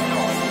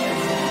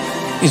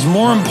is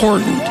more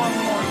important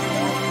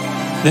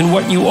than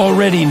what you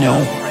already know.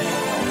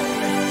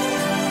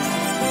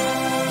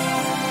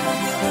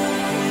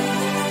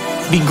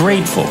 Be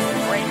grateful.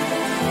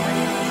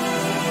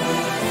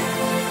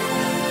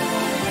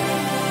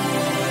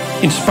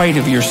 In spite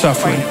of your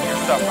suffering.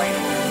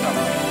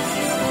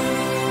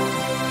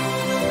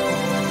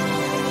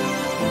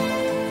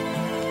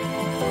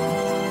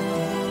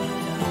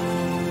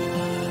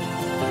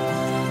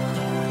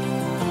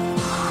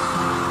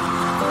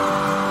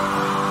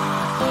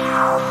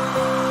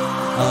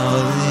 All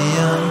the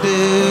young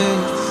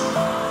dudes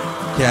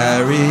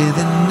carry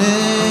the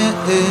news.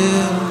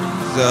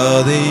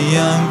 All the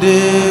young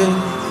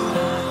dudes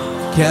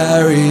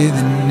carry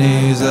the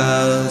news.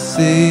 I'll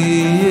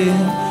see you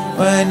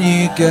when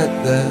you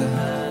get there.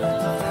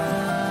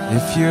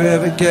 If you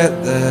ever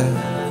get there,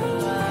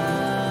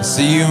 I'll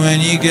see you when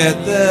you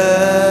get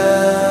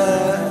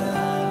there.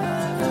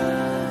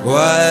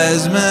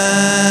 Wise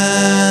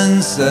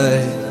men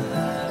say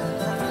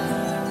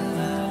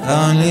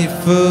only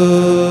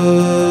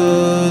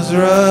fools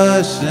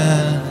rush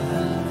in,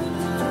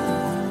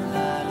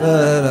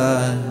 but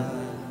I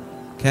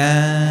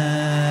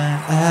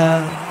can't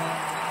help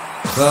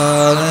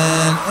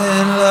falling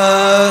in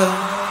love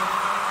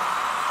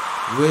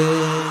with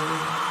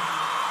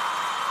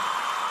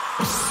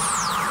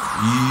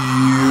you.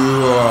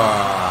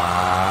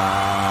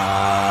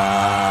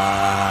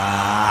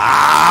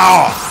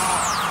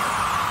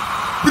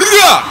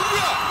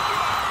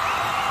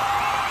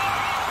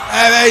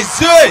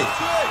 MAC!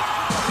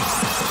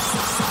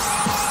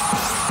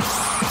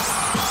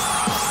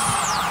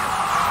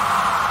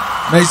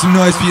 Make some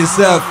noise for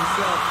yourself.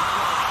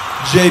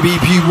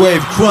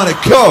 Jbpwave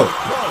Chronicle.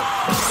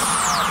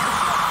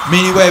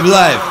 Mini-Wave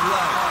Live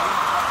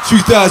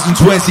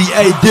 2020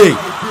 AD.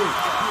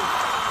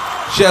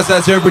 Shouts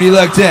out to everybody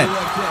locked in.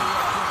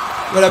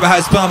 What up,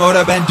 House Palmer? What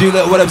up,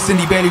 Andula? What up,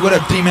 Cindy Bailey? What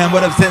up, D-Man?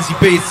 What up, Sensi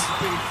Beats?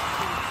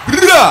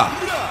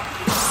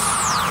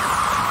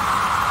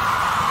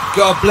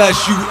 God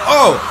bless you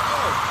all.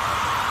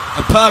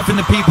 Apart from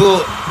the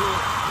people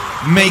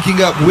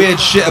making up weird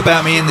shit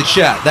about me in the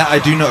chat. That I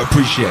do not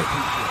appreciate.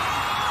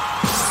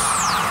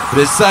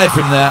 But aside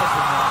from that,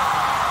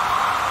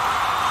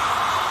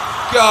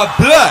 God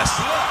bless.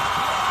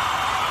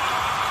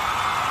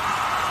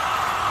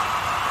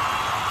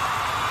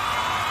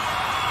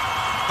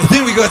 I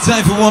think we got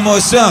time for one more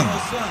song.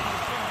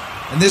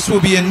 And this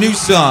will be a new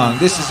song.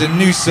 This is a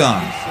new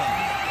song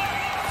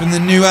from the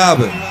new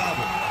album.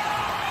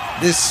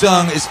 This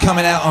song is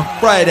coming out on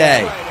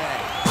Friday.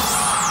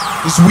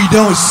 It's We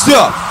Don't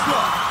Stop.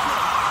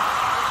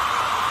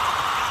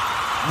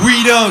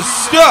 We don't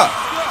stop.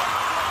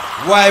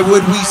 Why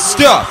would we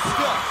stop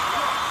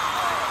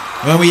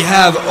when we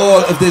have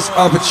all of this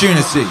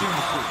opportunity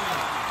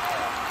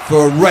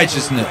for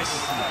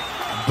righteousness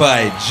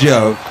by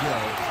Joe?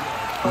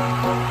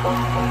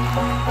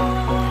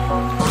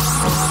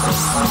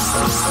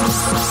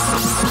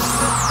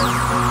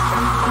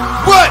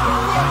 What?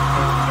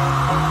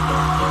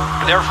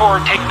 Therefore,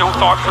 take no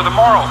thought for the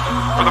morrow,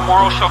 for the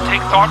morrow shall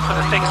take thought for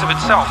the things of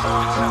itself.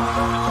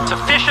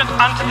 Sufficient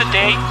unto the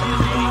day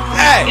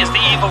is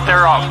the evil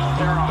thereof.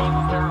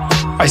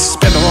 I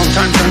spent a long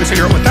time trying to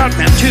figure out what that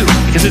meant too,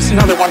 because it's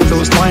another one of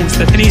those lines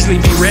that can easily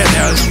be read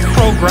as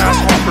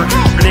pro-grasshopper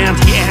and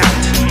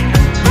anti-ant.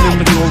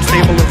 Remember the old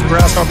fable of the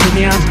grasshopper and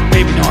the ant?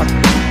 Maybe not.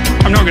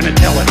 I'm not going to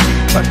tell it,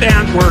 but the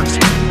ant works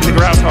and the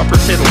grasshopper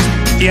fiddles.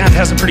 The ant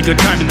has a pretty good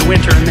time in the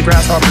winter and the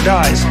grasshopper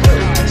dies.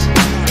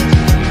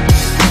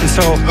 And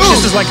so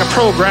this is like a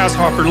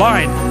pro-grasshopper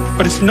line,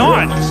 but it's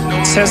not.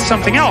 It says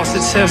something else.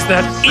 It says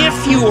that if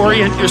you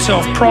orient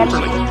yourself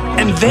properly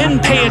and then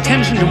pay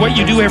attention to what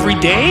you do every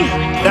day,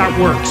 that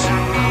works.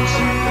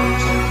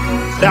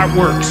 That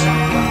works.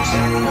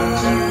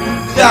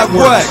 That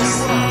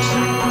works.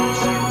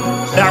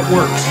 That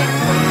works.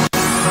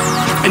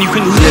 And you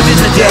can live in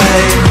the day.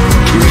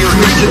 You're a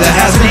creature that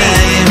has a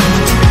name.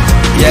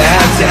 You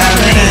have to have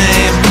a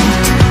name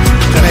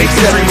that makes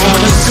every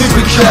moment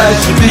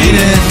supercharged with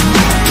meaning.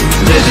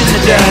 Live in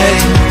the day.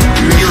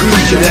 You're a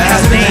creature that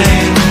has a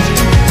name.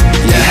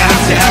 You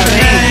have to have a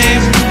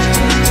name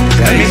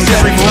that makes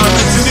every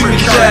moment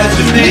supercharged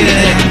with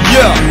meaning.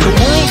 Yeah. The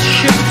world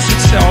shifts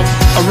itself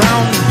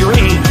around your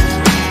aim.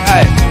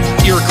 Hey.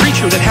 You're a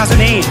creature that has an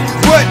aim.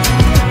 What?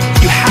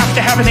 You have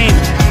to have an aim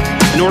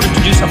in order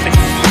to do something.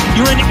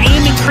 You're an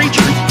aiming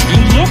creature. You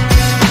look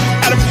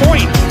at a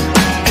point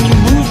and you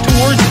move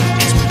towards it.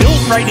 It's built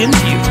right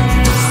into you.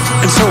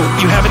 And so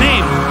you have an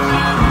aim.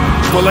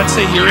 Well, let's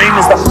say your aim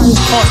is the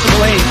highest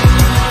possible aim.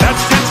 That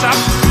sets up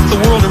the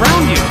world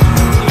around you.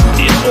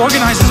 It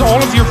organizes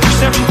all of your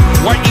perception,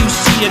 what you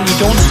see and you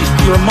don't see,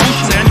 your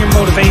emotions and your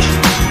motivation.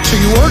 So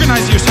you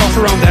organize yourself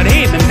around that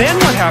aim, and then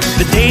what happens?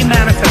 The day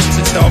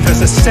manifests itself as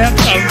a set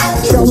of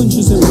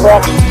challenges and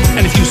problems.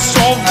 And if you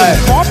solve them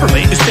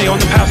properly, you stay on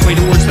the pathway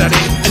towards that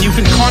aim, and you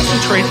can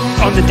concentrate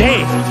on the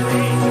day.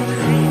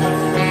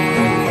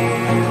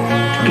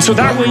 And so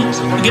that way,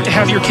 you get to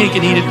have your cake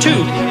and eat it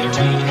too.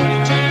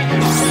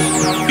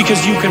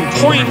 Because you can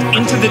point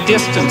into the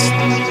distance,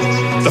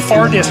 the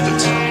far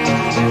distance.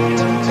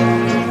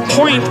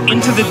 Point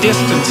into the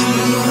distance,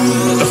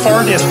 the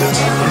far distance.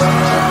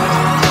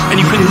 And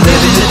you can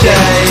live in the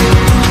day.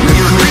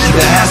 You're a creature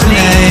that has a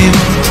name.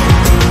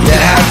 You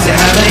have to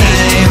have a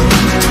name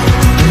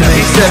that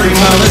makes every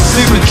moment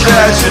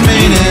supercharged with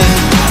meaning.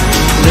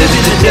 Live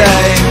in the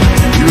day.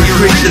 You're a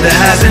creature that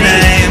has a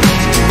name.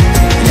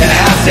 You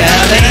have to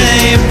have a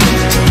name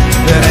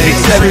that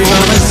makes every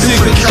moment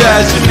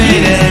supercharged with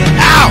meaning.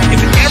 Ow! If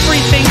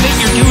everything that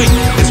you're doing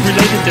is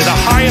related to the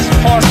highest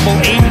possible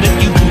aim that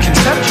you can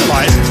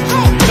conceptualize,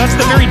 that's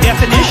the very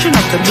definition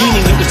of the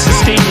meaning that would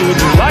sustain you in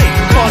your life.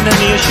 Well, and then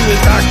the issue is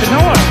back to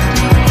Noah.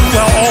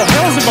 Well, all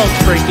hell's about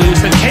to break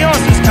loose and chaos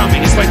is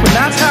coming. It's like when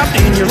that's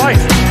happening in your life,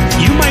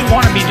 you might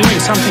want to be doing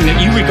something that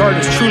you regard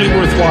as truly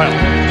worthwhile.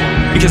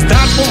 Because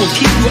that's what will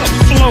keep you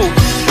afloat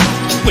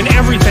when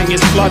everything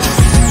is flooded.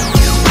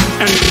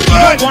 And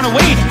you don't want to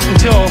wait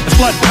until the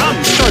flood comes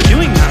to start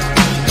doing that.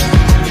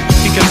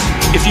 Because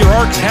if your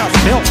ark's half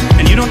built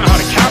and you don't know how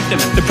to captain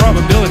it, the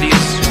probability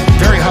is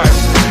very high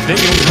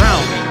that you'll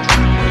drown.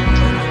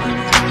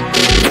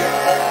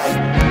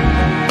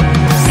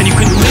 And you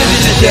can live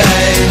in the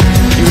day.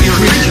 You're a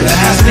creature that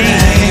has a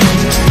name.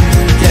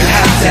 You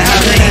have to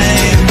have a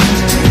name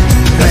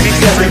that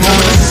makes every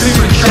moment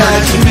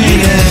supercharged with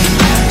meaning.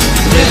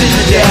 Live in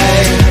the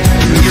day.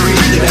 You're a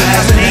creature that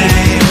has a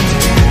name.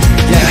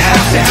 You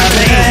have to have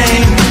a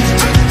name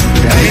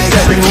that makes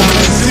every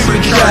moment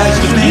supercharged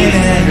with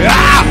meaning.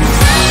 Ah!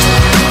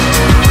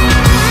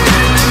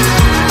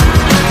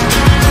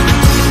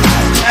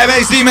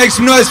 MAC, make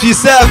some noise for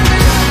yourself.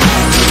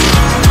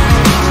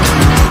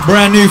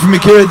 Brand new from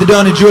Akira the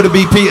Don and Jordan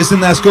B. Peterson.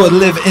 That's called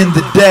Live in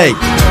the Day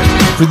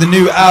for the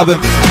new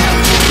album.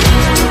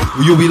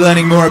 You'll be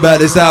learning more about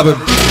this album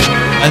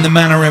and the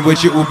manner in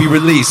which it will be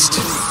released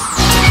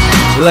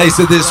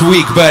later this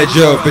week by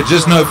Joe. But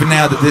just know for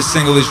now that this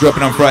single is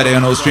dropping on Friday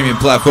on all streaming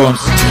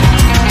platforms.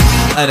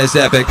 And it's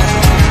epic.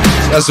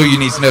 That's all you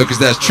need to know because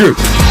that's true.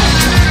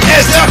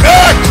 It's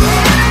epic!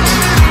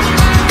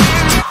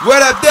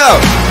 What up,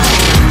 though?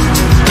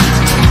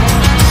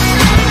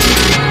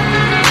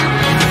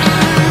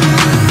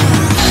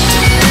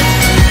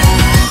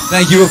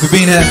 Thank you all for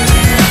being here.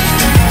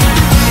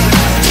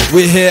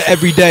 We're here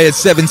every day at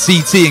 7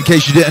 CT, in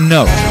case you didn't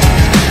know.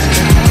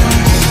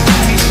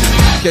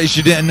 In case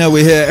you didn't know,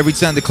 we're here every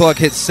time the clock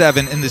hits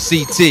 7 in the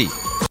CT.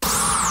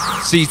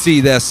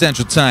 CT, that's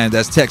Central Time.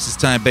 That's Texas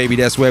time, baby.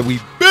 That's where we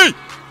be.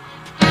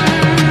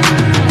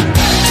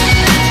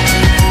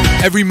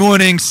 Every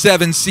morning,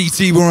 7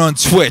 CT, we're on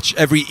Twitch.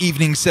 Every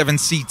evening, 7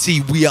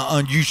 CT, we are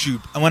on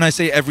YouTube. And when I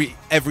say every,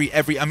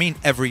 I mean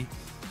every.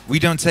 We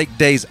don't take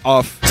days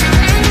off.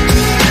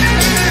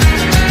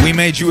 We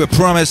made you a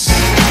promise.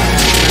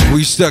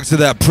 We stuck to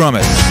that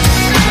promise.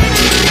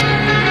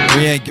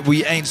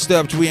 We ain't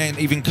stopped. We ain't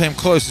even came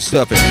close to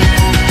stopping.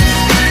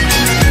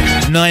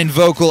 9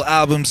 vocal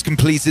albums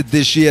completed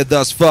this year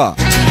thus far.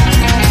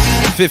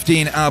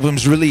 15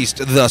 albums released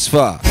thus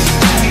far.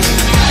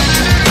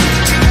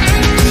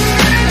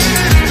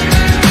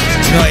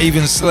 Not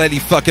even slightly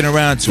fucking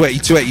around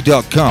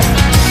 2020.com.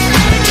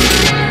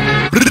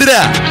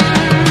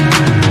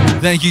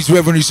 Thank you to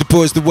everyone who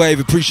supports the wave.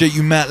 Appreciate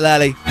you, Matt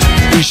Lally.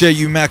 Appreciate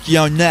you,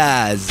 Makion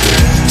Naz.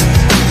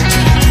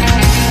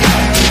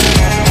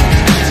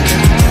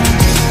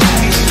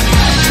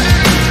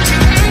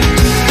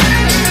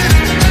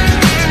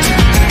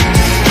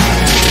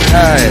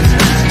 Alright.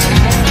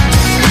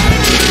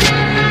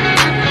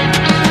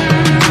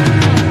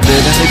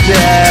 Living the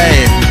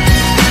day.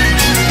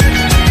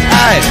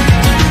 Alright.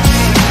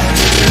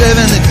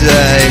 Living the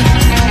day.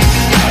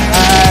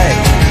 Alright.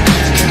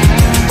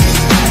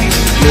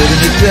 Living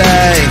the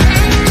day.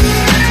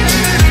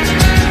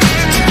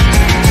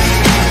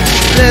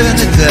 Living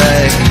the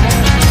day.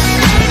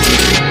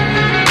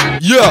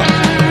 Yeah.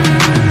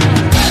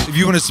 If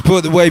you want to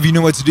support the wave, you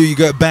know what to do. You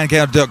go to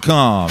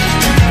bandcamp.com.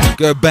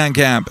 Go to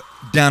Bandcamp.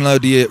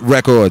 Download the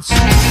records.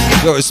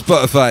 Go to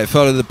Spotify.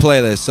 Follow the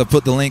playlist. I'll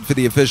put the link for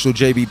the official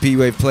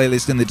Jbpwave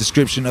playlist in the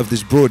description of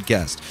this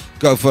broadcast.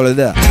 Go follow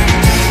that.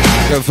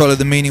 Go follow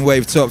the Meaning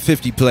Wave Top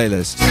 50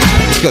 playlist.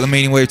 It's got the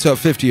Meaning Wave Top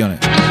 50 on it.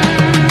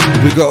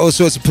 We've got all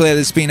sorts of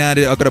playlists being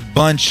added. I've got a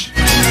bunch.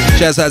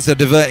 Shouts out to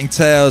Diverting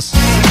Tales,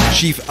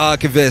 Chief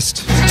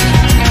Archivist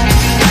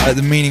at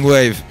the Meaning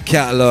Wave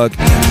catalog.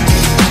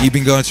 You've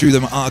been going through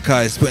them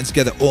archives, putting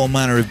together all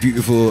manner of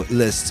beautiful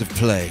lists of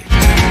play.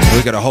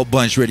 We got a whole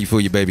bunch ready for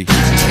you, baby.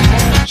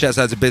 Shouts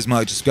out to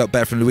Bismarck, just got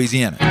back from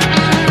Louisiana.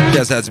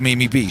 Shouts out to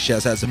Mimi B.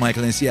 Shouts out to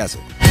Michael in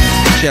Seattle.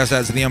 Shouts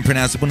out to the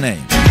unpronounceable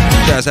name.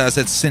 Shouts out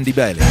to Cindy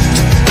Bailey.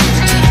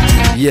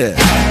 Yeah.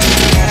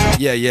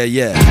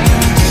 Yeah.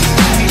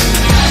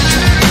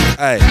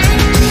 Hey.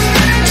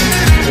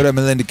 What up,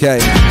 Melinda K?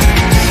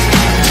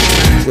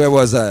 Where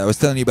was I? I was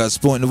telling you about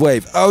supporting the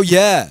wave. Oh,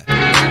 yeah.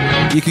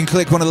 You can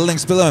click one of the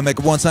links below and make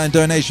a one-time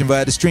donation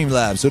via the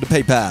Streamlabs or the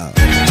PayPal.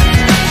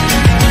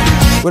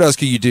 What else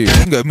can you do? You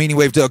can go to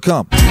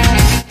meaningwave.com.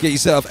 Get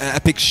yourself an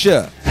epic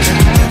shirt.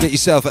 Get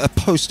yourself a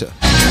poster.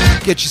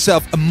 Get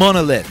yourself a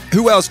monolith.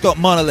 Who else got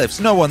monoliths?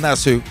 No one,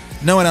 that's who.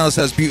 No one else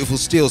has beautiful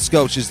steel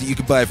sculptures that you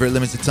can buy for a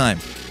limited time.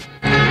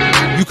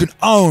 You can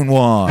own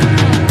one.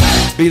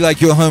 Be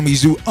like your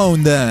homies who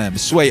own them.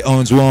 Sway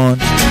owns one.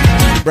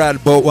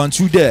 Brad bought one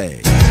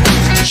today.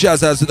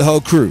 Shouts out to the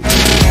whole crew.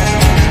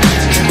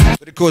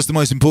 But of course, the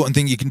most important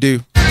thing you can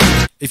do,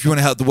 if you want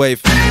to help the wave,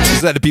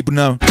 is let the people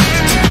know.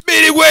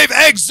 Meaning Wave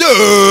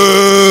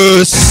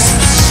exists!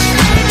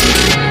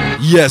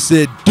 Yes,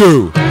 it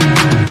do.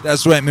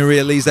 That's right,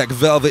 Maria Lezak,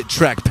 Velvet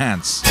Track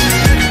Pants.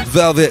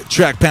 Velvet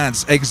Track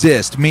Pants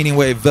exist. Meaning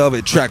Wave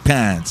Velvet Track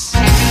Pants.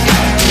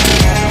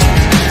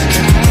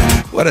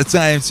 What a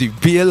time to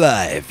be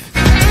alive.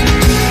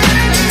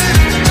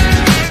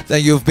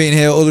 Thank you for being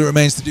here. All that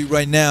remains to do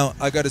right now,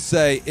 I gotta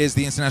say, is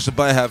the International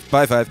Buy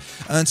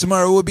 5. And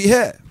tomorrow we'll be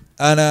here.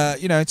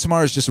 And,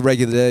 tomorrow's just a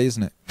regular day,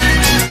 isn't it?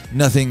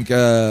 Nothing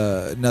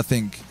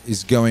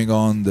is going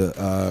on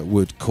that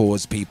would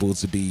cause people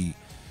to be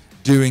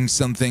doing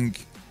something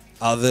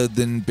other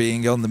than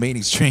being on the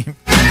meeting stream.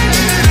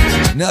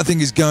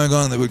 Nothing is going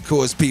on that would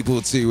cause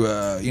people to,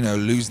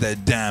 lose their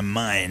damn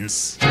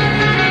minds.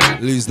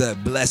 Lose their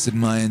blessed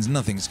minds.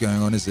 Nothing's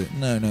going on, is it?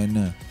 No.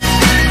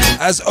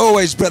 As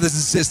always, brothers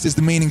and sisters,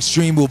 the meaning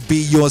stream will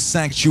be your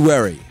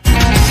sanctuary.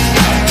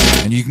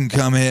 And you can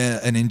come here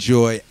and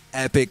enjoy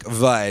epic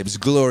vibes,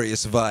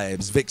 glorious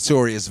vibes,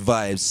 victorious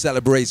vibes,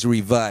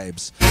 celebratory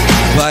vibes,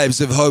 vibes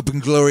of hope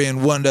and glory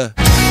and wonder,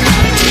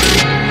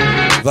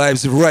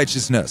 vibes of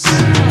righteousness.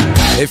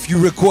 If you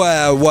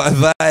require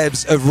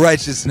vibes of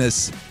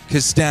righteousness,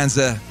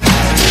 Costanza,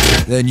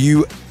 then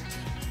you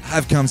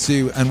have come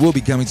to and will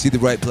be coming to the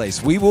right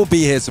place. We will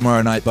be here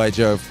tomorrow night, by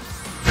Jove.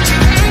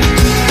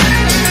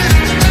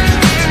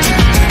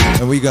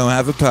 And we gonna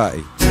have a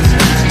party.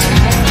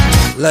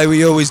 Like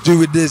we always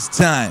do at this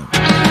time.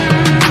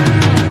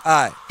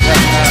 I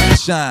got to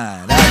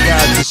shine, I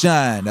got to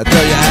shine. Now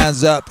throw your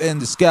hands up in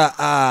the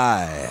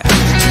sky.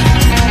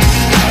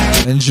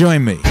 And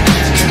join me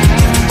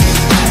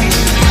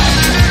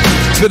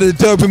for the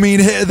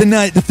dopamine hit of the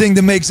night, the thing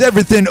that makes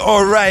everything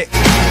alright.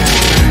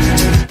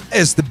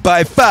 It's the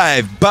By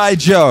 5, by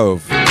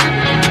Jove.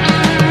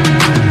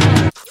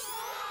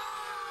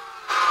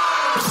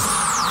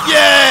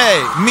 Yeah!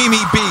 Hey, Mimi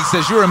B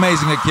says, you're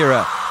amazing,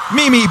 Akira.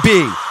 Mimi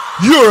B,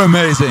 you're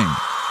amazing.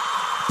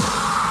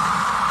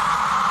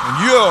 And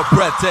you're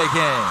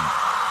breathtaking.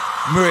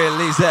 Maria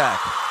Lizak,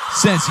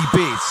 Sensi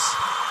Beats.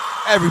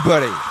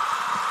 Everybody.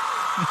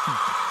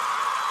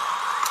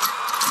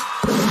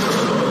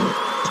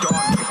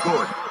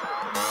 Good.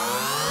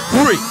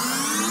 3,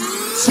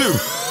 2,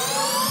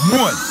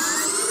 1.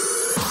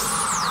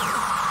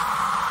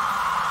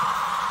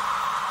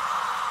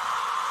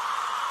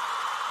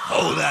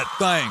 Hold that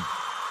thing.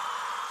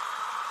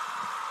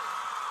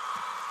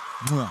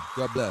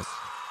 God bless.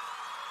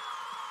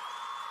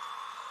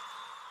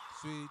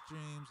 Sweet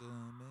dreams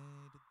are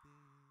made.